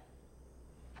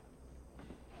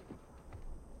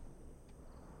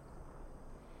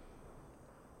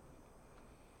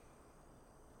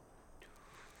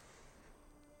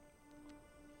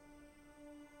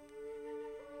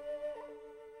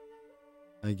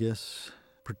 I guess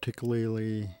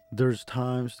particularly there's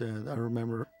times that I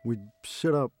remember we'd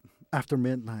sit up after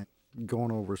midnight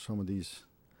going over some of these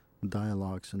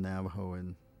dialogues in Navajo,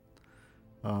 and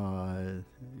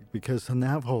because the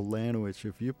Navajo language,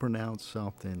 if you pronounce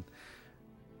something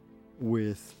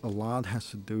with a lot, has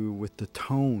to do with the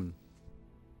tone,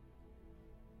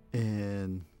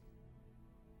 and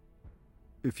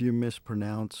if you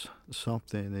mispronounce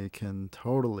something, it can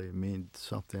totally mean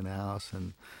something else.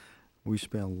 And we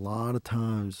spent a lot of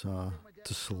times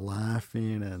just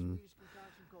laughing and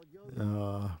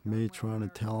me trying to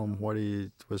tell him what he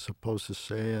was supposed to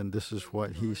say, and this is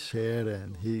what he said,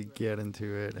 and he'd get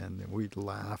into it, and we'd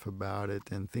laugh about it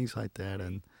and things like that,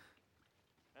 and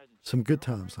some good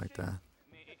times like that.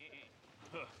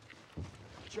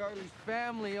 Charlie's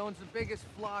family owns the biggest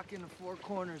flock in the Four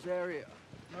Corners area.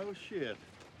 No shit.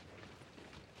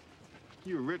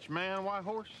 You a rich man, White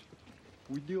Horse?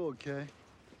 We do okay.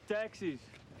 Taxis.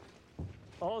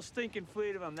 A whole stinking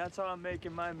fleet of them. That's how I'm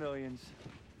making my millions.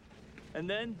 And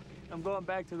then I'm going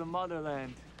back to the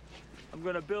motherland. I'm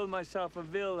gonna build myself a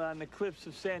villa on the cliffs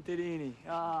of Santorini.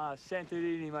 Ah,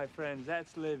 Santorini, my friends,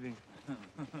 that's living.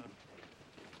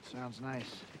 Sounds nice.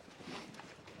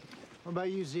 What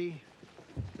about you, Z?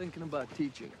 Thinking about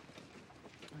teaching.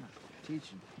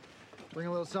 Teaching. Bring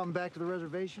a little something back to the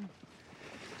reservation?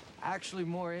 Actually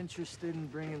more interested in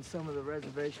bringing some of the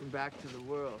reservation back to the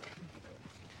world.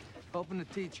 Hoping to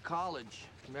teach college,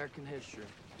 American history.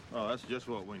 Oh, that's just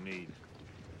what we need.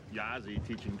 Yazzie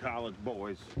teaching college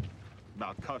boys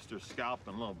about Custer's scalp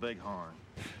and Little Bighorn.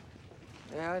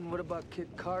 Yeah, and what about Kit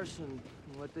Carson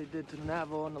and what they did to the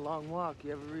Navajo on the Long Walk?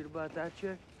 You ever read about that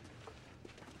chick?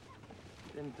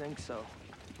 Didn't think so.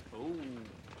 Oh.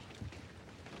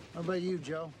 How about you,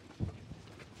 Joe?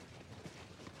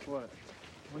 What?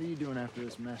 What are you doing after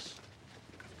this mess?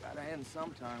 Gotta end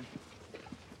sometime.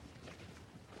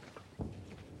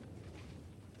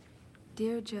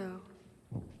 Dear Joe,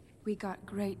 we got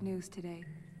great news today.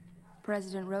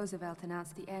 President Roosevelt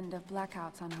announced the end of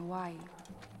blackouts on Hawaii.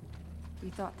 We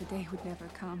thought the day would never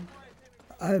come.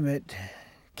 I met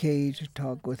Cage,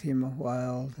 talked with him a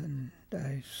while, and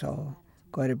I saw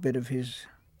quite a bit of his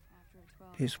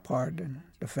part in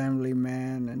The Family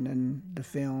Man and then the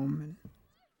film. And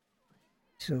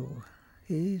so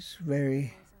he's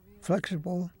very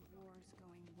flexible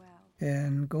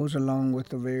and goes along with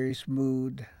the various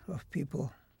mood of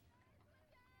people.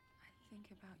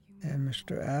 And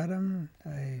Mr. Adam,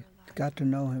 I got to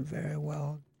know him very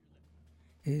well.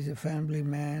 He's a family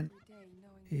man.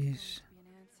 He's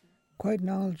quite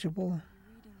knowledgeable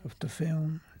of the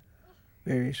film,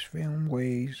 various film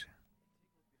ways,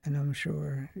 and I'm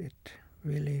sure it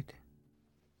really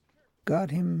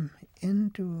got him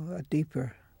into a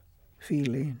deeper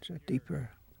feelings, a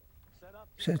deeper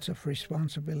sense of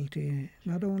responsibility,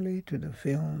 not only to the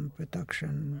film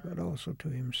production, but also to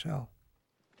himself.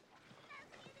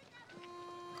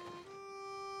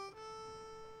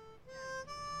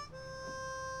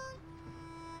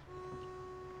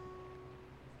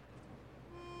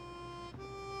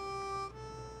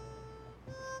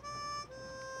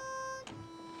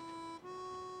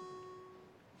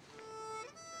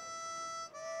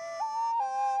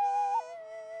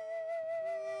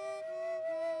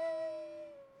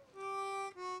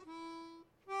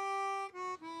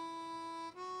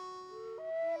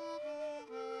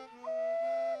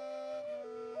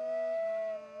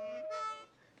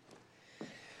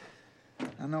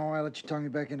 I know why I let you talk me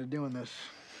back into doing this.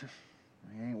 It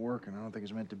ain't working. I don't think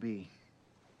it's meant to be.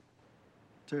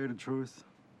 Tell you the truth,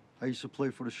 I used to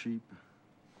play for the sheep.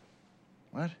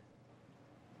 What?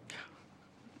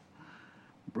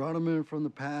 Brought him in from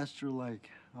the pasture like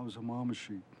I was a mama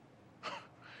sheep.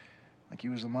 Like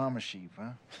you was the mama sheep,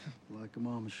 huh? Like a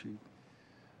mama sheep.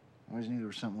 I always knew there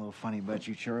was something a little funny about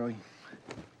you, Charlie.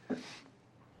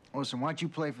 Listen, why don't you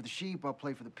play for the sheep, I'll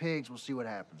play for the pigs, we'll see what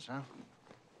happens, huh?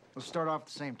 Let's start off at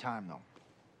the same time, though.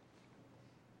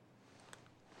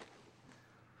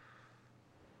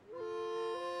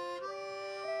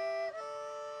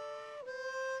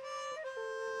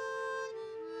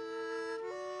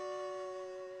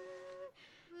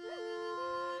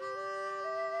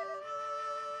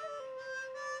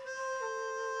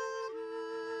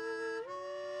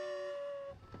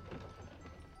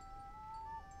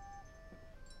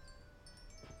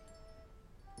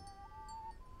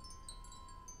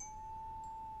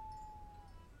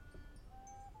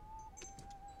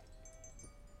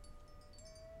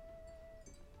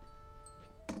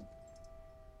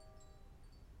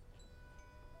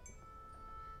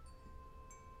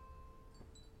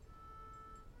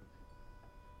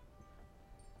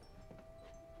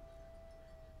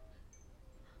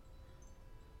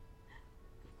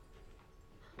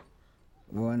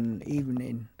 One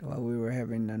evening while we were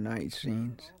having the night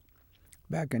scenes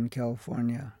back in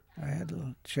California, I had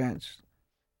a chance.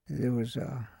 There was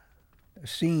a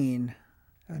scene,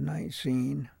 a night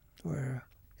scene, where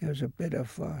there was a bit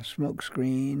of smoke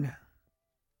screen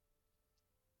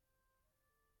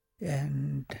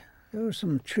and there were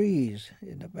some trees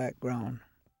in the background.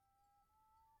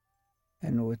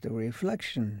 And with the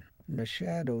reflection and the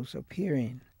shadows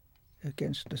appearing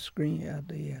against the screen,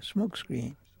 the smoke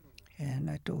screen.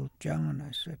 And I told John,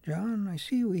 I said, John, I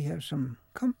see we have some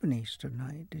companies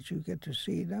tonight. Did you get to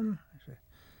see them? I said,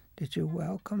 did you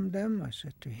welcome them? I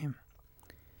said to him.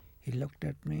 He looked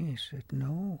at me, he said,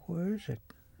 no, where is it?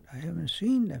 I haven't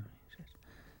seen them.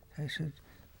 I said,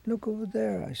 look over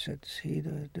there. I said, see,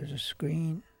 there's a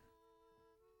screen,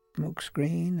 smoke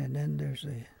screen, and then there's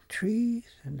the trees,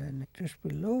 and then just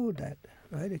below that,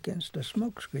 right against the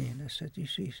smoke screen, I said, you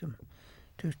see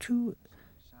there's two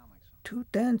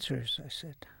dancers. I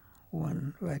said,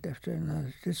 one right after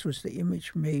another. This was the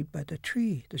image made by the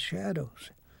tree, the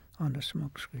shadows on the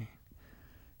smoke screen.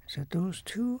 I said, those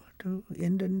two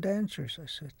Indian dancers, I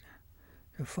said,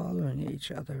 they're following each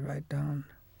other right down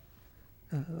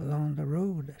along the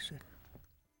road, I said.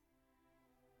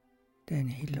 Then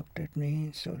he looked at me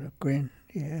and sort of grinned.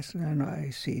 Yes, and I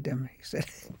see them, he said.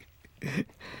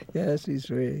 Yes,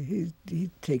 he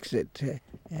takes it,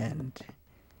 and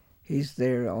he's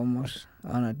there almost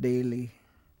on a daily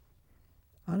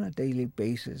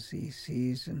basis. He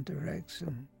sees and directs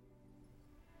and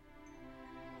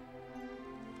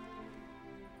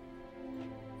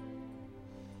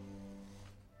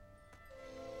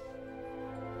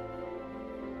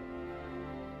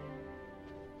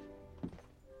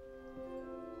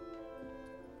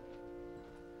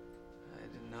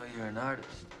You're an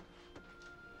artist.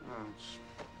 Oh,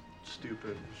 it's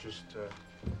stupid. It's just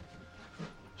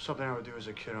something I would do as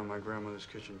a kid on my grandmother's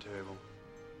kitchen table.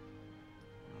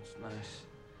 That's nice.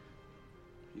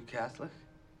 You Catholic?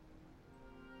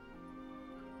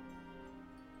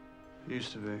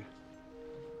 Used to be.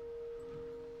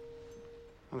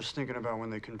 I was thinking about when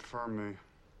they confirmed me.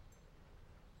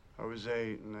 I was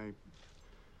 8 and they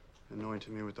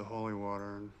anointed me with the holy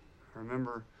water, and I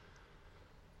remember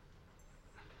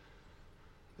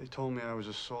they told me I was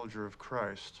a soldier of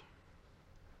Christ.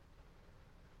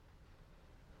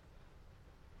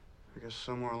 I guess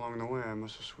somewhere along the way I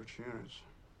must have switched units.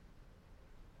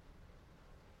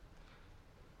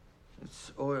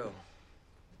 It's oil.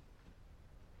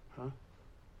 Huh?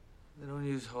 They don't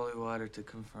use holy water to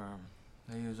confirm.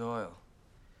 They use oil.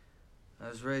 I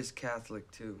was raised Catholic,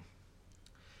 too.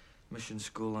 Mission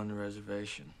school on the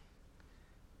reservation.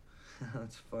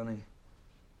 That's funny.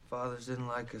 Fathers didn't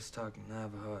like us talking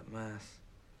Navajo at Mass.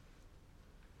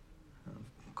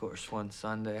 Of course, one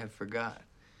Sunday I forgot.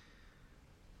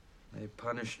 They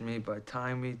punished me by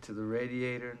tying me to the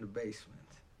radiator in the basement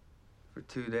for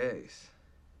 2 days.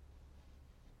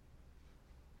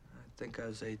 I think I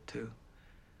was 8, too.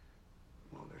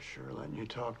 Well, they're sure letting you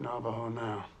talk Navajo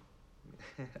now.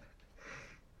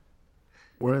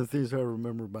 One of the things I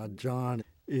remember about John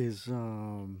is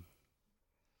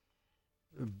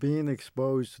being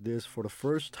exposed to this for the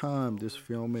first time, this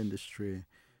film industry.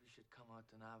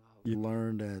 You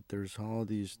learn that there's all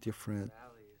these different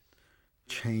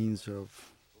chains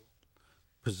of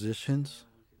positions,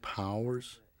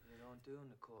 powers,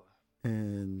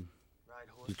 and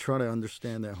you try to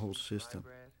understand that whole system.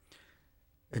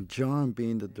 And John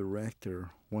being the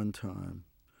director one time,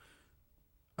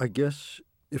 I guess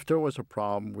if there was a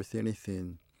problem with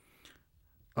anything,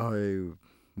 I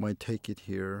might take it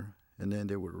here, and then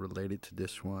they would relate it to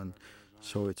this one.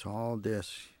 So it's all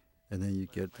this, and then you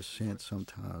get the sense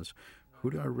sometimes,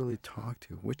 who do I really talk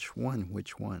to? Which one?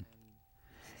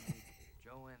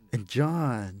 And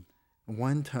John,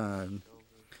 one time,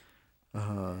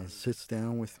 sits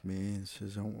down with me and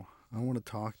says, I want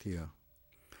to talk to you.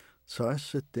 So I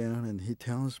sit down, and he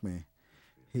tells me,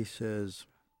 he says,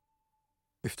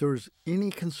 if there's any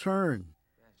concern,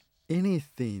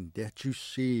 anything that you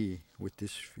see with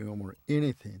this film or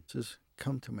anything, just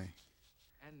come to me.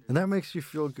 And that makes you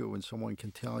feel good when someone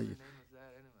can tell you,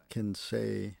 can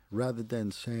say, rather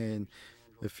than saying,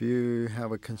 if you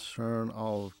have a concern,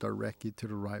 I'll direct you to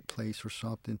the right place or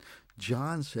something.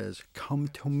 John says, come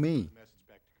to me,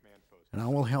 and I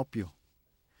will help you.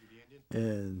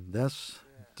 And that's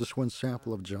just one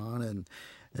sample of John.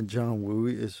 And John Woo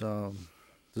is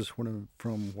just one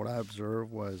from what I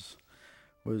observed was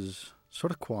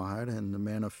sort of quiet and a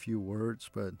man of few words.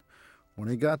 But when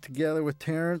he got together with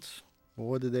Terrence, well,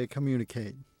 what did they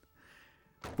communicate?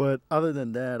 But other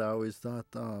than that, I always thought,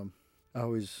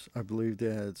 I believe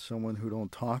that someone who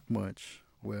don't talk much,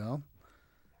 well,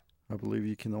 I believe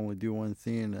you can only do one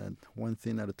thing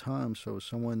at a time. So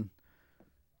someone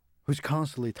who's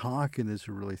constantly talking is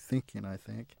really thinking, I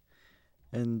think.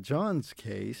 In John's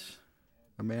case,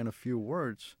 a man of few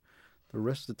words, the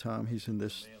rest of the time he's in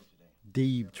this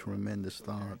deep, tremendous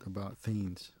thought about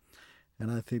things. And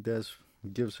I think that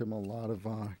gives him a lot of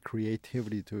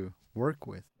creativity to work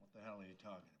with. What the hell are you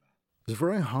talking about? He's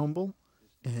very humble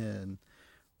and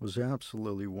was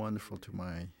absolutely wonderful to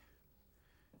my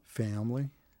family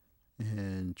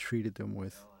and treated them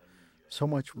with so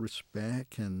much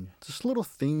respect, and just little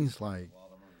things like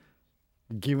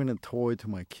giving a toy to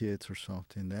my kids or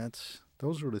something.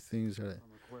 Those are the things that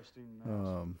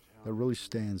that really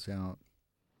stands out.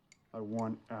 I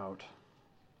want out.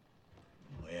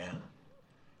 Oh, yeah?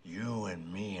 You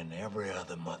and me and every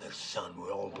other mother's son, we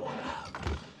all want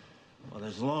out. Well,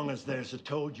 as long as there's a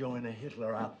Tojo and a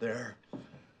Hitler out there,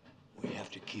 we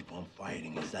have to keep on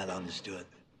fighting. Is that understood?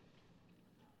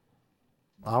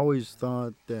 I always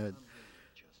thought that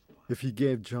if you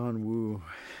gave John Woo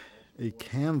a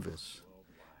canvas,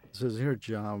 it says, here,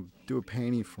 John, do a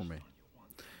painting for me.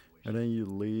 And then you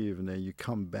leave, and then you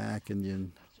come back, and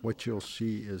then what you'll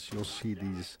see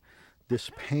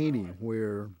this painting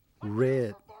where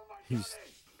red,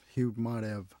 he might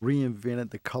have reinvented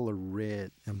the color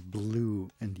red and blue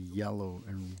and yellow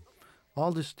and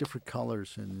all these different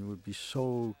colors, and it would be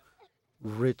so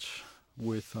rich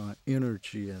with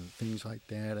energy and things like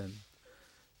that.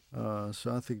 And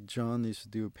so I think John needs to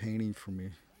do a painting for me.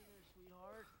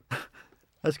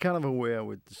 That's kind of a way I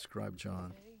would describe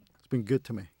John. It's been good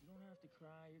to me.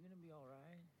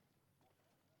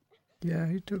 Yeah,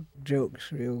 he took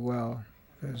jokes real well,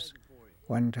 because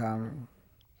one time,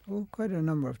 quite a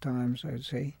number of times, I'd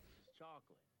say,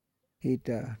 he'd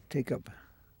take up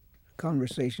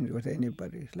conversations with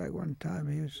anybody. It's like one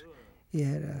time he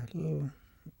had a little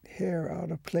hair out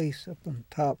of place up on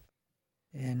top,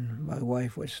 and my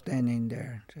wife was standing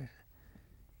there.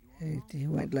 He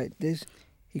went like this.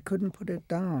 He couldn't put it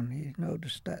down. He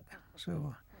noticed that.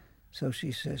 So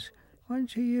she says, why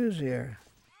don't you use your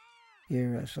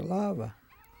saliva?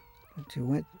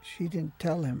 And she didn't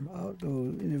tell him,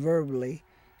 although verbally,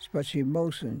 but she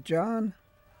motioned. John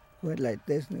went like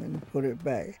this and then put it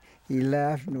back. He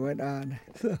laughed and went on.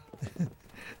 So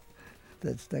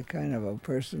that's the kind of a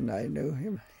person I knew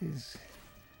him. He's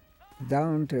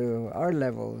down to our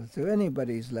level, to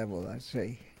anybody's level, I'd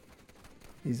say.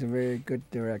 He's a very good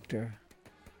director.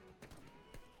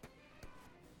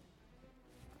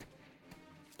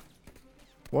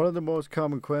 One of the most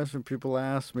common questions people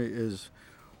ask me is,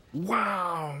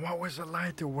 wow, what was it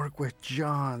like to work with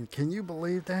John? Can you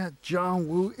believe that? John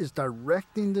Woo is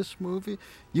directing this movie?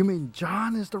 You mean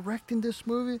John is directing this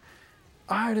movie?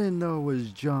 I didn't know it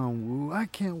was John Woo. I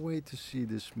can't wait to see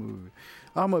this movie.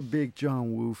 I'm a big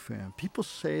John Woo fan. People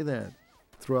say that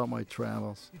throughout my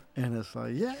travels. And it's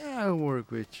like, yeah, I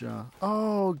work with John.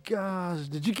 Oh, gosh,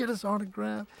 did you get his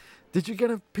autograph? Did you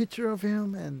get a picture of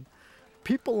him? And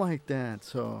people like that.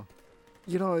 So,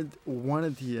 one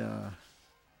of the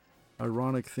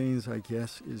ironic things, I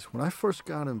guess, is when I first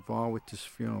got involved with this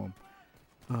film,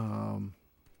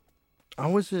 I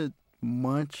wasn't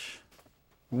much.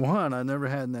 One, I never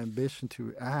had an ambition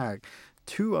to act.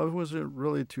 Two, I wasn't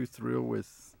really too thrilled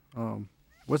with,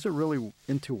 wasn't really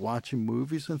into watching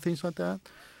movies and things like that.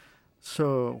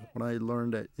 So when I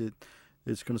learned that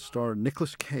it's going to star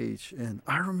Nicolas Cage, and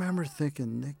I remember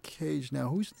thinking, Nick Cage, now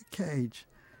who's Nick Cage?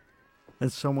 And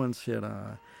someone said,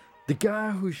 the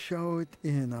guy who showed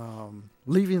in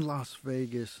Leaving Las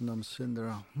Vegas, and I'm sitting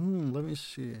there, let me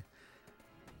see.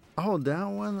 Oh, that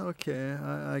one? Okay,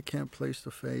 I can't place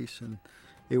the face, and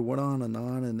it went on,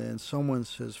 and then someone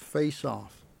says, Face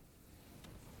Off.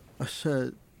 I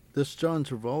said, this John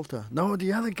Travolta. No,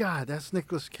 the other guy, that's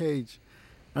Nicolas Cage.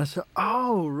 And I said,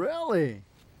 oh, really?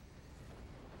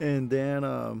 And then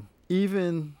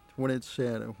even when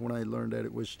I learned that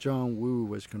it was John Woo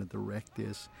was going to direct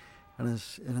this, and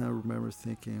I remember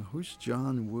thinking, who's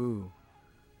John Woo?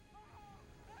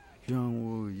 John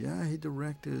Woo, yeah, he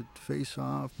directed Face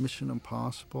Off, Mission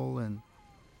Impossible,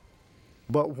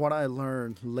 but what I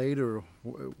learned later,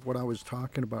 what I was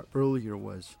talking about earlier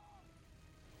was,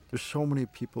 there's so many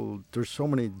people, there's so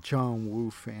many John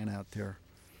Woo fan out there,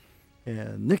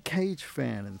 and Nick Cage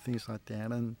fan and things like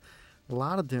that, and a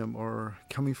lot of them are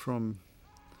coming from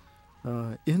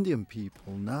Indian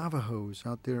people, Navajos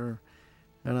out there,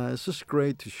 and it's just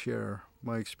great to share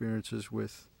my experiences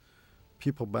with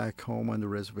people back home on the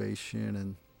reservation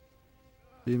and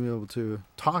being able to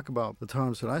talk about the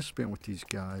times that I spent with these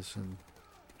guys, and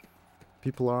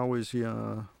people always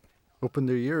open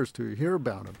their ears to hear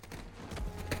about them.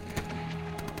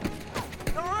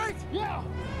 All right? Yeah!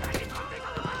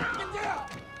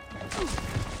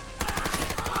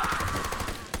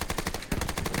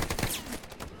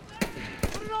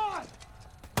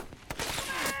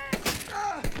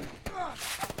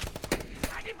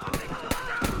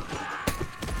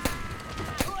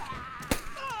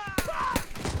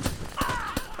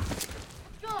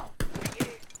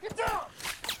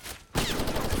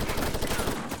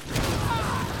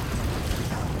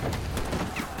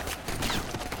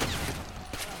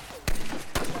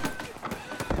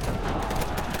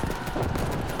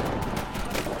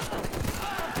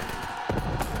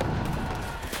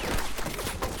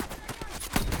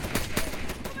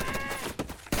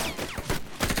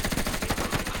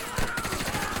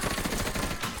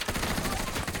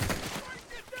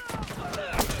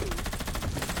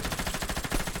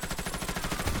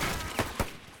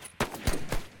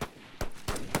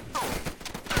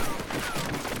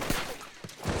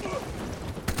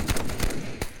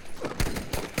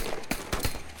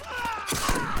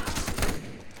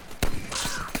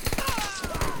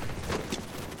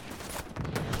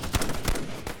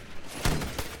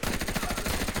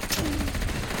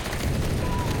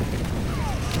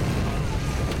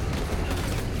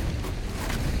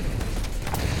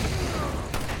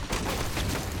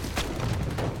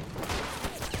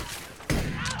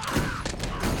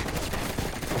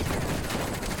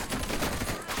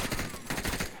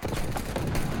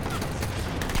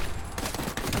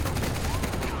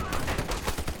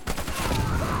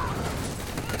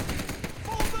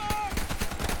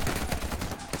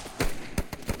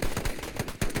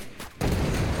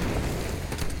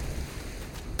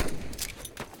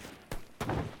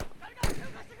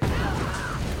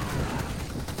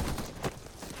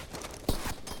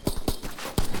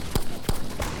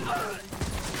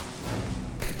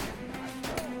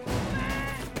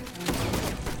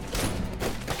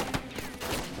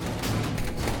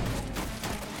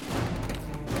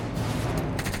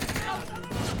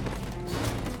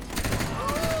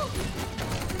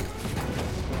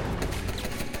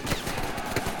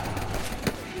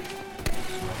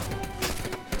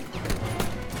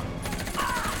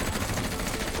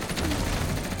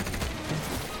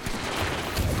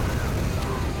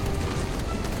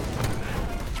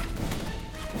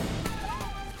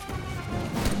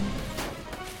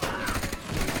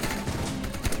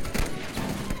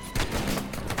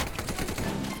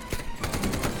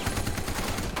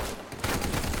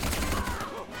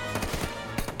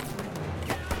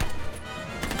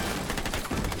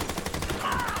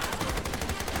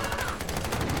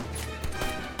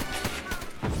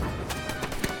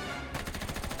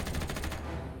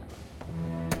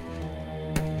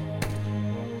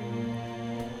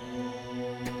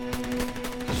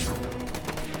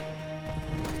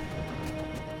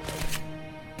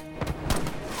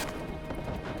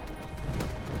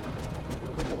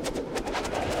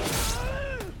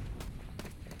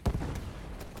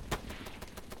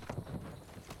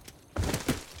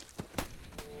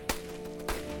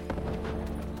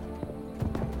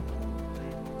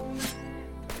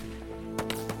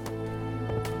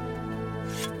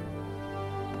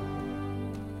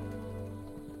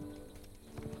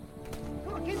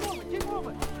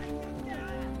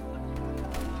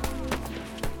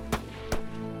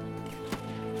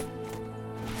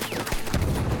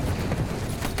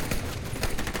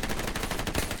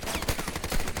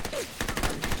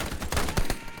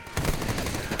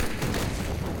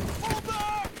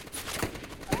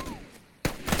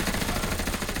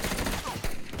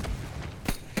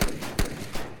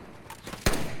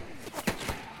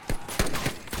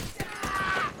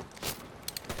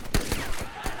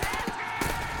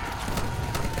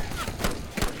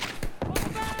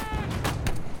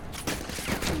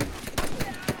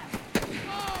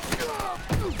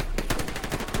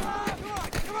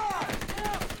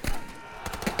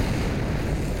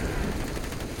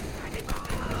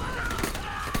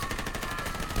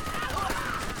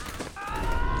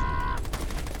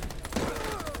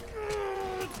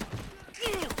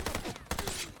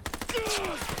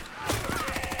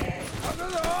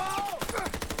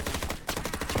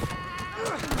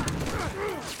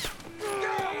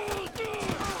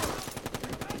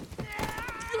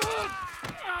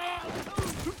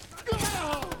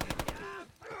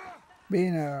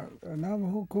 Being a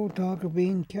Navajo code talker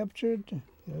being captured,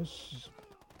 yes.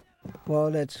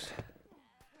 Well,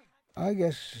 I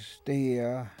guess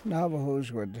the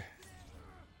Navajos would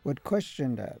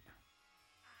question that.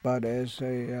 But as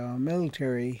a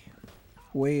military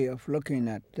way of looking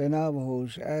at the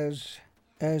Navajos as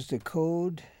the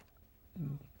code,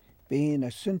 being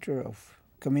a center of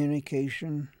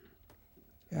communication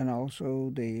and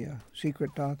also the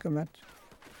secret document,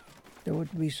 there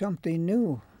would be something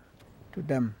new to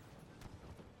them.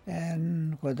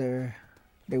 And whether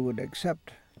they would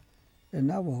accept the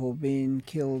Navajo being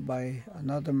killed by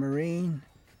another Marine,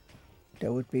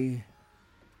 that would be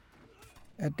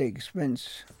at the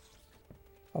expense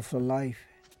of the life.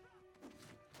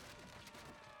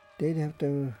 They'd have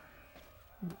to,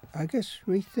 I guess,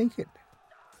 rethink it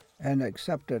and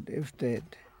accept it if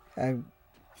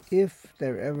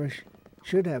there ever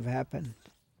should have happened.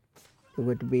 It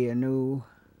would be a new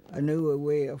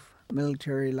way of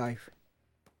military life.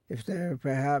 If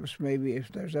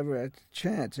there's ever a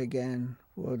chance again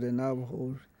for the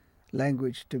Navajo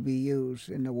language to be used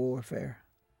in the warfare.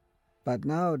 But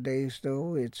nowadays,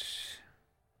 though,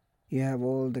 you have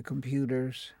all the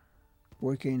computers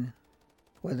working.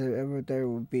 Whether ever there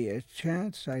would be a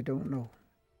chance, I don't know.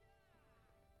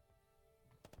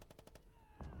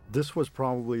 This was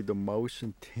probably the most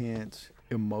intense,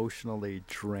 emotionally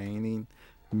draining,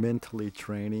 mentally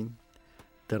draining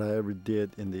that I ever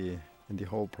did in the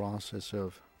whole process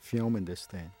of filming this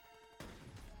thing.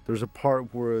 There's a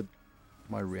part where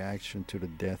my reaction to the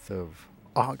death of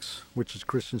Ox, which is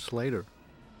Christian Slater.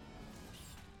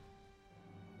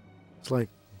 It's like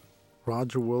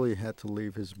Roger Willie had to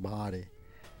leave his body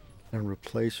and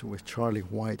replace it with Charlie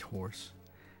Whitehorse,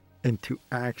 and to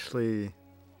actually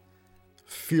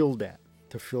feel that,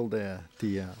 to feel the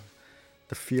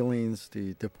feelings,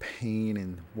 the pain,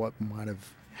 and what might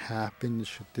have happened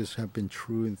should this have been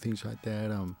true, and things like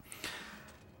that.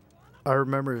 I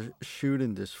remember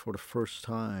shooting this for the first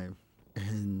time,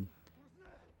 and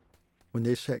when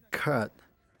they said cut,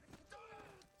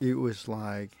 it was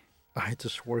like I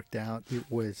just worked out. It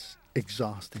was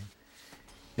exhausting.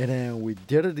 And then we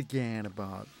did it again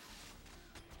about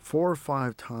 4 or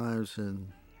 5 times,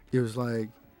 and it was like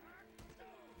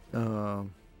that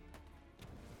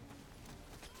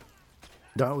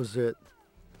was it.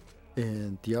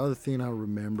 And the other thing I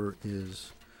remember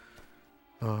is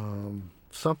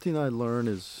something I learned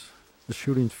is the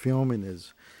shooting filming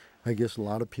is, I guess a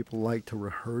lot of people like to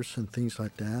rehearse and things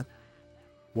like that.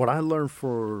 What I learned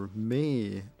for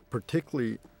me,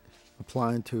 particularly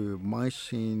applying to my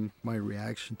scene, my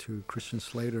reaction to Christian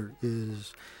Slater,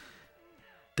 is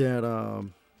that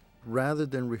rather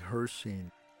than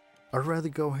rehearsing, I'd rather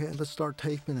go ahead and start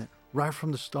taping it right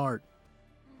from the start.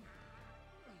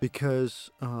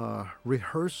 Because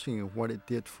rehearsing, what it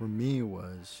did for me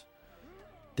was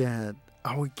that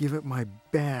I would give it my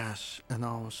best, and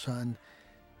all of a sudden,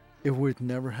 it would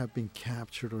never have been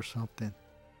captured or something.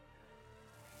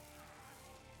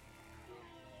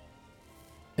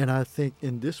 And I think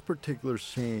in this particular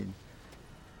scene,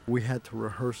 we had to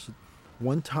rehearse it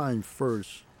one time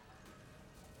first.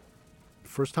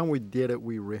 First time we did it,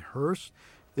 we rehearsed.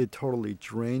 It totally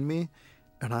drained me.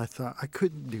 And I thought, I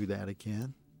couldn't do that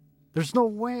again. There's no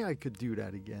way I could do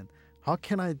that again. How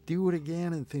can I do it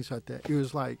again? And things like that. It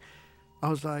was like, I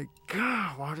was like,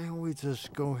 God, why didn't we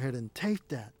just go ahead and tape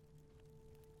that?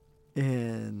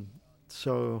 And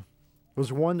so it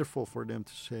was wonderful for them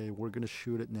to say, we're going to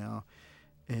shoot it now.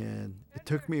 And it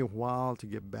took me a while to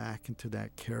get back into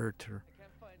that character.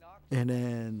 And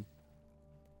then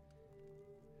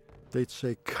they'd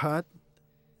say, cut.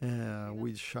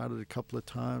 We shot it a couple of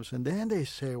times. And then they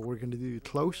say, we're going to do a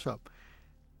close-up.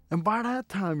 And by that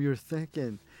time, you're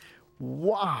thinking,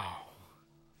 wow.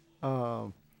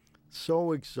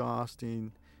 So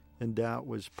exhausting. And that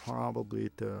was probably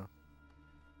the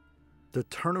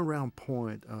turnaround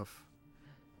point of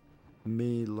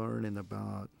me learning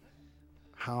about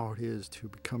how it is to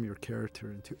become your character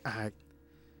and to act,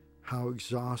 how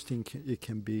exhausting it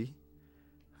can be.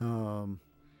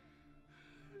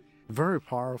 Very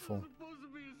powerful.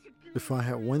 If I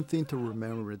had one thing to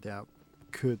remember that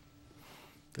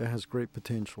has great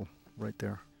potential right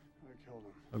there. I killed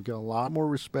him. I've got a lot more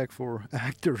respect for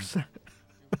actors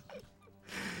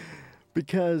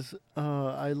because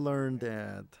I learned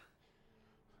that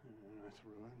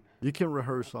you can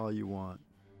rehearse all you want.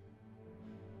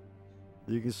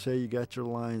 You can say you got your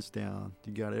lines down,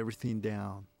 you got everything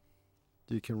down.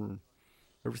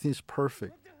 Everything's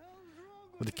perfect.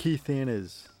 But the key thing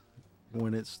is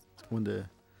when the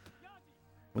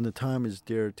time is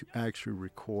there to actually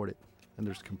record it, and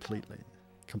there's complete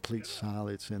complete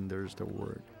silence, and there's the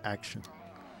word action.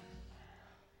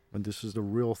 And this is the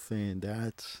real thing.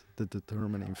 That's the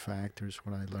determining factor, is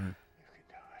what I learned.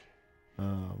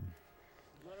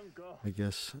 I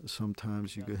guess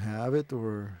sometimes you could have it,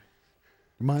 or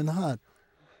you might not.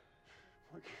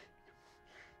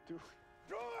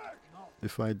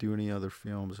 If I do any other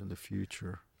films in the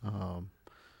future,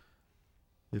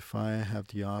 if I have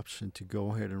the option to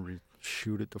go ahead and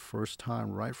shoot it the first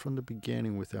time, right from the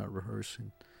beginning without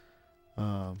rehearsing,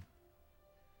 I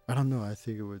don't know, I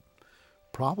think it would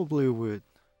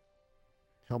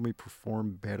help me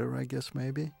perform better, I guess,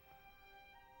 maybe.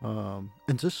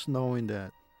 And just knowing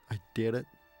that I did it,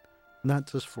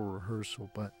 not just for rehearsal,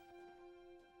 but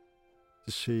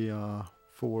to see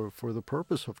for the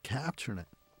purpose of capturing it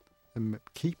and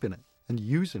keeping it and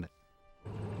using it.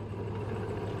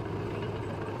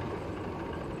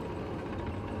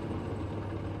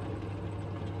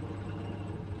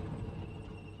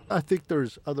 I think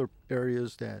there's other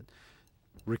areas that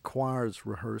requires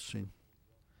rehearsing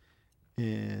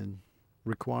in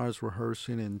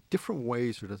different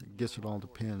ways. I guess it all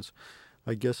depends.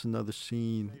 I guess another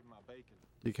scene,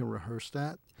 you can rehearse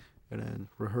that and then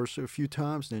rehearse it a few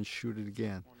times and then shoot it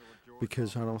again,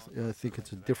 because I think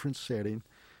it's a different setting.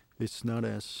 It's not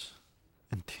as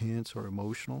intense or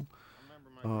emotional.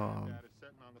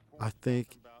 I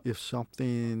think if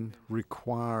something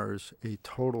requires a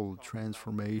total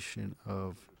transformation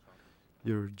of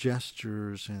your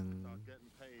gestures and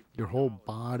your whole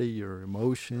body, your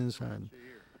emotions, and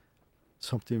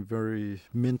something very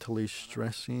mentally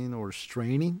stressing or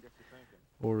straining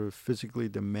or physically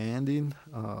demanding,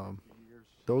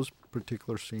 those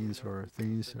particular scenes are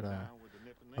things that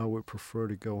I would prefer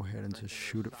to go ahead and just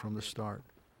shoot it from the start.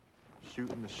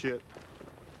 Shooting the shit,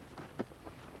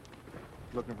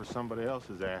 looking for somebody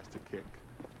else's ass to kick.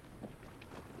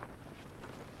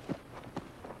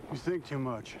 You think too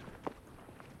much.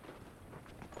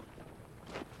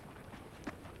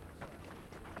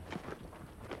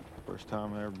 First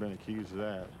time I've ever been accused of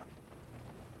that.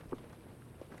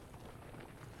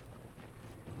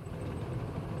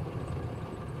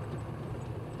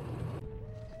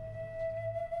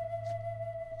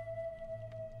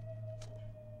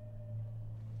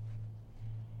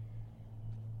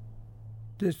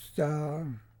 This,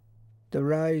 the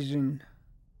rising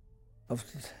of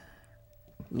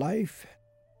life,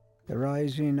 the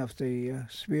rising of the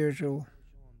spiritual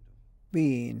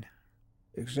being,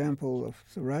 example of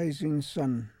the rising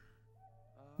sun,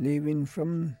 leaving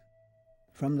from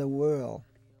the world,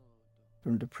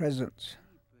 from the presence,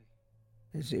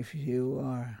 as if you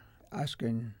are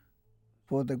asking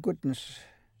for the goodness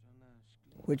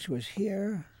which was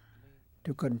here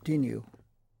to continue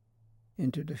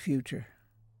into the future.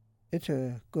 It's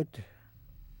a good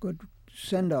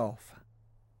send-off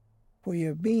for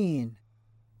your being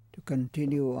to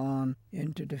continue on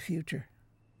into the future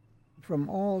from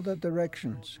all the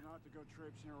directions,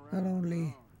 not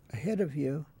only ahead of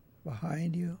you,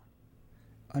 behind you,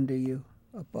 under you,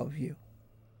 above you,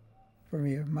 from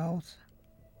your mouth,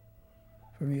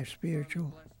 from your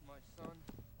spiritual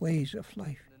ways of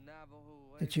life,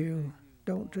 that you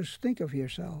don't just think of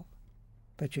yourself,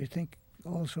 but you think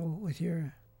also with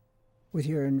your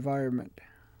environment,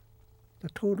 the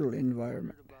total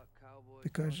environment,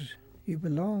 because you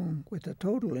belong with the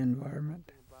total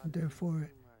environment. And therefore,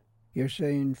 you're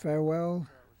saying farewell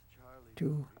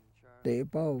to the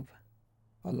above,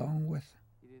 along with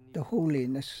the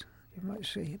holiness, you might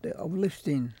say, the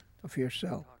uplifting of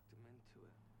yourself.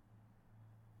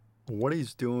 What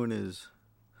he's doing is,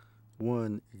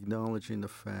 one, acknowledging the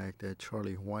fact that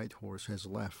Charlie Whitehorse has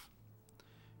left.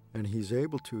 And he's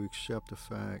able to accept the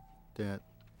fact that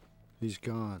he's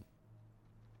gone.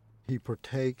 He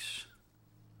partakes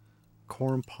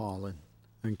corn pollen,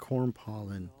 and corn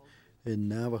pollen in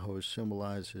Navajo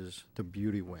symbolizes the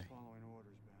beauty way.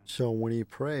 So when he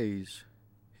prays,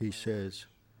 he says,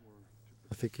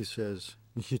 I think he says,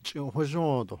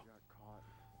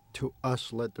 to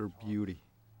us let there beauty.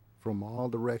 From all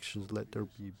directions let there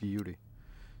be beauty.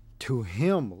 To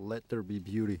him let there be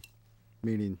beauty,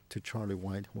 meaning to Charlie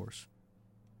Whitehorse.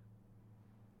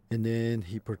 And then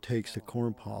he partakes the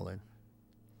corn pollen.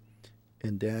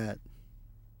 And that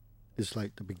is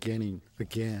like the beginning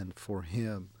again for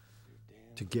him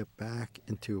to get back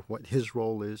into what his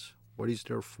role is, what he's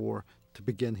there for, to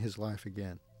begin his life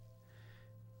again.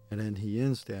 And then he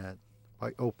ends that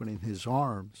by opening his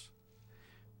arms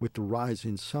with the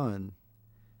rising sun,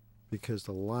 because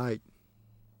the light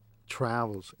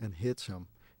travels and hits him,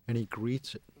 and he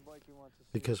greets it.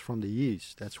 Because from the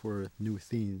east, that's where new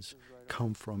things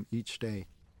come from each day.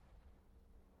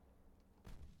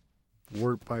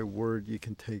 word by word, you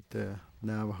can take the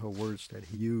Navajo words that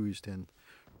he used and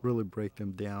really break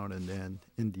them down, and then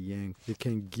in the end, it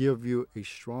can give you a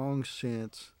strong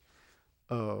sense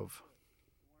of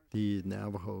the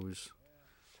Navajos'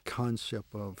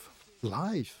 concept of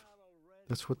life.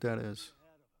 That's what that is.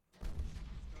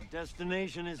 The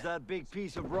destination is that big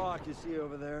piece of rock you see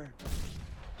over there.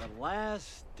 The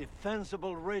last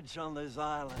defensible ridge on this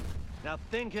island. Now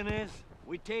thinking is,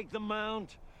 we take the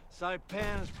mount,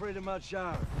 Saipan's pretty much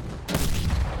ours.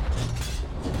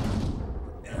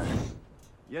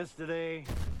 Yesterday,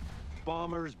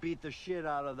 bombers beat the shit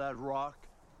out of that rock.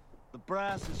 The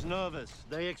brass is nervous.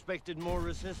 They expected more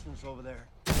resistance over there.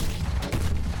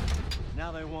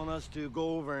 Now they want us to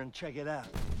go over and check it out.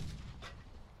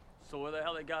 So where the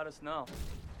hell they got us now?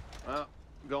 Well,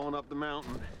 going up the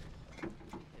mountain.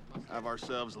 Have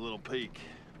ourselves a little peek.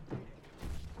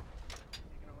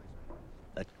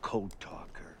 That code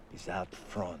talker is out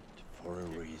front for a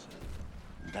reason.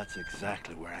 And that's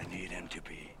exactly where I need him to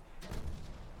be.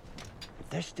 If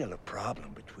there's still a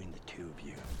problem between the two of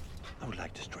you, I would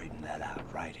like to straighten that out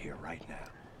right here, right now.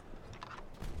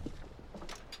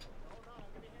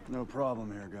 No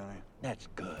problem here, Gunny. That's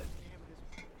good.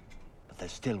 But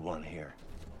there's still one here.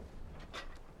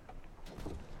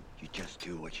 You just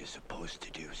do what you're supposed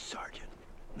to do, Sergeant.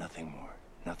 Nothing more,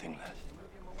 nothing less.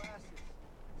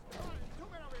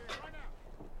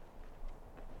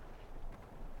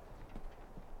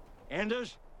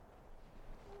 Anders?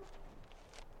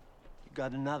 You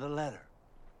got another letter.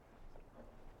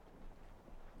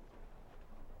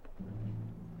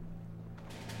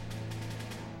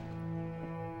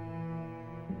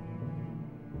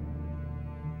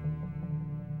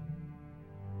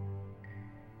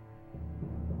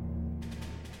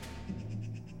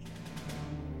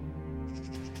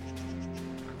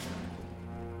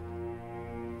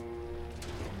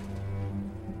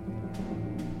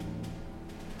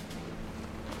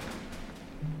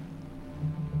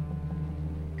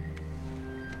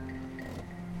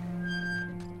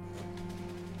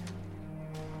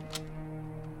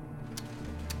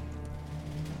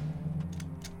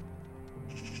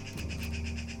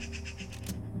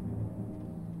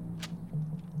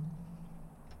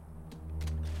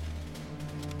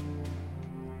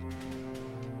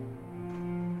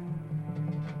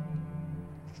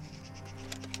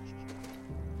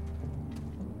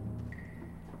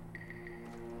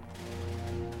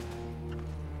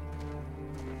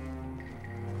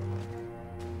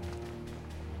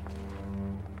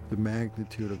 The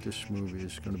magnitude of this movie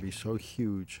is going to be so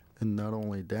huge, and not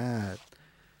only that,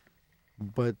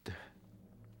 but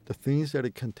the things that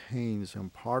it contains,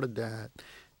 and part of that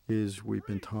is we've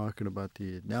been talking about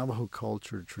the Navajo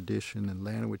culture, tradition, and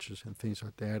languages and things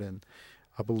like that, and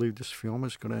I believe this film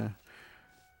is going to,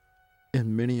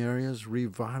 in many areas,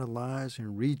 revitalize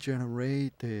and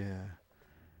regenerate the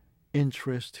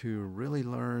interest to really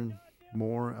learn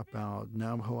more about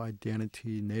Navajo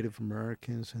identity, Native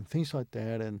Americans, and things like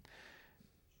that, and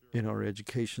in our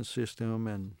education system,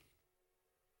 and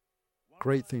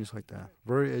great things like that.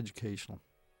 Very educational.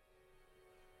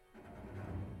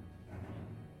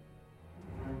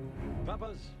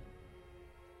 Papas?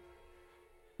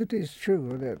 It is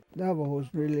true that Navajos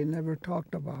really never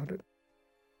talked about it.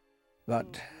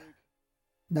 But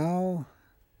now,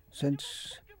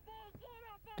 since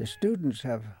the students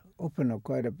have opened up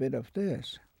quite a bit of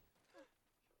this,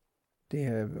 they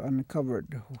have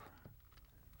uncovered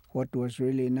what was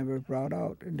really never brought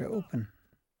out in the open.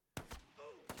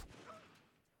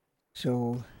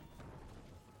 So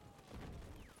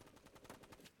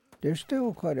there's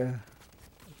still quite a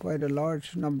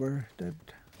large number that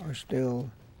are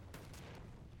still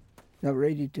not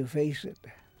ready to face it.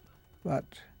 But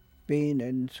being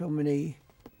in so many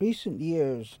recent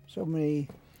years, so many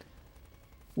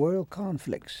world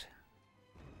conflicts,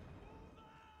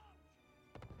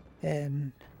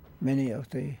 and many of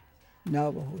the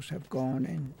Navajos have gone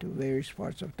into various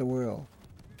parts of the world,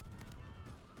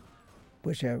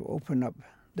 which have opened up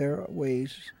their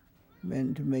ways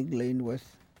into mingling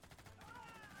with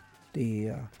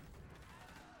the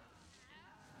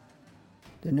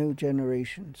new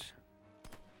generations.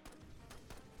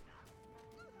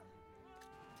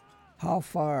 How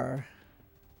far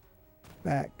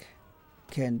back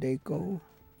can they go?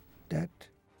 That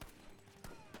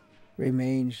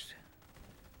remains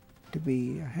to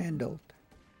be handled.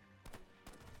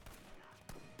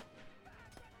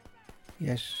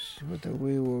 Yes, but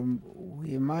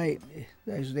we might,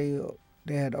 as they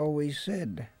had always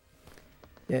said,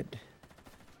 that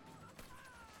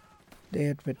they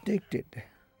had predicted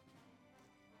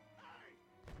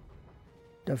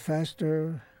the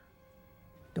faster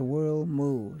the world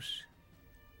moves,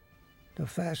 the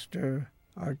faster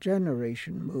our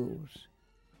generation moves.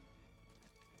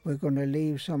 We're going to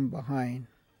leave some behind.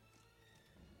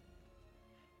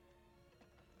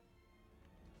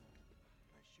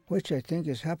 Which I think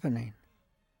is happening.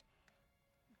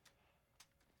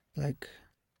 Like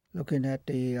looking at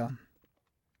the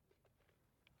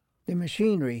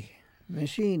machinery,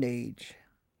 machine age.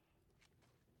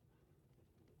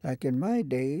 Like in my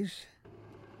days,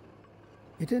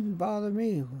 it didn't bother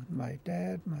me with my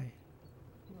dad, my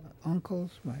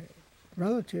uncles, my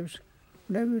relatives,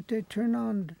 whenever they turn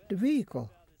on the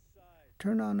vehicle,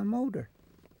 turn on the motor.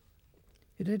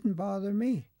 It didn't bother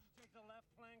me.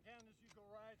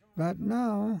 But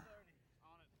now,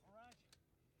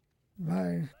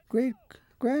 my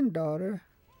great-granddaughter,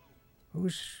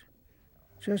 who's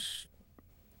just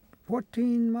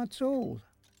 14 months old,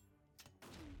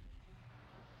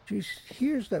 she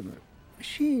hears the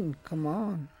machine come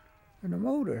on and the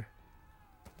motor.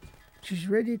 She's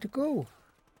ready to go.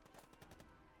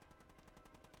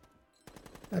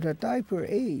 At a diaper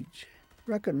age,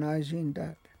 recognizing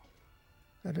that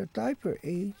at a diaper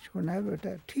age, whenever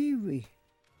that TV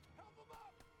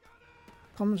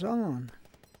comes on,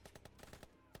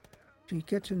 she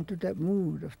gets into that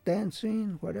mood of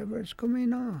dancing, whatever is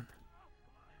coming on.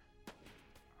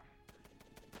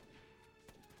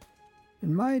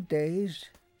 In my days,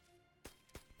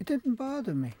 it didn't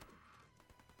bother me.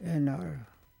 And our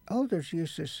elders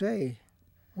used to say,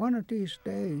 one of these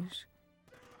days,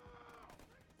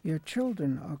 your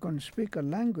children are going to speak a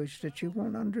language that you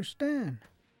won't understand.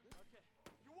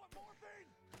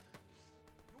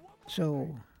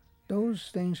 So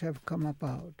those things have come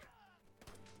about.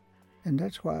 And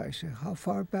that's why I say, how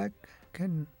far back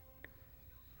can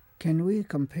we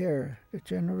compare the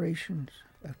generations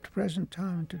at the present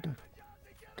time to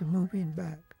moving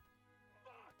back?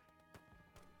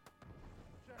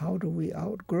 How do we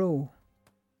outgrow?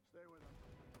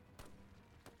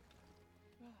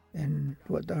 And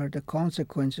what are the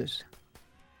consequences?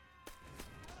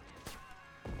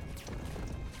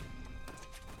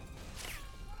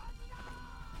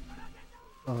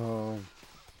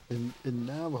 In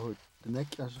Navajo, the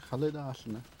next as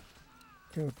Halidasana.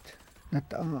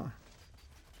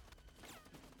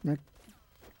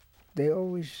 They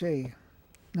always say,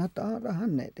 not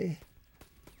Hanete,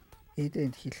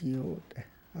 Eden Hiliote,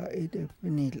 Ede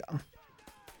Vanilla.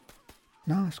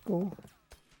 Nasko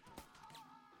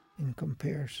in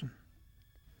comparison.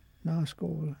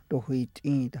 Nasko Dohit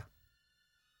Ida.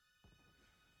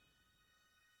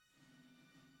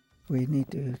 We need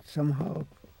to somehow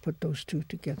put those two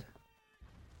together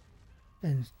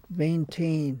and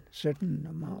maintain a certain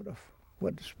amount of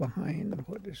what is behind and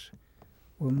what is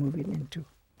we're moving into.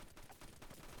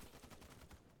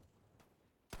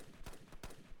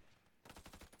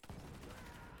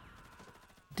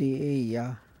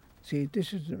 Yeah. See,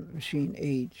 this is the machine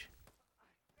age,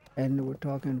 and we're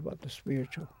talking about the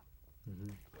spiritual.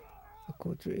 A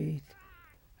quarter to 8.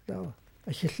 Now,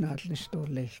 I should not list or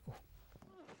lego.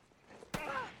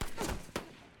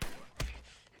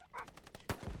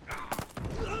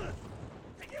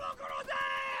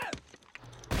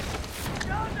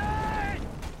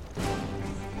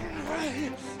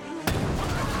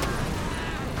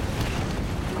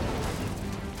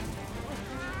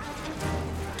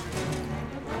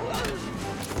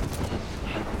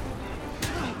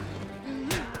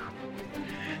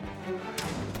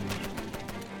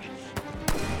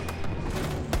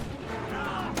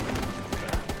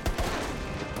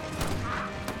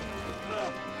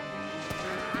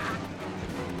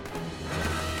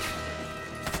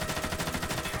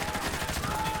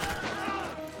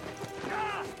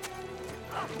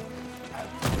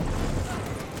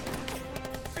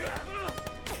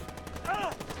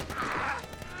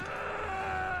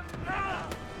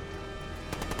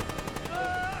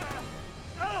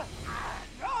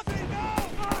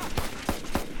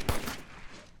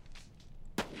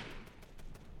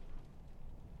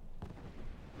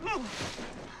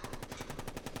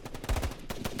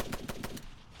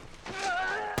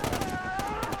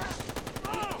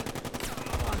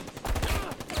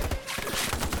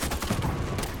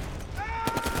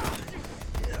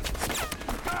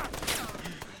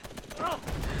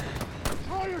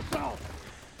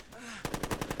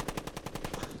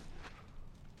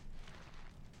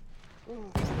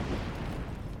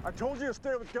 I told you to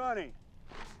stay with Gunny.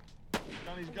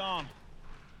 Gunny's gone.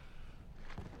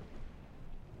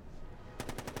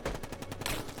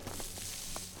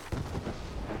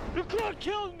 You can't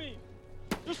kill me!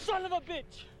 You son of a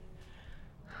bitch!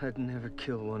 I'd never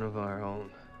kill one of our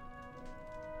own.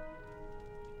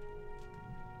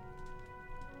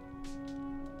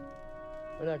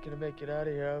 We're not gonna make it out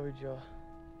of here, are we, Joe?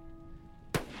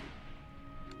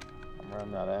 I'm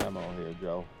running out of ammo here,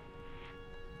 Joe.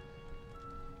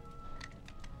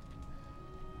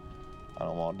 I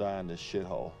don't want to die in this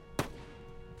shithole.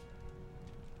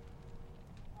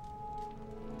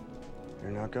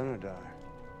 You're not gonna die.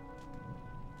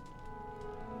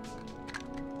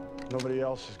 Nobody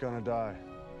else is gonna die.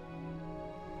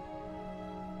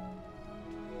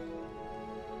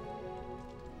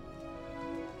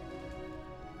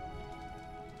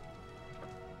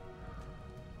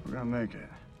 We're gonna make it.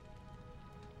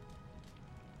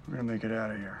 We're gonna make it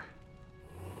out of here.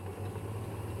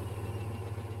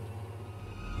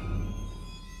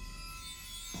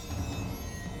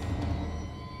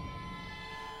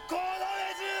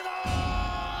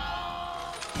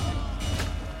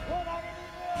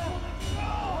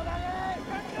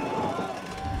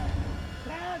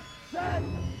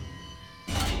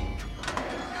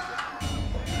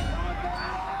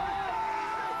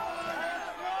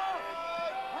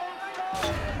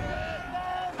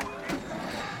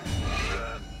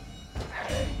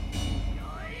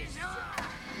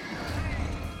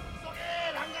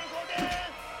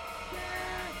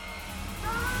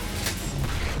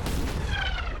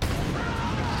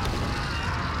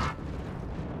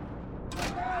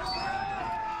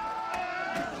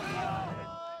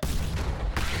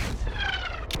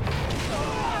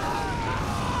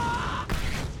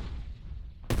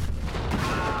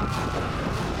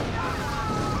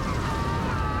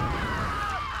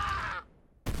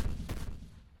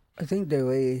 I think the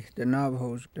way the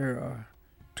Navajos, there are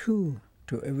two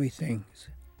to everything.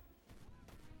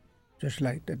 Just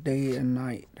like the day and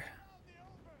night,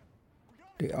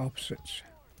 the opposites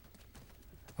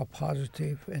are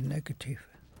positive and negative,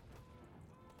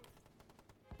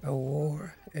 a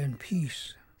war and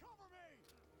peace,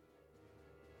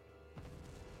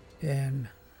 and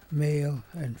male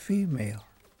and female.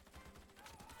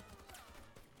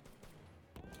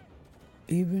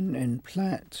 Even in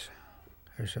plants,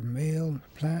 there's a male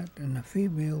plant and a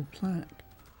female plant.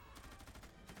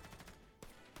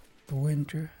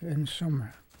 Winter and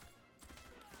summer.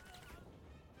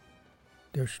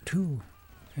 There's two.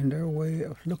 In their way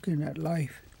of looking at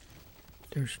life,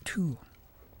 there's two.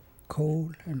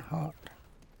 Cold and hot.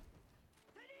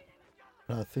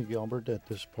 I think, Albert, that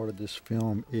this part of this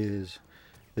film is,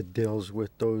 it deals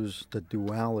with the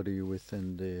duality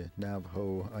within the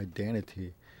Navajo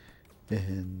identity.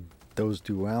 And those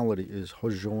duality is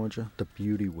Hojonja, the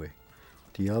beauty way.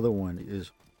 The other one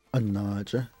is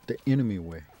Anaja, the enemy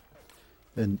way.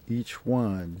 And each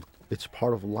one, it's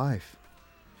part of life.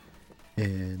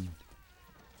 And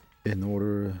in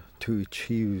order to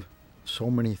achieve so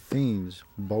many things,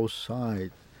 both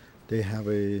sides, they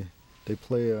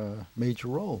play a major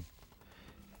role.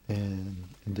 And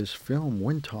in this film,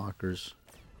 Windtalkers,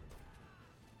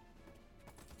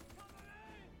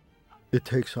 it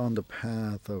takes on the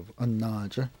path of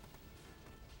Anaja,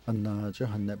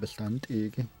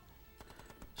 Hanebestantige,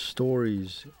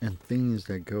 stories and things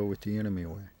that go with the enemy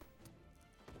way.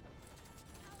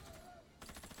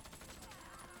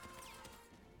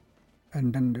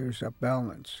 And then there's a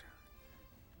balance.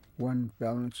 One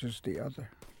balances the other.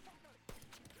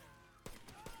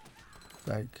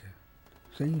 Like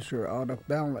things are out of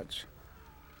balance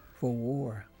for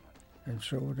war, and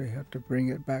so they have to bring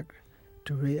it back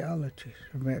to reality,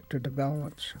 back to the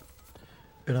balance.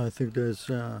 And I think there's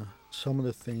some of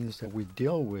the things that we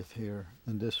deal with here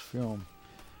in this film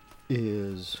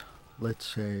is, let's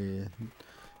say,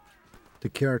 the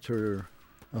character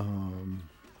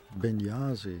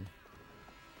Benyazi,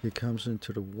 he comes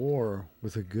into the war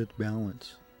with a good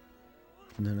balance.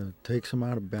 And then it takes him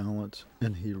out of balance,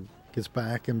 and he gets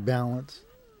back in balance.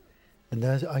 And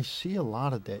I see a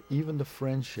lot of that, even the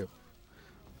friendship.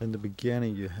 In the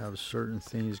beginning, you have certain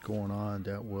things going on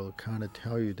that will kind of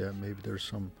tell you that maybe there's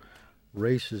some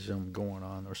racism going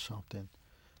on or something.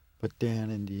 But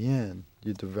then in the end,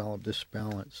 you develop this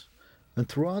balance. And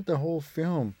throughout the whole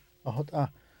film,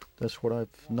 that's what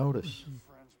I've noticed.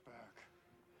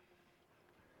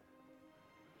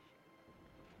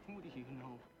 What do you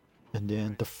know? And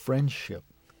then the friendship,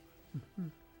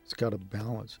 it's got a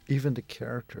balance. Even the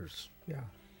characters. Yeah.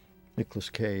 Nicolas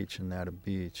Cage and Adam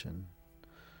Beach and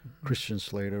Christian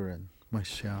Slater and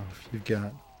myself. You've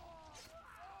got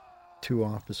two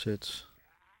opposites.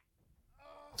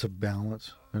 It's a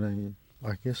balance. And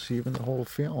I guess even the whole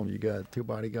film, you got two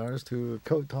bodyguards, two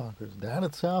coat talkers. That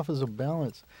itself is a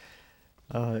balance.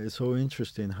 It's so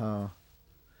interesting how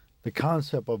the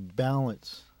concept of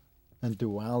balance and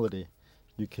duality,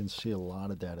 you can see a lot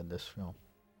of that in this film.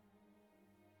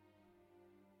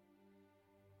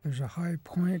 There's a high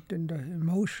point in the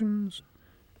emotions,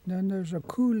 Then there's a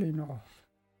cooling off.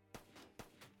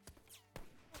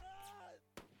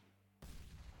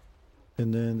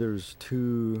 And then there's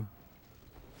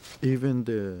even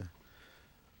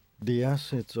the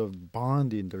essence of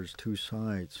bonding, there's two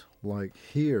sides. Like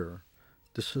here,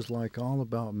 this is like all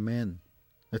about men.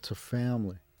 It's a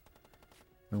family.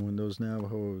 And when those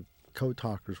Navajo code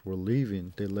talkers were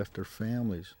leaving, they left their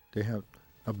families. They have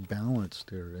a balance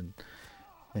there,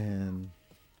 and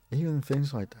even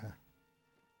things like that.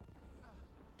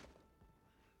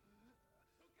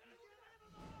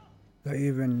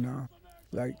 Even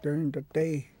like during the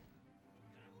day,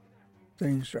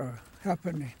 things are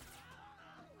happening.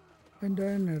 And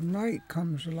then the night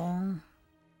comes along.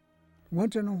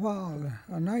 Once in a while,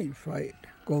 a night fight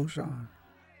goes on.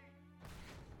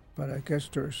 But I guess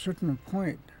to a certain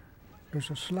point, there's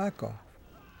a slack off,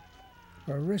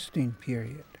 a resting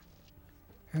period,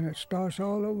 and it starts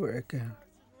all over again.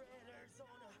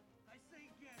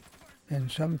 And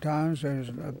sometimes there's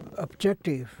an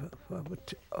objective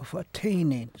of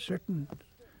attaining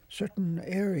certain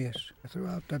areas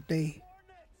throughout the day.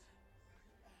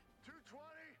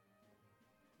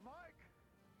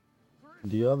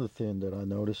 The other thing that I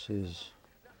notice is,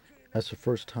 that's the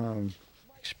first time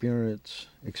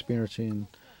experiencing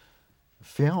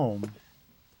film,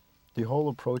 the whole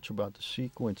approach about the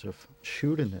sequence of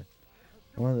shooting it.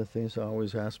 One of the things I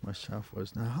always asked myself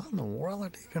was, now how in the world are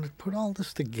they going to put all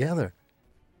this together?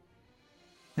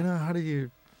 You know, how do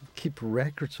you keep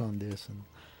records on this? And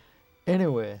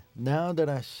anyway, now that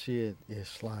I see it,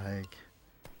 it's like,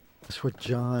 it's what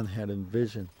John had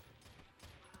envisioned,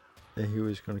 that he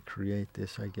was going to create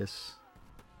this, I guess.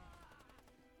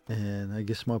 And I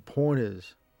guess my point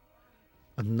is,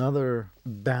 another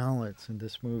balance in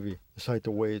this movie. It's like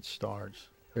the way it starts.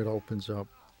 It opens up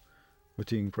with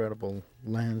the incredible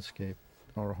landscape,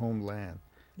 our homeland.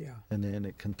 Yeah. And then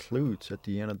it concludes at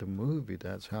the end of the movie.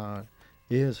 That's how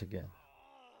it is again.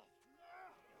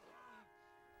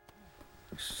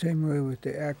 Same way with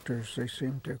the actors. They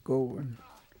seem to go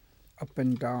up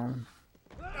and down.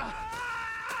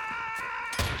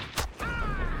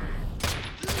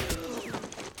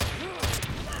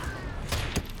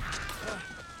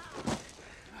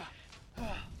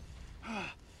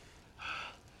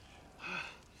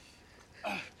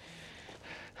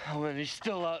 How many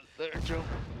still out there, Joe?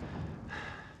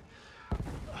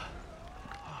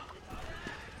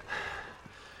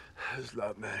 There's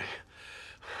not many.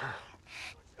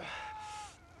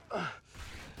 How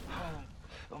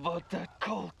about that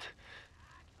Colt?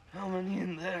 How many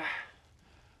in there?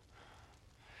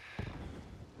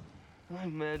 I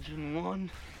imagine one.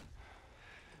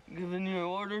 Giving your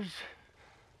orders?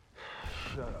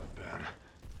 Shut up, Ben.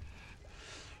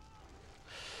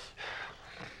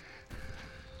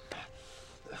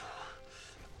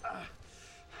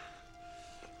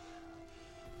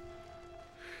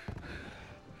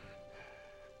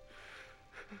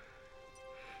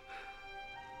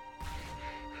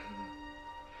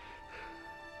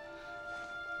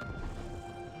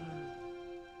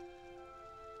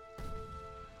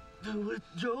 Do it,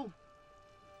 Joe.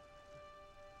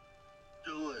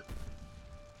 Do it.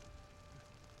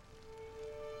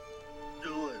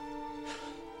 Do it.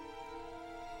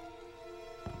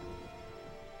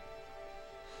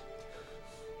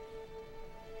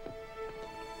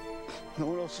 No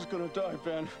one else is gonna die,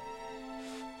 Ben.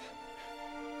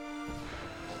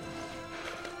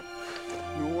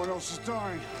 No one else is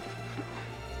dying.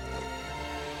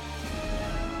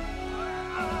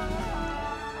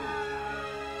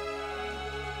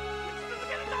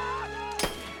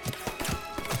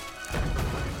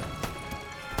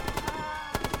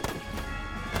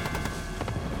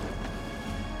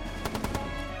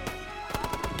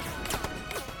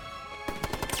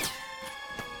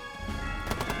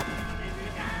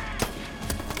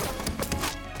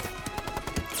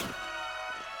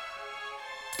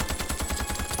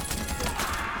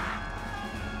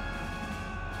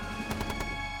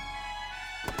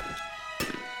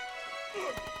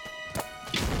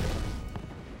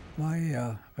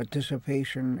 My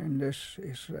participation in this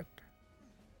is that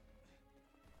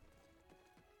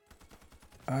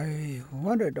I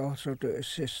wanted also to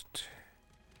assist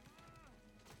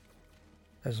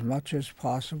as much as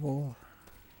possible,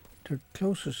 to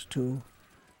closest to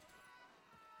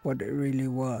what it really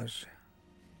was.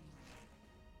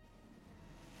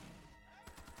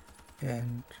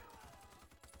 And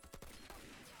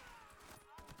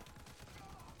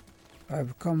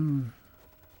I've come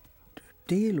to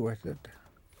deal with it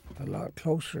a lot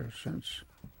closer since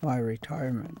my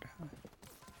retirement.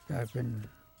 I've been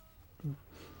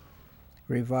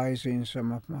revising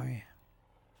some of my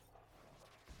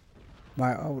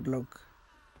outlook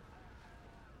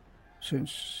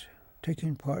since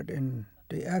taking part in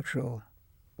the actual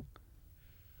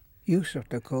use of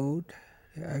the code,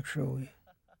 the actual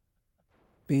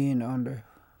being under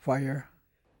fire,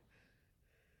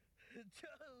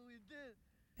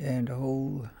 and the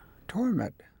whole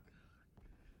torment,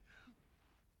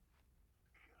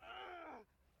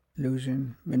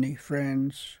 losing many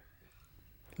friends,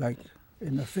 like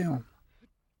in the film.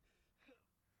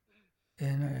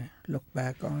 And I look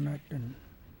back on it, and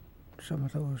some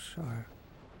of those are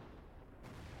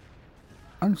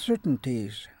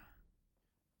uncertainties.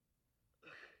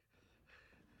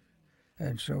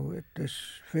 And so this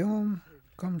film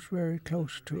comes very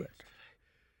close to it.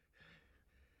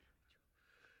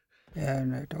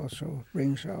 And it also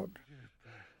brings out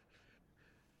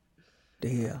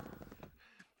the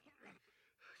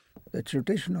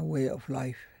traditional way of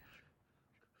life,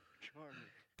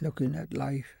 looking at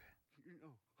life,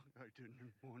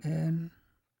 and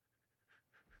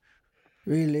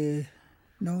really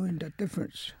knowing the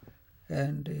difference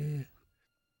and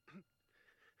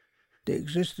the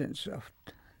existence of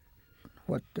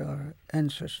what our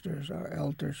ancestors, our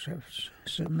elders have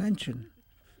mentioned,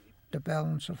 the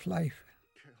balance of life.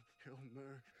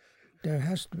 There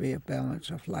has to be a balance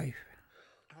of life.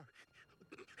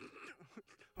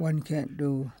 One can't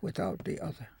do without the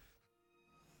other.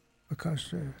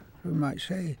 Because we might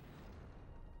say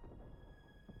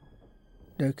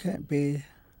there can't be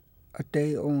a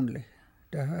day only.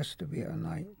 There has to be a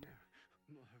night.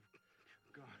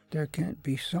 There can't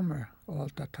be summer all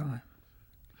the time.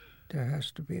 There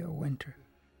has to be a winter.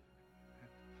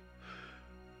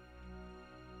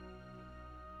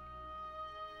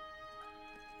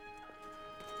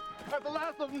 That's the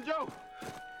last of them, Joe.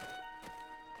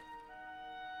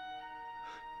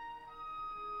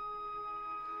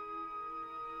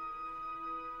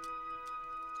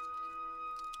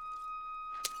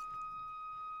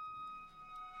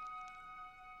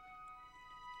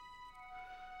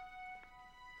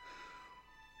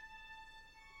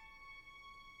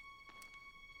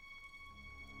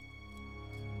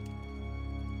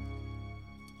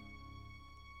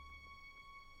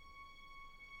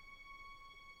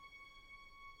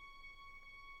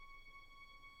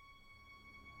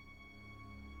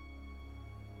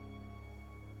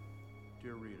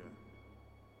 Dear Rita,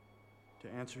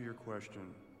 to answer your question,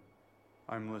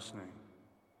 I'm listening.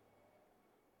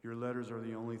 Your letters are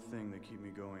the only thing that keep me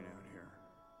going out here.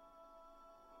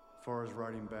 As far as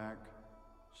writing back,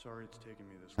 sorry it's taken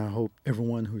me this long. I hope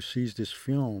everyone who sees this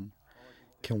film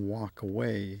can walk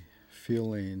away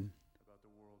feeling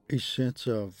a sense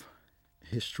of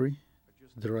history,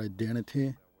 their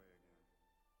identity,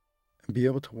 and be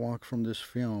able to walk from this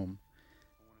film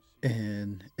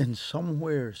and in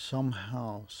somewhere,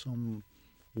 somehow, some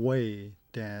way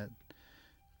that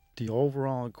the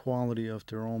overall quality of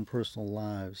their own personal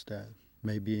lives that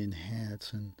may be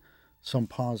enhanced in some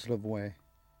positive way.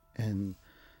 And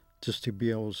just to be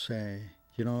able to say,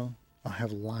 you know, I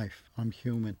have life, I'm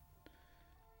human.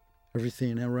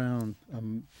 Everything around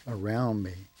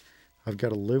me, I've got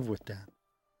to live with that.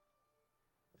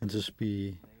 And just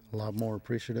be a lot more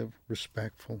appreciative,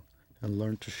 respectful, and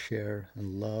learn to share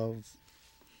and love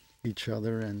each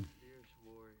other and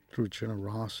through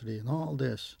generosity and all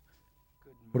this.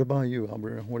 What about you,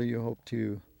 Albert? What do you hope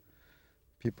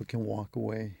people can walk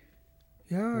away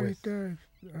with?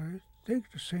 I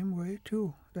think the same way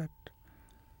too, that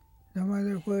no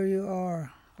matter where you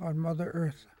are on Mother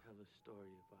Earth,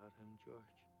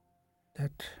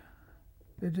 that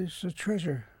it is a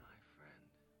treasure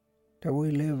that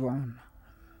we live on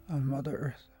Mother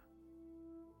Earth.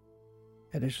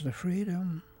 It is the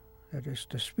freedom, it is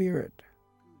the spirit.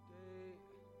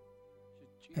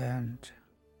 And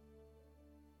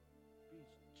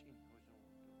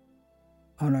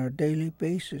on our daily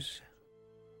basis,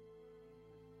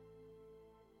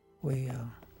 we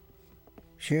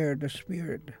share the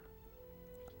spirit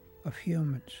of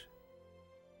humans,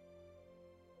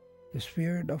 the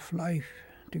spirit of life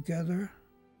together.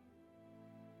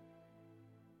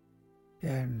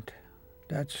 And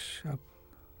that's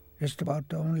just about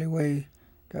the only way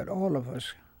that all of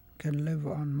us can live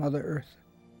on Mother Earth.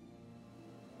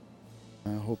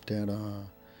 I hope that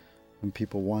when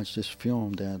people watch this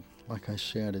film that, like I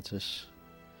said, it just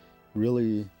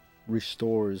really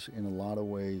restores in a lot of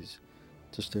ways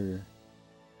just the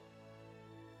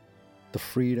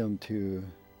freedom to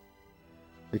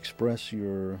express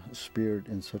your spirit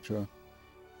in such a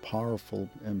powerful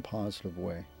and positive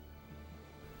way.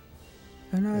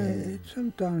 And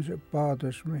sometimes it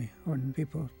bothers me when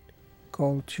people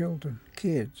call children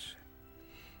kids.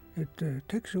 It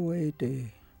takes away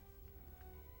the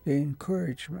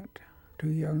encouragement to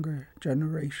younger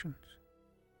generations.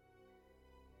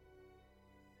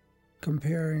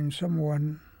 comparing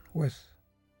someone with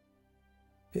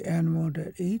the animal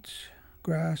that eats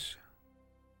grass,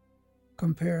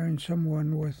 comparing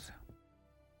someone with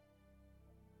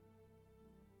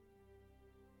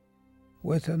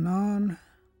a non-thinking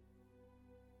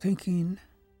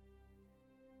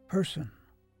person.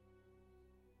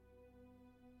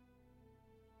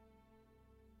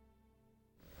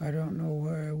 I don't know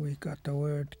where we got the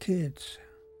word kids.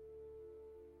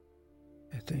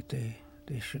 I think they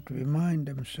should remind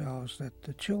themselves that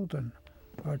the children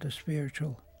are the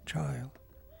spiritual child,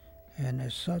 and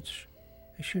as such,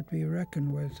 they should be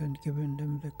reckoned with and given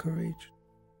them the courage,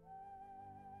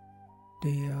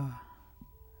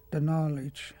 the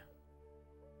knowledge,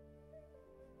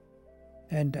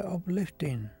 and the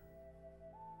uplifting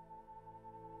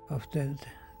of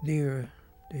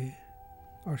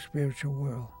our spiritual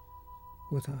world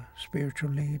with our spiritual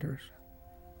leaders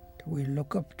that we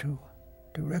look up to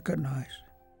recognize,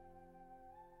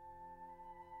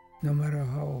 no matter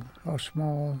how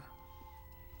small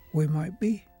we might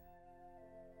be.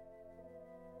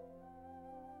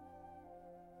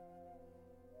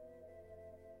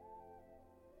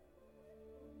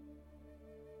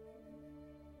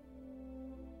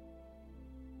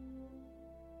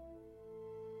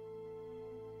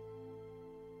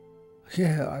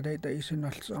 Yeah, I think it's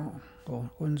an song. Or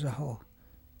Hunzaho.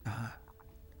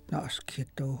 Not skid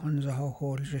though, Hunzaho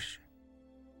holds.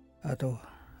 Ado.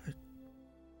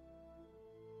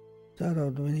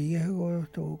 Tado when you go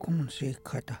to come and see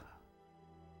Kata.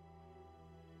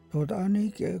 So the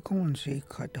Anik come and see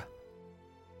Kata.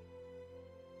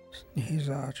 His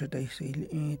arch they seal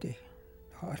in the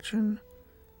Hatchin,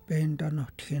 bend on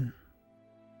not tin.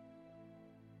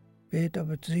 Beta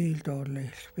bezil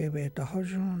dollars, beta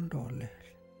husband dollars.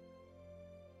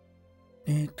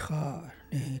 Ni tra,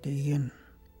 ni the yin.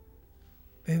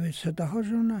 Baby said the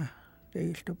husband, they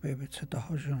used to baby said the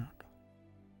husband.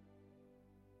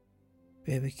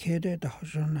 Baby kid the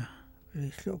husband,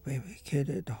 they slow baby kid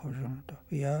the husband.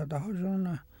 We are the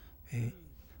husband,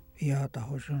 we are the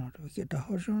husband. We get the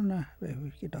husband,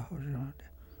 baby get the husband.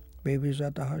 Baby's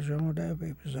at the husband,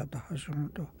 baby's at the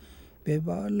husband.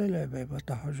 Baby, alle baby at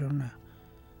the husband.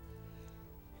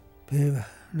 Baby,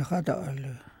 nakata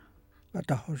alle at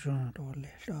the husband, all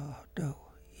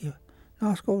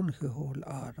Nas going to hold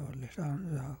out all the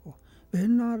Zago.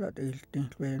 Not a deal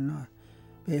things, not.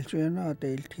 Belgian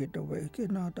deal hit away,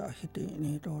 not a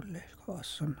hitting it all the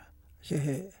cousin.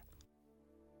 Yeah.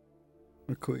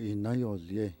 We could in Nayos,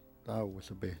 ye, that was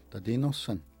a bit. The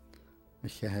Dinosan.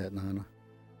 Nana.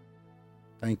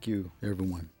 Thank you,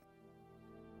 everyone.